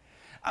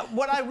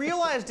 What I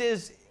realized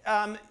is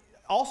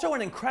also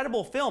an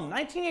incredible film.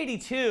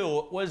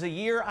 1982 was a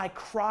year I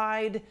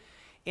cried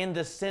in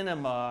the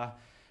cinema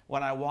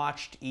when I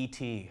watched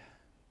E.T.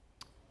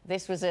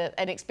 This was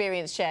an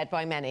experience shared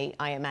by many,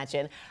 I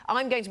imagine.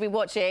 I'm going to be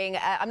watching,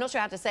 I'm not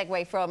sure how to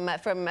segue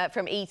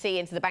from E.T.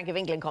 into the Bank of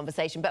England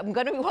conversation, but I'm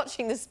going to be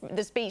watching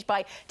the speech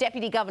by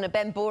Deputy Governor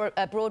Ben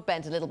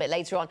Broadbent a little bit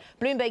later on.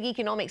 Bloomberg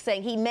Economics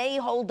saying he may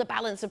hold the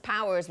balance of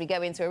power as we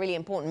go into a really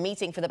important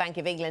meeting for the Bank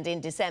of England in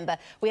December.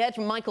 We heard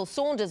from Michael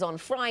Saunders on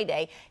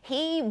Friday.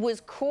 He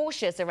was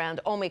cautious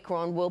around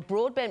Omicron. Will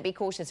Broadbent be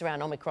cautious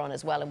around Omicron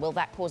as well? And will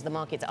that cause the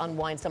market to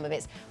unwind some of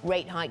its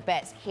rate hike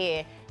bets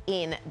here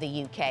in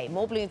the UK?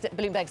 More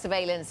Bloomberg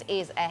Surveillance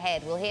is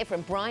ahead. We'll hear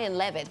from Brian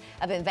Levitt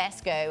of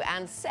Invesco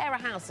and Sarah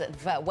House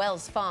of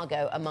Wells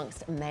Fargo,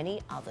 amongst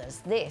many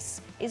others. This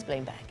is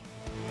Bloomberg.